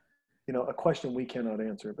 Yeah. You know, a question we cannot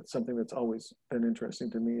answer, but something that's always been interesting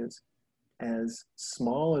to me is, as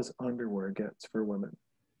small as underwear gets for women,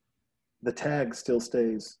 the tag still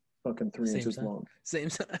stays fucking 3 inches long. Same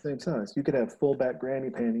size. Same size. You could have full back granny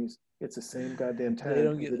panties. It's the same goddamn tag. They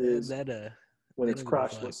don't get it is that. when it's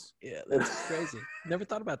crotchless. Yeah, that's crazy. Never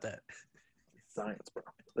thought about that. Science, bro.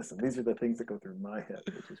 Listen, these are the things that go through my head,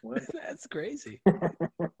 which is one. That's crazy.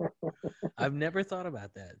 I've never thought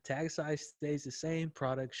about that. Tag size stays the same.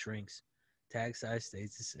 Product shrinks. Tag size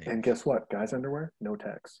stays the same. And guess what? Guys' underwear, no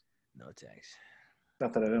tags. No tags.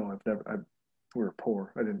 Not that I know. We were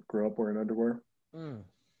poor. I didn't grow up wearing underwear.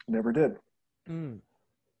 Never did.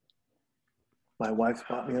 My wife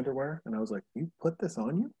bought me underwear, and I was like, you put this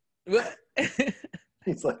on you? What?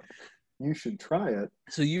 He's like, you should try it.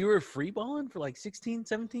 So you were freeballing for like 16,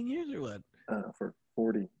 17 years or what? For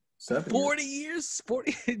 47 40 years?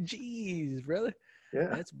 40? Jeez, brother. Yeah.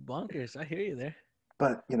 That's bonkers. I hear you there.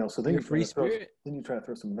 But, you know, so then You're free spirit. Then you try to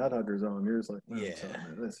throw some nut huggers on. You're just like, man,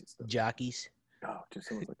 this is the jockeys. Oh, just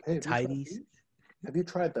someone's like, hey, tighties. Have you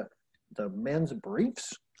tried the men's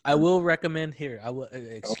briefs? I will recommend here. I will.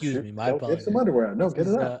 Excuse me. My apologies. Get some underwear out. No, get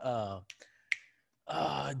it out.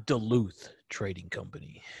 Duluth Trading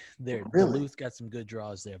Company. There, really? Duluth got some good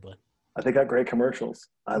draws there, but they got great commercials.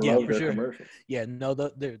 I love their commercials. Yeah, no,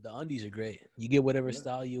 the undies are great. You get whatever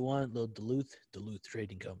style you want. Little Duluth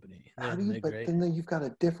Trading Company. But then you've got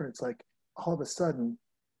a difference. Like, all of a sudden,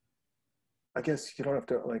 I guess you don't have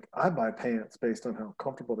to, like, I buy pants based on how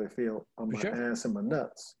comfortable they feel on my ass and my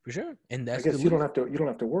nuts. For sure. And that's I guess Duluth. you don't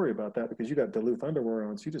have to worry about that because you got Duluth underwear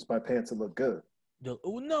on, so you just buy pants that look good.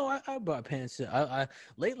 No, I buy pants.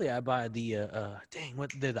 Lately I buy the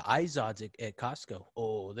they're the Izods at Costco.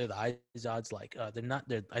 Oh, they're the Izods. Like I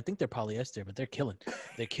think they're polyester, but they're killing.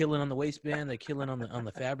 They're killing on the waistband. They're killing on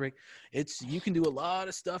the fabric. You can do a lot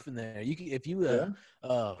of stuff in there. You can if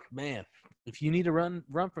you need to run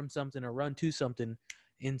from something or run to something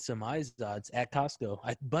in some Izods at Costco.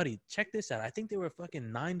 Buddy, check this out. I think they were fucking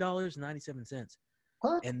 $9.97.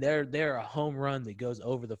 What? And they're a home run that goes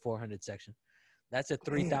over the 400 section. That's a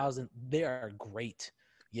 3,000. They are great.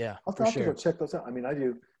 Yeah, I'll have to go check those out. I mean, I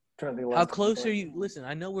do trying to think of the How last time I close are went. you? Listen,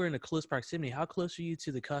 I know we're in a close proximity. How close are you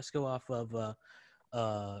to the Costco off of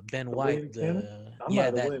Ben The White? William Cannon? I'm Yeah,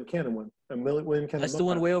 not the William Cannon one. William Cannon. that's the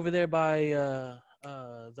one way over there by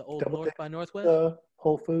the old Double North Dip, by Northwest.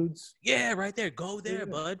 Whole Foods. Yeah, right there. Go there, Yeah.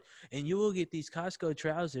 bud, and you will get these Costco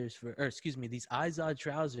trousers these Izod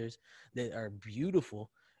trousers that are beautiful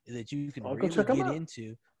that you can I'll go really check 'em get out.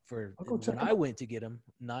 into for I'll go check when 'em I out. went to get them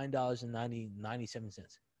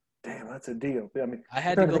 $9.97. Damn, that's a deal. I mean, I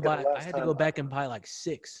had I'm to trying go think of the buy. I last had to time go back and buy like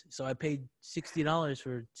 6, so I paid $60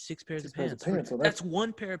 for 6 pairs of pants. So That's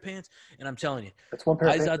one pair of pants, and I'm telling you, that's one pair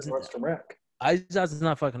of Izod's pants in Nordstrom Rack. Izod's is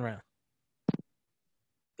not fucking around.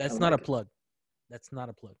 That's I not a like it. plug. That's not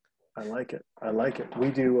a plug. I like it. I like it.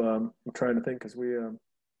 We do. I'm trying to think because we.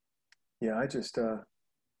 Yeah, I just. I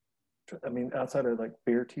mean, outside of like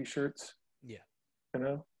beer T-shirts, Yeah. I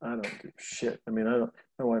don't do shit. I mean, I don't.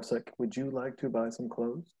 My wife's like, "Would you like to buy some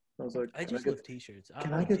clothes?" I was like, I just love t-shirts.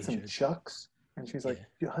 Can I I love get some t-shirts. Chucks? And she's like,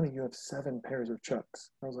 "Honey, you have 7 pairs of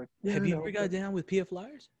Chucks." I was like, "Yeah, Have I you know, ever got but down with PF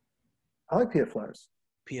Flyers? I like PF Flyers."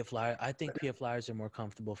 PF Flyer. I think PF Flyers are more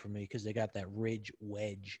comfortable for me because they got that ridge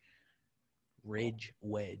wedge.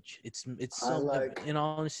 It's I so like- in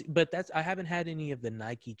all honesty, but I haven't had any of the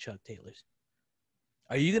Nike Chuck Taylors.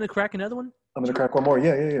 Are you gonna crack another one? I'm gonna crack one more.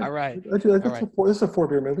 Yeah. All right. This is a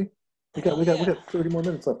 4-beer movie. We got 30 more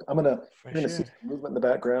minutes left. I'm gonna see sure. some movement in the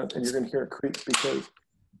background, and you're gonna hear it creak because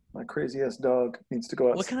my crazy ass dog needs to go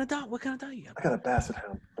out. What kind of dog you got? I got a basset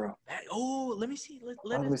hound, bro. Oh, let me see.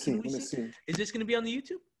 Let me see. Is this gonna be on the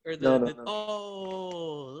YouTube or No.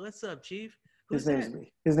 Oh, what's up, Chief? His Who's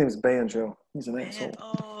that? name's Banjo. He's an Man, asshole.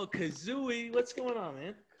 oh, Kazooie, what's going on,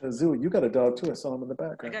 man? Zoo, you got a dog too. I saw him in the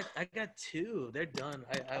background. I got 2. They're done.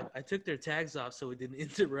 I took their tags off so it didn't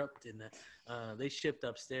interrupt, and they shipped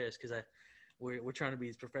upstairs because we're trying to be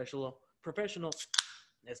as professional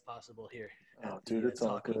as possible here. Oh, at dude, the, it's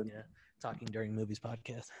all good. Talking during movies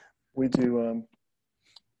podcast. We do.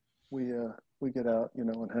 We get out,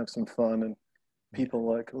 and have some fun, and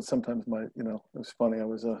people sometimes it was funny. I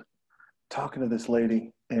was talking to this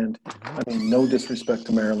lady, and I mean, no disrespect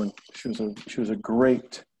to Marilyn. She was a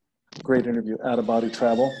great interview, out of body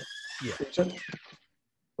travel. Yeah. Agent.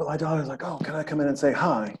 But my daughter's like, "Oh, can I come in and say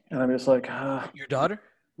hi?" And I'm just like, Your daughter?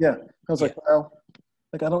 Yeah. I was like, "Well,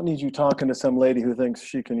 I don't need you talking to some lady who thinks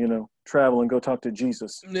she can, travel and go talk to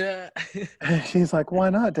Jesus." Yeah. And she's like, "Why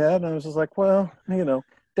not, Dad?" And I was just like, "Well,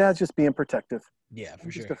 Dad's just being protective. Yeah, for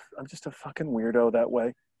sure. I'm just a fucking weirdo that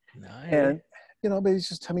way." No, And but it's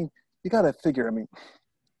just, you got to figure.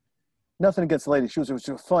 Nothing against the lady. It was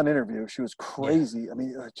a fun interview. She was crazy.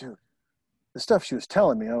 Yeah. Dude, the stuff she was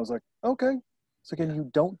telling me, I was like, okay. So again, you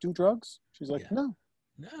don't do drugs? She's like, no.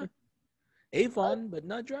 Avon, but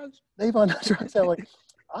not drugs. Avon, not drugs. I'm like,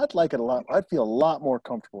 I'd like it a lot. I'd feel a lot more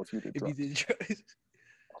comfortable if you did drugs. If you did drugs.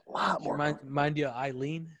 A lot more. Mind you,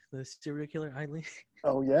 Eileen, the serial killer, Eileen.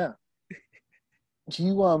 Oh yeah. Do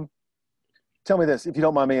you tell me this if you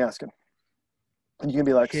don't mind me asking? And you can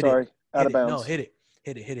be like, sorry, out of bounds. No, hit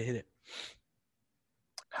it.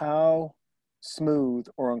 How smooth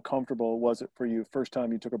or uncomfortable was it for you first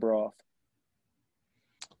time you took a bra off?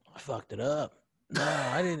 I fucked it up. No,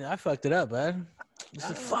 I didn't. I fucked it up, man.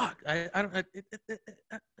 Fuck. I don't.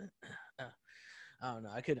 I don't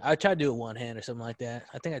know. I tried to do it one hand or something like that.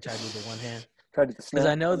 I think I tried to do it with one hand. Tried to because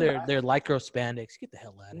I know they're lycra spandex. Get the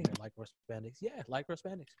hell out of here, lycra spandex. Yeah, lycra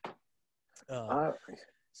spandex.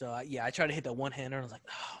 So I tried to hit that one hander and I was like,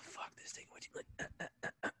 oh fuck this thing. What you like?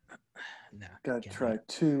 Nah. Got to try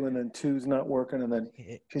 2 and then 2's not working and then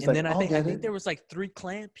she's and like, then I think there was like 3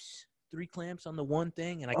 clamps on the one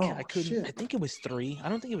thing and I couldn't. Shit. I think it was 3. I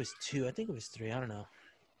don't think it was 2. I think it was 3. I don't know.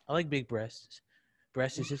 I like big breasts.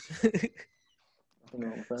 Breasts is just.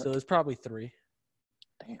 So it's probably 3.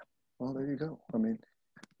 Damn. Well, there you go. I mean,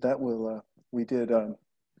 that will. We did. I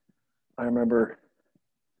remember.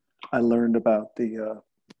 I learned about the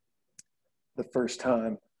first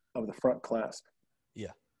time of the front clasp.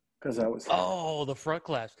 Yeah. Because I was. Oh, the front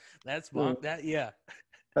clasp. That's yeah.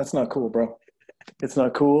 That's not cool, bro. It's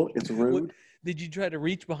not cool. It's rude. What, did you try to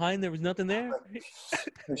reach behind? There was nothing there.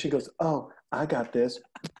 And she goes, "Oh, I got this."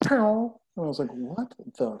 And I was like, "What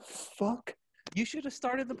the fuck?" You should have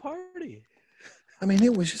started the party. I mean,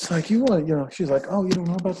 it was just like, she's like, "Oh, you don't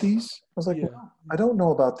know about these?" I was like, yeah. "No, I don't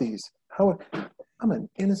know about these. How? I'm an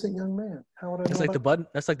innocent young man. How would I know?" It's like the button.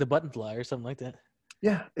 That's like the button fly or something like that.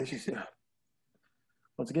 Yeah. It's just,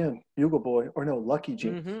 once again, Bugle Boy, or no, Lucky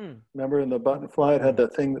Jeans. Mm-hmm. Remember in the button fly, it had the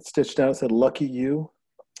thing that stitched out, said "Lucky You."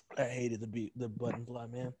 I hated the button fly,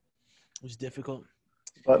 man. It was difficult.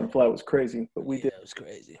 Button fly was crazy, but we did. It was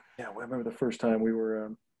crazy. Yeah, I remember the first time we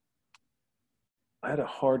were. I had a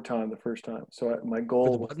hard time the first time. So my For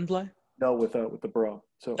goal the was button play? no with the bra.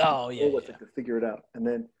 So Oh, my yeah, goal was yeah. to figure it out. And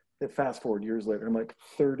then fast forward years later, I'm like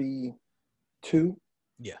 32,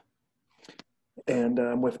 Yeah. and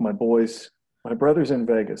I'm with my boys. My brother's in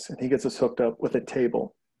Vegas, and he gets us hooked up with a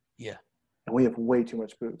table, Yeah. and we have way too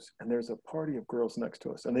much booze. And there's a party of girls next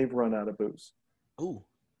to us, and they've run out of booze. Ooh.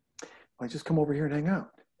 I just come over here and hang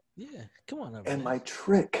out. Yeah. Come on over And there. my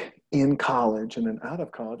trick in college and then out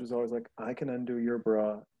of college was always like, I can undo your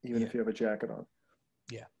bra even if you have a jacket on.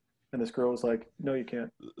 Yeah. And this girl was like, no, you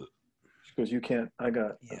can't. She goes, you can't. I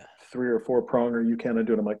got Yeah. 3 or 4 pronger. You can't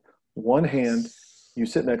undo it. I'm like, one hand, you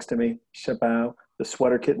sit next to me, shabow, the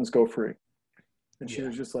sweater kittens go free. And she Yeah.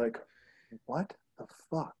 was just like, what the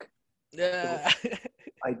fuck? Yeah.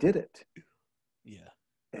 I did it. Yeah.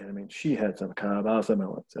 And I mean, she had some kielbasa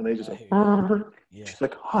melons, and they just I like, hear Yeah. she's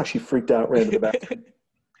like, oh, she freaked out, ran to the bathroom.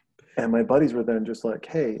 And my buddies were then just like,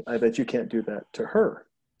 hey, I bet you can't do that to her.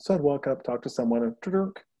 So I'd walk up, talk to someone,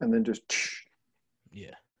 and then just,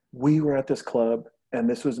 Yeah. we were at this club, and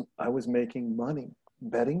I was making money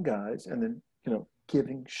betting guys, and then,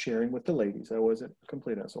 sharing with the ladies. I wasn't a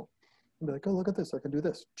complete asshole. I'd be like, oh, look at this, I can do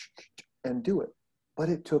this, and do it. But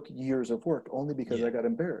it took years of work only because Yeah. I got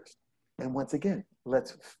embarrassed. And once again,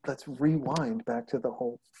 let's rewind back to the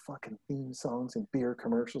whole fucking theme songs and beer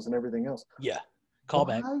commercials and everything else. Yeah. Call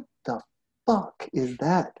back. Why the fuck is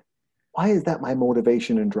that? Why is that my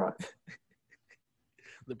motivation and drive?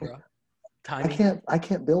 The bra. I Timing.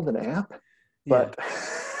 can't build an app, Yeah. but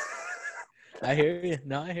I hear you.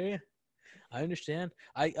 No, I hear you. I understand.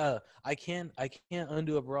 I can't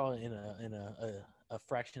undo a bra in a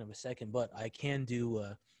fraction of a second, but I can do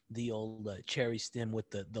the old cherry stem with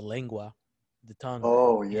the lengua, the tongue.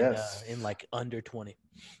 oh yes, In like under 20.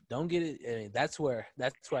 Don't get it. That's where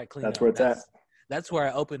I clean that's up. where it's at. That's where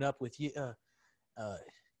I open up with you.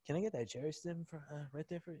 Can I get that cherry stem for right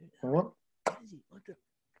there for you? Well, What the?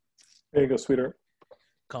 there you go, sweetheart.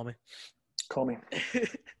 Call me. Call me.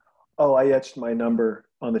 Oh, I etched my number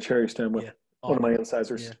on the cherry stem with Yeah. one of my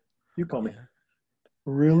incisors. Yeah. You call me. Yeah.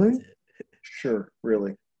 Really? That's it. Sure,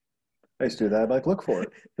 really. I used to do that. I'd like, look for it.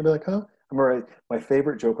 They'd be like, huh? I'm all right. My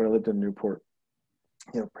favorite joke when I lived in Newport,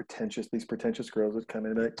 these pretentious girls would come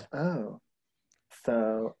in and be like, oh,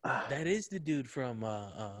 so. That is the dude from.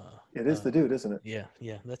 It is the dude, isn't it? Yeah,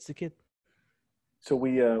 yeah, that's the kid. So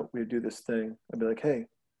we do this thing. I'd be like, hey,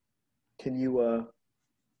 can you, I'm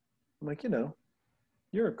like,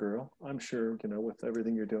 you're a girl. I'm sure, with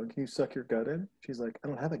everything you're doing. Can you suck your gut in? She's like, I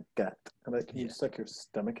don't have a gut. I'm like, can you suck your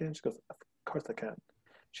stomach in? She goes, of course I can.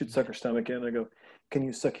 She'd suck her stomach in. I go, can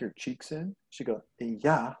you suck your cheeks in? She go,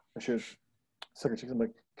 yeah. I should suck her cheeks. I'm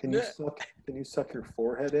like, can you suck your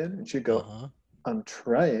forehead in? And she'd go, I'm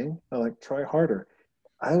trying. I'm like, try harder.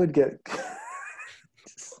 I would get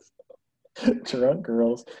drunk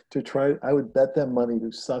girls to try. I would bet them money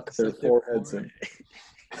to suck their foreheads in,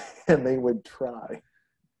 and they would try.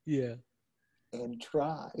 Yeah. And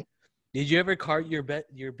try. Did you ever cart your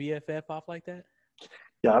BFF off like that?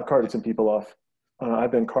 Yeah, I've carted some people off.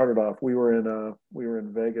 I've been carted off. We were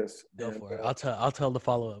in Vegas. Go for it. I'll tell the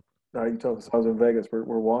follow up. You tell us. I was in Vegas. We're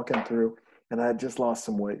walking through, and I had just lost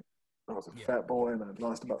some weight. I was a fat boy, and I'd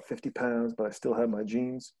lost about 50 pounds, but I still had my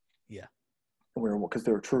jeans. Yeah. Because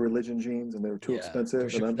they were True Religion jeans, and they were too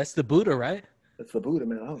expensive. Sure. And That's the Buddha, right? That's the Buddha,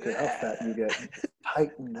 man. I don't care how fat you get.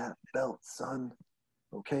 Tighten that belt, son.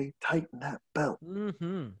 Okay, tighten that belt.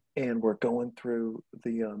 Mm-hmm. And we're going through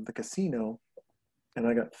the casino, and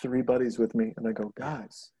I got 3 buddies with me, and I go,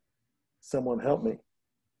 guys, someone help me.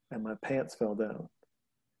 And my pants fell down.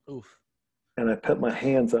 Oof. And I put my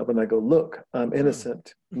hands up, and I go, look, I'm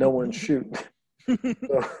innocent. No one shoot.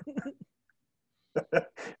 So,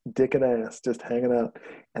 dick and ass just hanging out.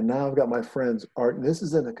 And now I've got my friends. This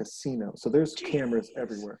is in a casino, so there's cameras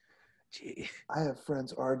everywhere. Gee. I have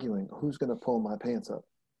friends arguing who's going to pull my pants up.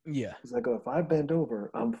 Yeah. Because I go, if I bend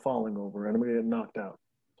over, I'm falling over, and I'm going to get knocked out.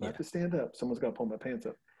 I have to stand up. Someone's got to pull my pants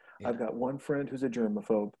up. Yeah. I've got one friend who's a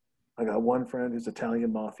germaphobe. I got one friend who's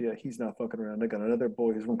Italian mafia. He's not fucking around. I got another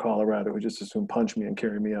boy who's from Colorado who just assumed punch me and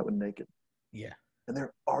carry me out when naked. Yeah. And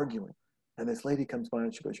they're arguing. And this lady comes by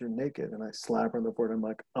and she goes, you're naked. And I slap her on the forehead. I'm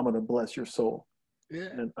like, I'm going to bless your soul. Yeah.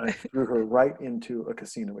 And I threw her right into a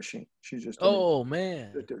casino machine. She's just,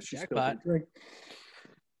 man. She's got a drink.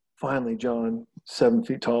 Finally, John, 7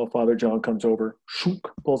 feet tall, Father John comes over,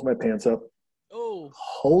 pulls my pants up. Oh.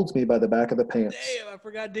 Holds me by the back of the pants. Damn, I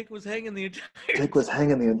forgot Dick was hanging the entire time. Dick was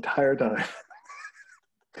hanging the entire time.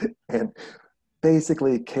 And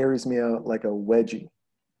basically carries me out like a wedgie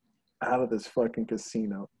out of this fucking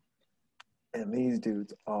casino. And these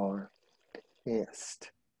dudes are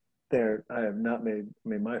pissed. I have not made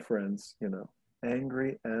my friends,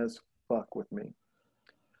 angry as fuck with me.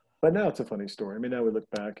 But now it's a funny story. I mean, now we look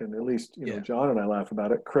back and at least, Yeah. John and I laugh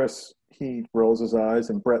about it. Chris, he rolls his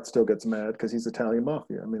eyes, and Brett still gets mad because he's Italian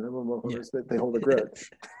mafia. I mean, they hold a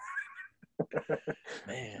grudge.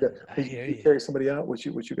 Man, Yeah. I hear You you. carry somebody out. What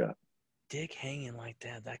you got? Dick hanging like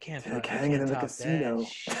that. I can't. Dick I hanging can't in the top casino. That.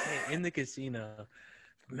 Shit, in the casino.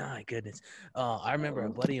 My goodness. I remember a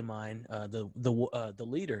buddy of mine, the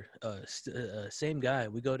leader, same guy.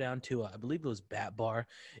 We go down to I believe it was Bat Bar.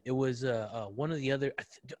 It was one of the other.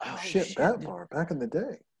 Bat Bar back in the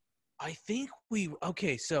day. I think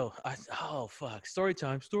okay. So fuck. Story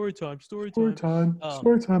time,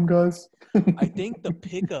 guys. I think the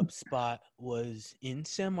pickup spot was in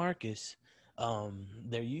San Marcos.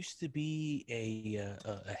 There used to be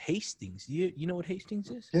a Hastings. You know what Hastings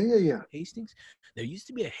is? Yeah. Hastings. There used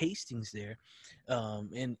to be a Hastings there,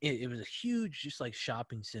 and it was a huge, just like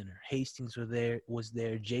shopping center. Hastings was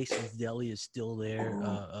there. Jason's Deli is still there.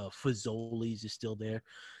 Fazoli's is still there,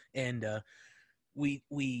 and we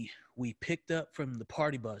picked up from the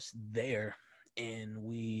party bus there, and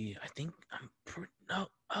I think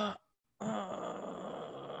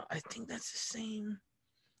that's the same.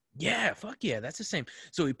 Yeah, fuck yeah, that's the same.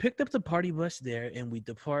 So we picked up the party bus there, and we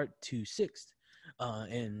depart to 6th.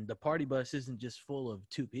 And the party bus isn't just full of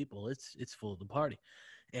 2 people; it's full of the party.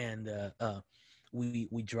 And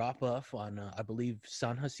we drop off on I believe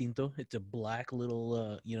San Jacinto. It's a black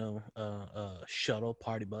little shuttle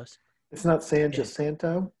party bus. It's not San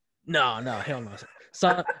Jacinto. No, hell no.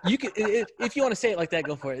 You can if you want to say it like that,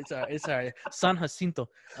 go for it. It's all right. San Jacinto.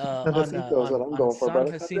 San Jacinto is what I'm going for, San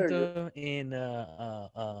brother. Jacinto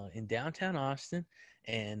in downtown Austin,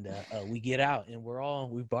 and we get out, and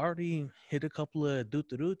we've already hit a couple of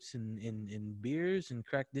doots and beers and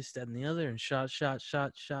cracked this, that, and the other, and shots,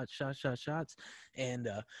 and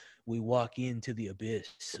we walk into the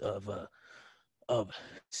abyss of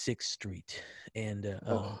 6th Street, and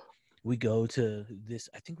we go to this.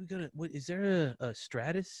 I think we go to. What is there a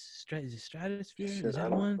Stratus? Is it Stratosphere? Shit, is that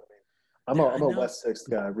one? I'm a West 6th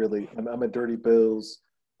guy, really. I'm a Dirty Bills,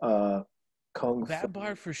 Kung Bat Fu.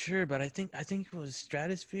 Bar for sure, but I think it was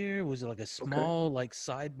Stratosphere. Was it like a small like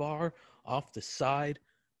sidebar off the side?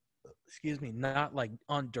 Excuse me, not like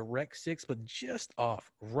on direct 6, but just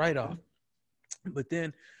right off. But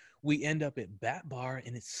then we end up at Bat Bar,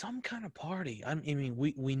 and it's some kind of party. I mean,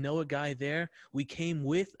 we know a guy there. We came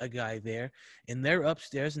with a guy there, and they're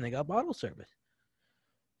upstairs, and they got bottle service.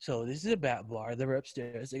 So this is a Bat Bar. They're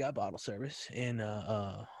upstairs. They got bottle service, and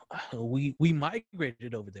we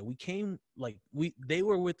migrated over there. We came they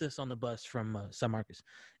were with us on the bus from San Marcos,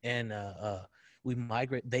 and we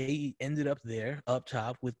migrate. They ended up there up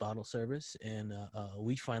top with bottle service, and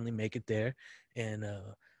we finally make it there, and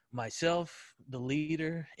myself, the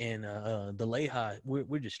leader, and the Leha,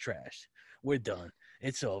 we're just trashed. We're done.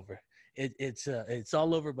 It's over. It's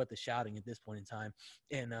all over but the shouting at this point in time.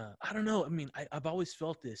 And I don't know. I mean, I've always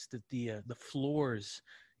felt this, that the floors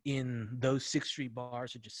in those 6th Street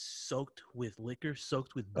bars are just soaked with liquor,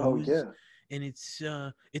 soaked with booze. Oh yeah. And it's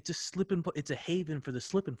a it's a haven for the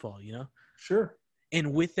slip and fall, Sure.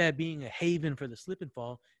 And with that being a haven for the slip and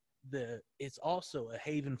fall, it's also a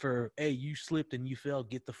haven for, hey, you slipped and you fell,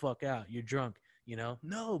 get the fuck out, you're drunk,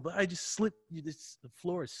 no, but I just slipped. The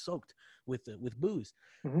floor is soaked with booze.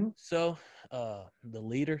 Mm-hmm. So the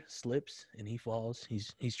leader slips and he falls.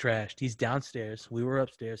 He's trashed. He's downstairs. We were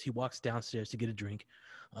upstairs. He walks downstairs to get a drink,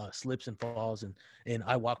 slips and falls, and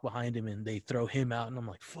I walk behind him, and they throw him out, and I'm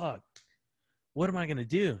like, fuck, what am I gonna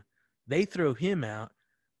do? They throw him out.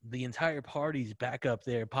 The entire party's back up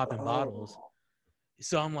there popping bottles.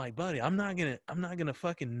 So I'm like, buddy, I'm not gonna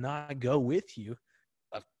fucking not go with you.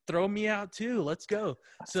 Throw me out too. Let's go.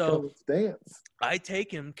 Let's dance. I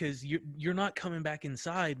take him because you're not coming back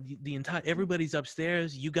inside. Everybody's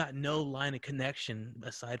upstairs. You got no line of connection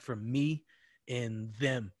aside from me and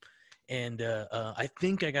them. And I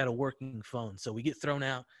think I got a working phone. So we get thrown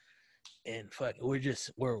out, and fuck,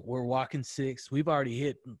 we're walking 6. We've already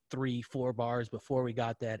hit 3-4 bars before we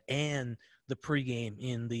got that, and the pregame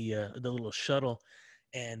in the little shuttle.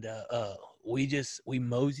 And we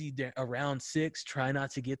moseyed around 6, try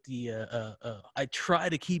not to get I try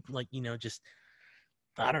to keep just,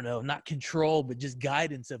 I don't know, not control, but just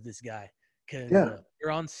guidance of this guy. Because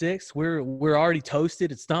we're on 6, we're already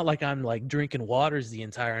toasted. It's not like I'm like drinking waters the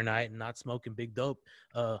entire night and not smoking big dope.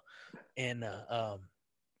 I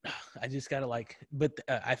just gotta but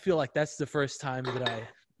I feel like that's the first time that I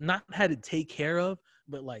not had to take care of.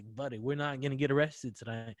 But buddy, we're not gonna get arrested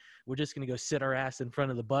tonight. We're just gonna go sit our ass in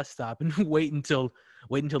front of the bus stop and wait until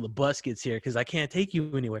the bus gets here, because I can't take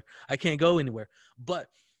you anywhere. I can't go anywhere. But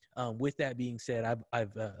With that being said,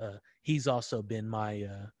 he's also been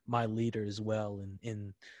my leader as well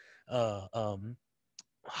in uh, um,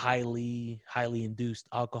 highly induced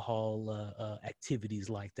alcohol activities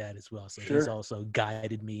like that as well. So he's Sure. also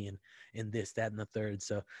guided me in this, that, and the third.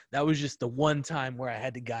 So that was just the one time where I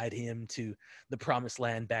had to guide him to the promised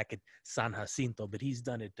land back at San Jacinto, but he's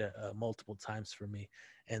done it multiple times for me.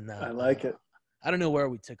 And I like it. I don't know where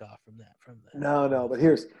we took off from that. No, but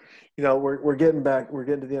here's, we're getting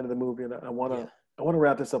to the end of the movie, and I want to Yeah.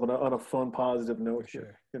 wrap this up on a fun, positive note For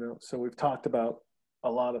here. sure. So we've talked about a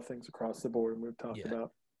lot of things across the board, and we've talked Yeah.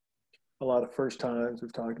 about a lot of first times.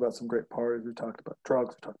 We've talked about some great parties. We've talked about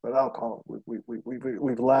drugs. We've talked about alcohol.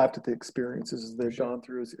 We've laughed at the experiences as they've sure. gone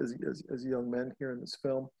through as young men here in this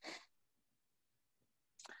film.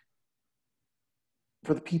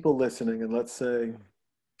 For the people listening, and let's say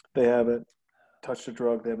they haven't touched a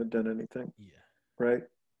drug, they haven't done anything, Yeah. right?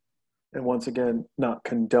 And once again, not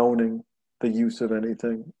condoning the use of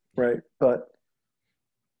anything, right? But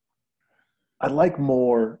I'd like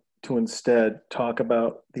more to instead talk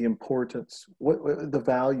about the importance, the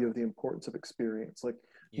value of the importance of experience. Like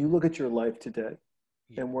you look at your life today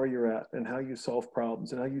and where you're at and how you solve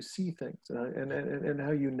problems and how you see things and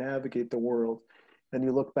how you navigate the world. And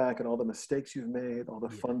you look back at all the mistakes you've made, all the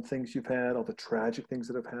fun things you've had, all the tragic things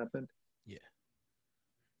that have happened. Yeah.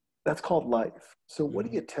 That's called life. So what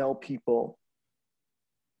do you tell people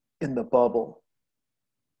in the bubble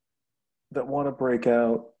that want to break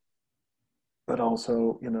out, but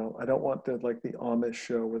also, I don't want the Amish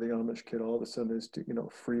show where the Amish kid all of a sudden is,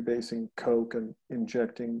 freebasing coke and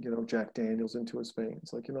injecting, Jack Daniels into his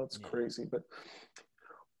veins. It's crazy. But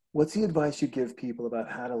what's the advice you give people about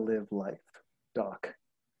how to live life, Doc?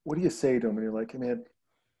 What do you say to them? And you're like, hey, man,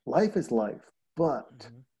 life is life, but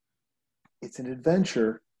it's an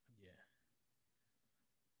adventure.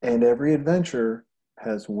 And every adventure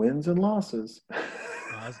has wins and losses.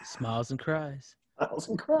 Smiles and cries. Smiles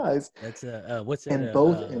and cries. That's what's that? And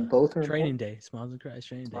both are training important. day. Smiles and cries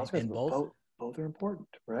training day. And both are important,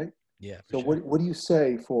 right? Yeah. So what do you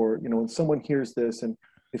say for, when someone hears this and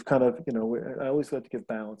we've kind of, I always like to give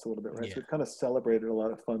balance a little bit, right? Yeah. So we've kind of celebrated a lot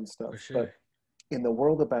of fun stuff. For sure. But in the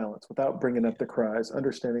world of balance, without bringing up the cries,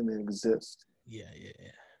 understanding they exist. Yeah.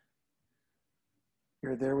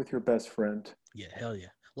 You're there with your best friend. Yeah, hell yeah.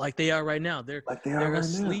 Like they are right now. They're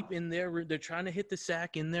asleep in their room. They're trying to hit the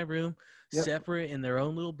sack in their room, separate in their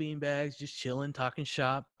own little bean bags, just chilling, talking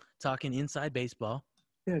shop, talking inside baseball.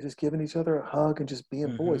 Yeah, just giving each other a hug and just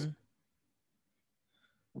being boys.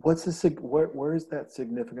 Where is that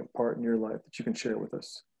significant part in your life that you can share with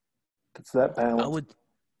us? That's that balance.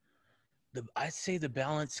 I'd say the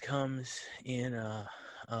balance comes in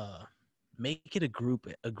make it a group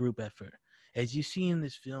effort. As you see in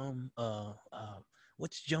this film,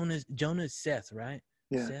 what's Jonah's Seth, right?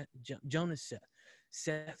 Yeah. Jonah's Seth.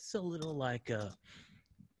 Seth's a little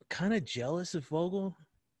kind of jealous of Vogel,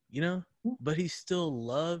 but he still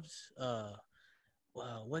loves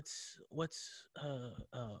what's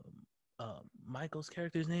Michael's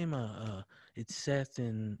character's name? It's Seth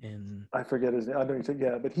and I forget his name. I know you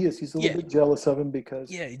said but he's a little bit jealous of him because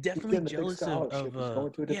definitely jealous of he's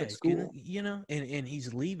going to a different school. And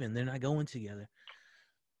he's leaving. They're not going together.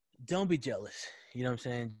 Don't be jealous. You know what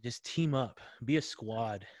I'm saying? Just team up. Be a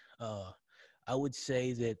squad. I would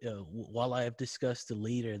say that while I have discussed the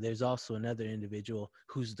leader, there's also another individual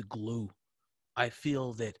who's the glue. I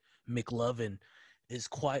feel that McLovin is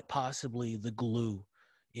quite possibly the glue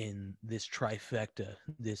in this trifecta,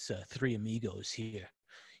 this three amigos here.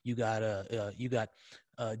 You got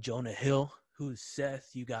Jonah Hill, who's Seth.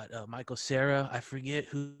 You got Michael Cera. I forget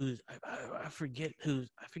what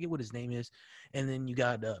his name is. And then you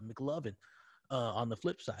got McLovin on the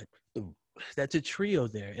flip side. That's a trio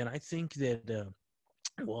there. And I think that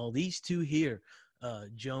these two here,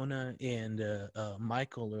 Jonah and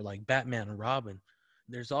Michael, are like Batman and Robin.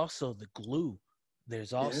 There's also the glue.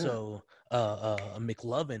 There's also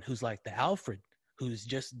McLovin, who's like the Alfred, who's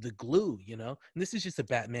just the glue, And this is just a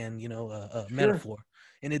Batman, metaphor.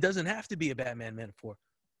 And it doesn't have to be a Batman metaphor.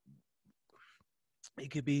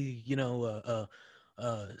 It could be,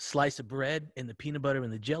 a slice of bread and the peanut butter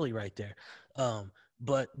and the jelly right there.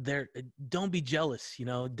 But don't be jealous,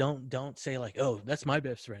 Don't say like, oh, that's my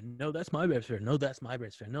best friend. No, that's my best friend. No, that's my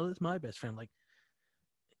best friend. No, that's my best friend. Like,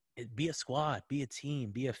 be a squad, be a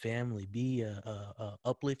team, be a family,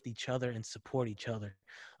 uplift each other and support each other.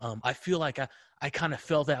 I feel like I kind of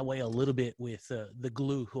felt that way a little bit with the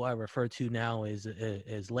glue, who I refer to now as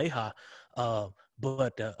Leha.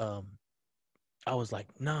 But I was like,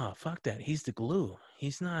 nah, fuck that. He's the glue.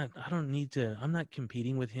 He's not, I don't need to, I'm not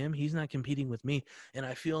competing with him. He's not competing with me. And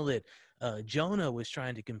I feel that Jonah was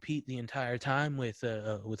trying to compete the entire time with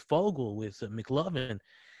Fogel, with McLovin.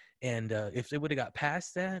 And if they would have got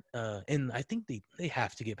past that, and I think they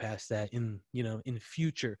have to get past that in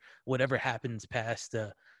future, whatever happens past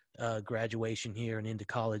graduation here and into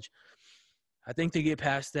college. I think they get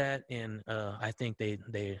past that, and I think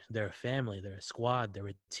they're a family, they're a squad, they're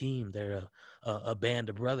a team, they're a band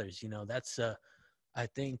of brothers. That's I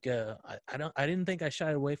think I didn't think I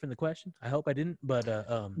shied away from the question. I hope I didn't, but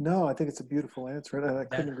No, I think it's a beautiful answer, and I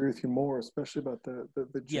that couldn't agree with you more, especially about the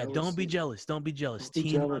yeah, jealousy. don't be jealous. Don't be jealous. Don't be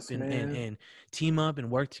Team jealous, up and, man. and team up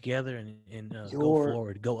and work together and go Your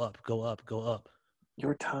forward. Go up. Go up. Go up.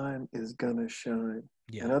 your time is gonna shine,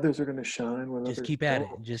 Yeah. and others are gonna shine when Just others keep at it.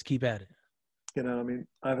 don't. Just keep at it. You know, I mean,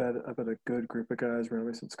 I've had a good group of guys around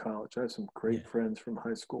me since college. I have some great Yeah. friends from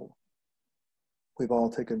high school. We've all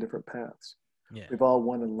taken different paths. Yeah. We've all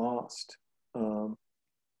won and lost. You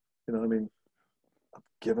know, I mean, I've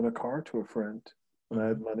given a car to a friend when I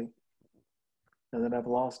had money, and then I've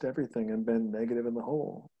lost everything and been negative in the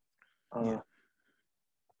hole. Yeah.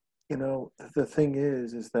 You know, the thing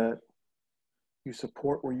is that you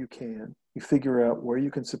support where you can. You figure out where you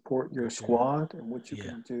can support your For sure. squad and what you Yeah.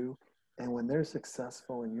 can do. And when they're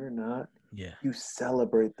successful and you're not, Yeah. you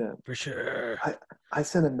celebrate them. For sure. I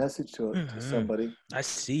sent a message to Mhm. somebody. I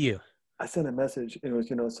see you. I sent a message. It was,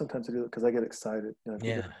 sometimes I do it because I get excited. I did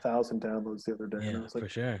Yeah. 1,000 downloads the other day. And I Yeah. was For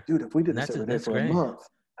like, sure. dude, if we did And this every day that's for great. a month,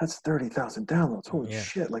 that's 30,000 downloads. Holy Yeah.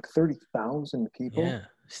 shit, like 30,000 people. Yeah.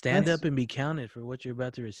 Stand That's- up and be counted for what you're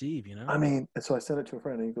about to receive. I mean, and so I sent it to a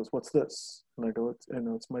friend and he goes, what's this? And I go,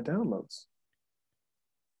 it's my downloads.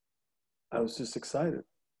 I was just excited.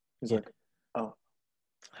 He's Yeah. like, oh.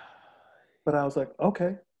 But I was like,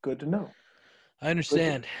 okay, good to know. I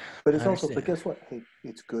understand. But it's I also, but understand. guess what? Hey,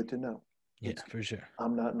 it's good to know. Yeah. It's- For sure.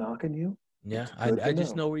 I'm not knocking you. Yeah. It's good I to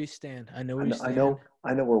just know. know where you stand. I know where I you know, stand.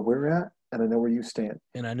 I know where we're at, and I know where you stand.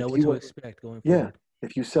 And I know If what you to were- expect going Yeah, forward.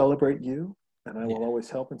 if you celebrate you, and I will Yeah. always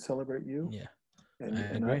help and celebrate you, Yeah. and I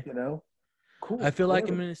and agree. cool. I feel like I'm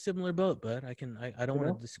whatever. in a similar boat, but I don't You want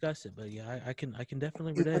know? to discuss it. But yeah, I can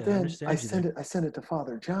definitely But relate. I then understand you there. I sent it to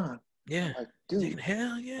Father John. Yeah. I'm like, Thinking, dude.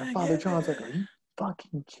 hell yeah. And Father yeah. John's like, are you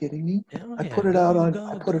fucking kidding me? Hell I yeah. put it out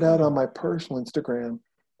Go. on my personal Instagram,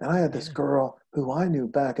 and I had this Yeah. girl who I knew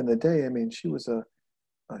back in the day. I mean, she was a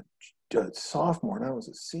sophomore and I was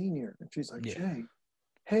a senior, and she's like, Yeah. Jay,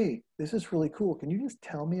 hey, this is really cool. Can you just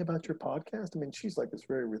tell me about your podcast? I mean, she's like this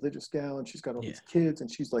very religious gal, and she's got all Yeah. these kids,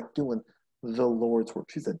 and she's like doing the Lord's work.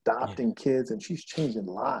 She's adopting kids, and she's changing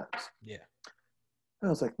lives. Yeah. And I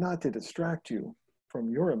was like, not to distract you from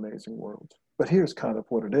your amazing world, but here's kind of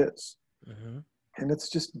what it is. Mm-hmm. And it's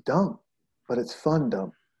just dumb, but it's fun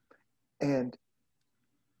dumb. And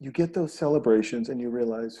you get those celebrations and you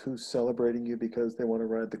realize who's celebrating you because they want to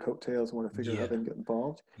ride the coattails and want to figure out how Yeah. they can get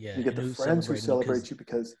involved. Yeah. You get and the who's friends who celebrating celebrate because you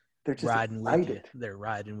because they're just riding with you. excited. They're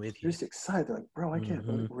riding with They're you. just excited. They're like, bro, I can't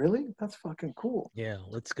believe Mhm. really? That's fucking cool. Yeah.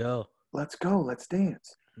 Let's go. Let's go. Let's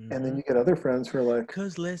dance. And then Mhm. you get other friends who are like,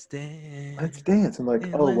 Cause let's dance. let's dance. And like,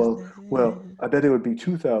 and oh, let's well, dance. I bet it would be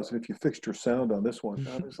 2,000 if you fixed your sound on this one. And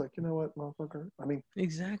I was like, you know what, motherfucker? I mean,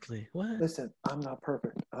 Exactly. What? listen, I'm not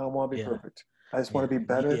perfect. I don't want to be Yeah. perfect. I just want to be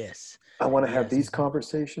better. Yes. I want to have Yes. these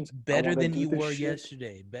conversations. I Better wanna than do you this were shit.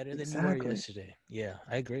 yesterday. Better than you were Exactly. yesterday. Yeah,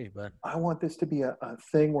 I agree. But I want this to be a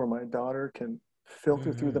thing where my daughter can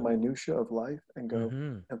filter through the Mhm. minutia of life and go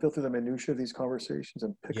Mhm. and filter the minutia of these conversations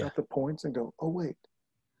and pick Yeah. out the points and go, oh wait,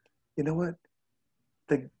 you know what?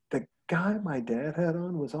 The guy my dad had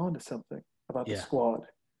on was on to something about the Yeah. squad.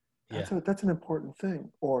 yeah, That's an important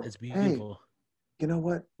thing. Or it's hey, beautiful. you know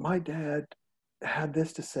what? My dad had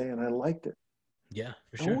this to say and I liked it. Yeah,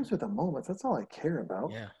 for sure. Those are the moments. That's all I care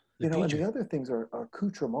about. Yeah, You know, and future. the other things are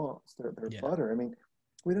accoutrements. They're Yeah. butter. I mean,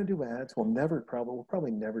 we don't do ads. We'll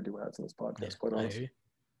probably never do ads on this podcast, Yeah, quite I honestly. hear you.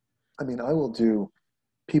 I mean, I will do,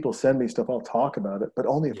 people send me stuff, I'll talk about it, but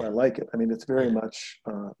only if I Yeah. like it. I mean, it's very Yeah. much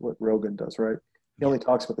what Rogan does, right? He Yeah. only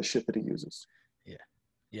talks about the shit that he uses.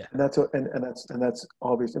 Yeah, And that's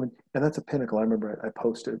obvious. I mean, and that's a pinnacle. I remember I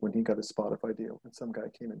posted when he got his Spotify deal, and some guy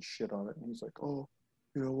came and shit on it, and he's like, "Oh,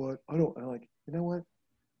 you know what? I'm like, you know what?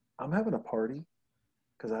 I'm having a party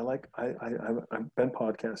because I've been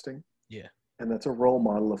podcasting, yeah. and that's a role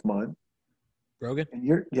model of mine. Rogan. And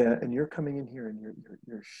you're coming in here and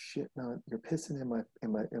you're shitting on, you're pissing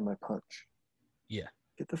in my punch. Yeah,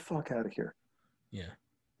 Get the fuck out of here. yeah,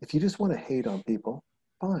 If you just want to hate on people,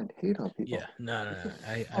 fine, hate on people. yeah. No. Get the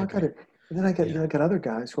I fuck out agree. of. And then I Yeah. got other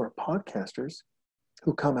guys who are podcasters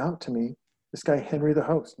who come out to me This guy Henry the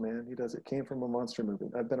host, man, he does it. Came from a monster movie.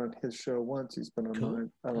 I've been on his show once. He's been on Cool.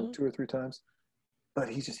 mine, I don't know, Cool. 2 or 3 times. But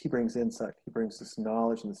he brings insight. He brings this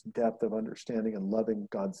knowledge and this depth of understanding and loving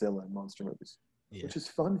Godzilla and monster movies, Yeah. which is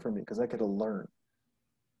fun for me because I get to learn.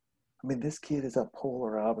 I mean, this kid is a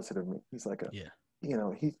polar opposite of me. He's like Yeah.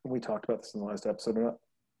 we talked about this in the last episode,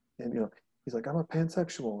 and he's like, I'm a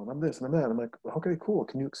pansexual and I'm this and I'm that. I'm like, okay, cool.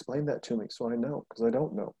 Can you explain that to me so I know? Because I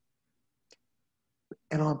don't know.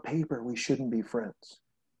 And on paper, we shouldn't be friends,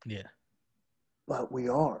 Yeah. but we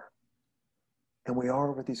are. And we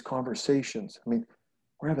are with these conversations. I mean,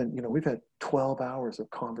 we've had 12 hours of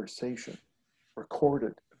conversation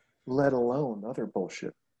recorded, let alone other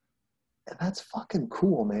bullshit. And that's fucking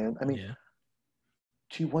cool, man. I mean, Yeah.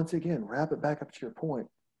 to once again wrap it back up to your point,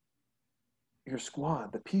 your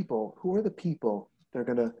squad, the people, who are the people they're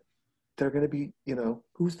gonna be,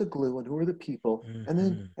 who's the glue and who are the people,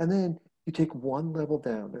 Mhm. and then you take one level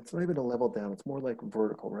down. It's not even a level down, it's more like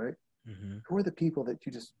vertical, right? Mm-hmm. Who are the people that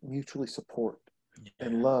you just mutually support Yeah.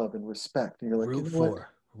 and love and respect? And you're like, root you know what? for.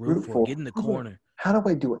 Root for. Get in the corner. How do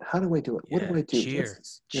I do it? How do I do it? What Yeah. do I do? Cheer.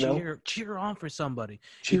 Just, Cheer on for somebody.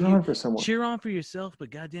 cheer on for someone. Cheer on for yourself,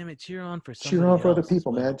 but goddamn it, cheer on for somebody Cheer on for other else as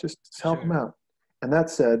people, well. man. Just help Sure. them out. And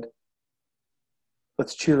that said,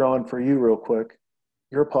 let's cheer on for you real quick.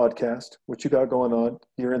 Your podcast, what you got going on,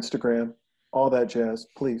 your Instagram, all that jazz,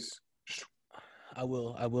 please. I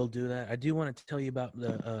will do that. I do want to tell you about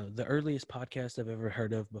the earliest podcast I've ever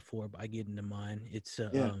heard of before I get into mine. It's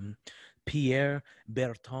Yeah. Pierre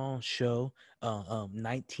Berton show,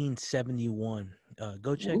 1971.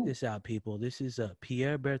 Go check Ooh. this out, people. This is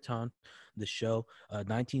Pierre Berton, the show,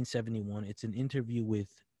 1971. It's an interview with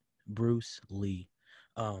Bruce Lee.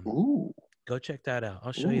 Ooh, Go check that out.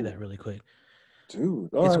 I'll show you Ooh. that really quick. dude.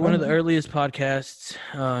 It's one of the earliest podcasts.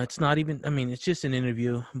 It's not even, I mean, it's just an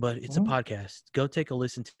interview, but it's a Mhm. podcast. Go take a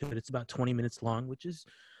listen to it. It's about 20 minutes long, which is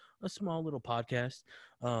a small little podcast.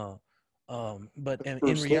 But in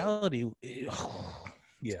Bruce Lee. reality, It's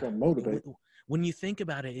yeah. gonna motivate. When you think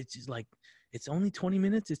about it, it's just like, it's only 20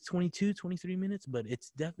 minutes. It's 22, 23 minutes, but it's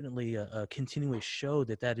definitely a continuous show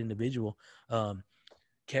that individual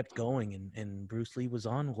kept going. And Bruce Lee was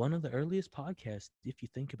on one of the earliest podcasts, if you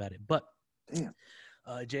think about it. But Damn.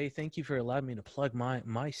 Jay, thank you for allowing me to plug my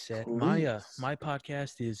set. Please. My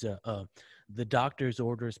podcast is the Doctor's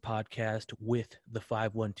Orders podcast with the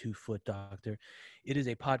 512 Foot Doctor. It is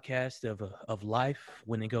a podcast of life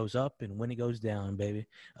when it goes up and when it goes down, baby.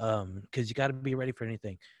 Because you got to be ready for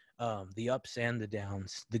anything. The ups and the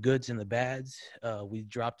downs, the goods and the bads. We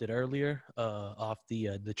dropped it earlier off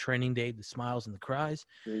the training day, the smiles and the cries.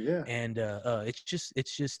 Yeah. And it's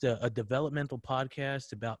just a developmental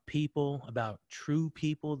podcast about people, about true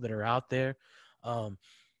people that are out there.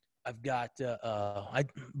 I've got I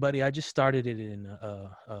just started it in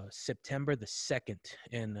September the 2nd,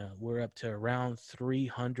 and we're up to around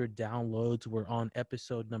 300 downloads. We're on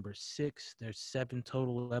episode number 6. There's 7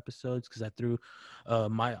 total episodes because I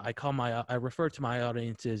refer to my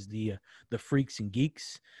audience as the freaks and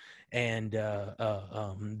geeks. And I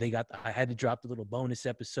had to drop the little bonus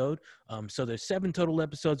episode. So there's 7 total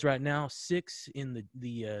episodes right now, 6 in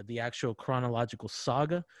the actual chronological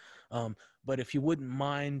saga. But if you wouldn't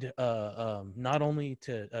mind, not only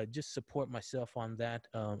to just support myself on that,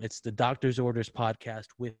 it's the Doctor's Orders podcast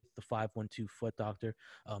with the 512 Foot Doctor.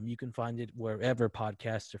 You can find it wherever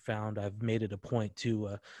podcasts are found. I've made it a point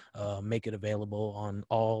to make it available on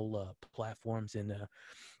all platforms. And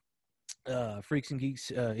Freaks and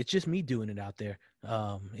Geeks, it's just me doing it out there.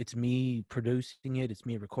 It's me producing it, it's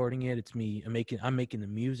me recording it, it's me I'm making the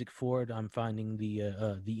music for it, I'm finding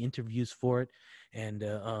the interviews for it, and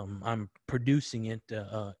I'm producing it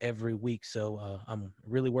every week. So I'm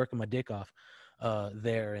really working my dick off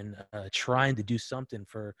there, and trying to do something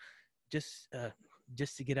for just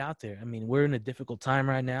to get out there. I mean, we're in a difficult time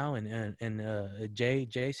right now, and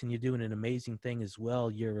Jason, you're doing an amazing thing as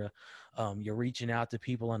well. You're reaching out to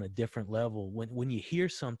people on a different level. When you hear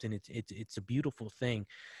something, it's a beautiful thing,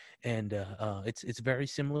 and it's very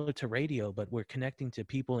similar to radio, but we're connecting to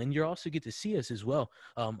people, and you also get to see us as well.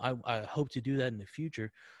 I hope to do that in the future.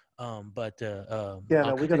 Yeah, I'll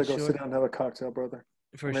no, we cut got it to go short. sit down and have a cocktail, brother.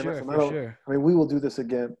 For listen, sure. I mean, we will do this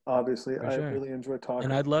again, obviously. For I sure. really enjoy talking.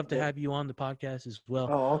 And I'd love to have you on the podcast as well.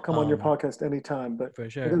 Oh, I'll come on your podcast anytime. But For we're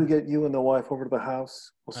sure. gonna get you and the wife over to the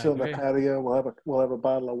house. We'll I sit on the agree. patio. We'll have a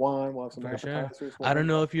bottle of wine. We'll have some For sure. appetizers. I don't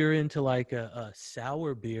know if you're into like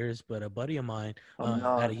sour beers, but a buddy of mine I'm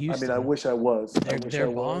not. out of Houston. I mean, I wish I was. They're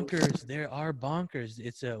bonkers. There are bonkers.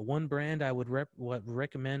 It's one brand I would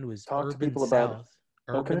recommend was Talk to Urban people about it. South.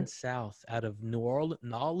 Urban Okay. South out of New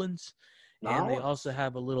Orleans, and they Nice. also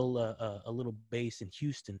have a little base in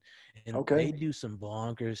Houston, and Okay. they do some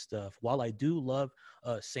bonkers stuff. While I do love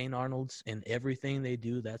St. Arnold's and everything they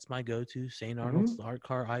do, that's my go-to. St. Arnold's Art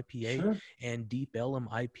Car IPA Sure. and Deep Ellum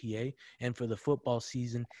IPA, and for the football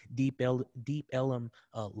season, Deep Ellum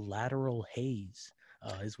Lateral Haze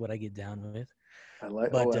is what I get down with. I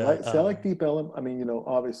like. But See, I like Deep Ellum. I mean,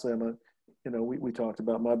 obviously, we talked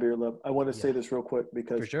about my beer love. I want to say Yeah. this real quick for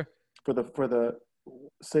because sure, for the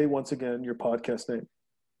say once again your podcast name.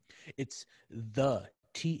 it's the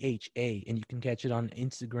THA, and you can catch it on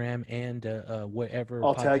Instagram and wherever.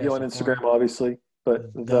 I'll tag you on podcasts are Instagram, found. obviously,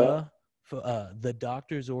 but The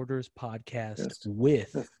Doctor's Orders podcast Yes.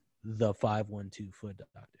 with Yes. the 512 Foot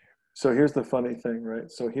Doctor. So here's the funny thing, right?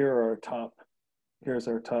 So here's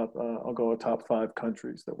our top. I'll go top 5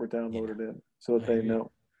 countries that were downloaded in, so that I they hear you.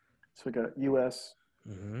 know. So we got U.S.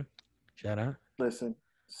 Mm-hmm. Shout out. Listen,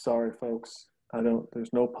 sorry, folks.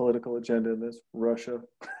 There's no political agenda in this. Russia,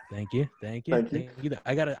 Thank you. Thank you.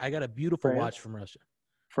 I got a beautiful France. watch from Russia.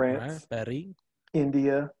 France, Right? Paris.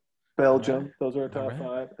 India, Belgium. All right. Those are our top All right.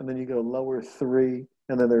 5, and then you go lower 3,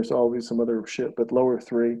 and then there's always some other shit, but lower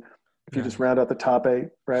 3. If you just Nice. round out the top 8,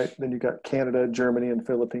 right? Then you got Canada, Germany, and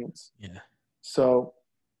Philippines. Yeah. So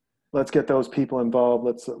let's get those people involved.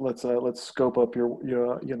 Let's scope up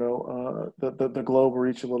the global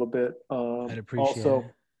reach a little bit. I'd appreciate Also, it.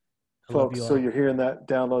 I love folks, you so all. you're hearing that,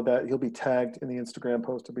 download that. He'll be tagged in the Instagram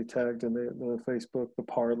post. He'll be tagged in the Facebook, the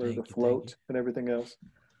Parlor, Thank the you, Float, thank you. and everything else.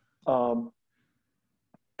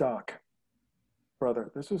 Doc,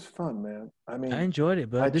 brother, this was fun, man. I mean, I enjoyed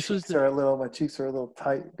it, my but this was cheeks are a little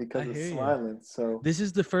tight because I of hear you. smiling. So, this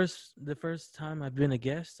is the first time I've been a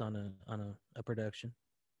guest on a production.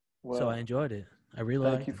 well, So I enjoyed it. I really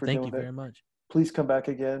thank liked you it. for Thank doing you that. very much. Please come back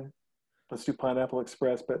again. Let's do Pineapple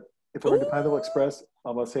Express. But if we're going to do Pineapple Express,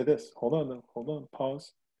 I'm going to say this. Hold on,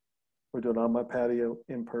 pause. We're doing On My Patio,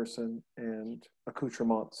 in person, and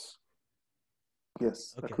accoutrements.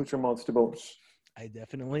 Yes, Okay. accoutrements de boche. I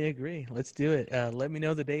definitely agree. Let's do it. Let me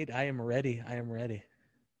know the date. I am ready.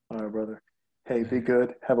 All right, brother. Hey, be Right.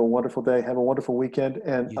 good. Have a wonderful day. Have a wonderful weekend.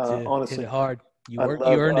 And You too. Hit honestly, it hard. You I worked.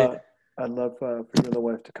 love, You earned it. I'd love for you and the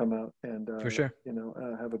wife to come out and For sure.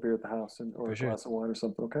 have a beer at the house or For a sure. glass of wine or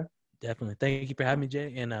something. Okay. Definitely. Thank you for having me,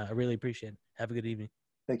 Jay, and I really appreciate it. Have a good evening.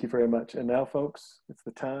 Thank you very much. And now, folks, it's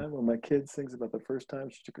the time when my kid sings about the first time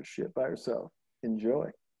she took a shit by herself.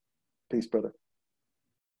 Enjoy. Peace, brother.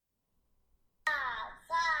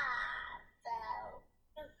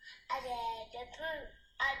 I did the poop.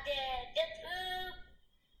 I did the poop.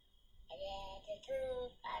 I did the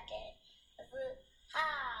poop. I did the poop.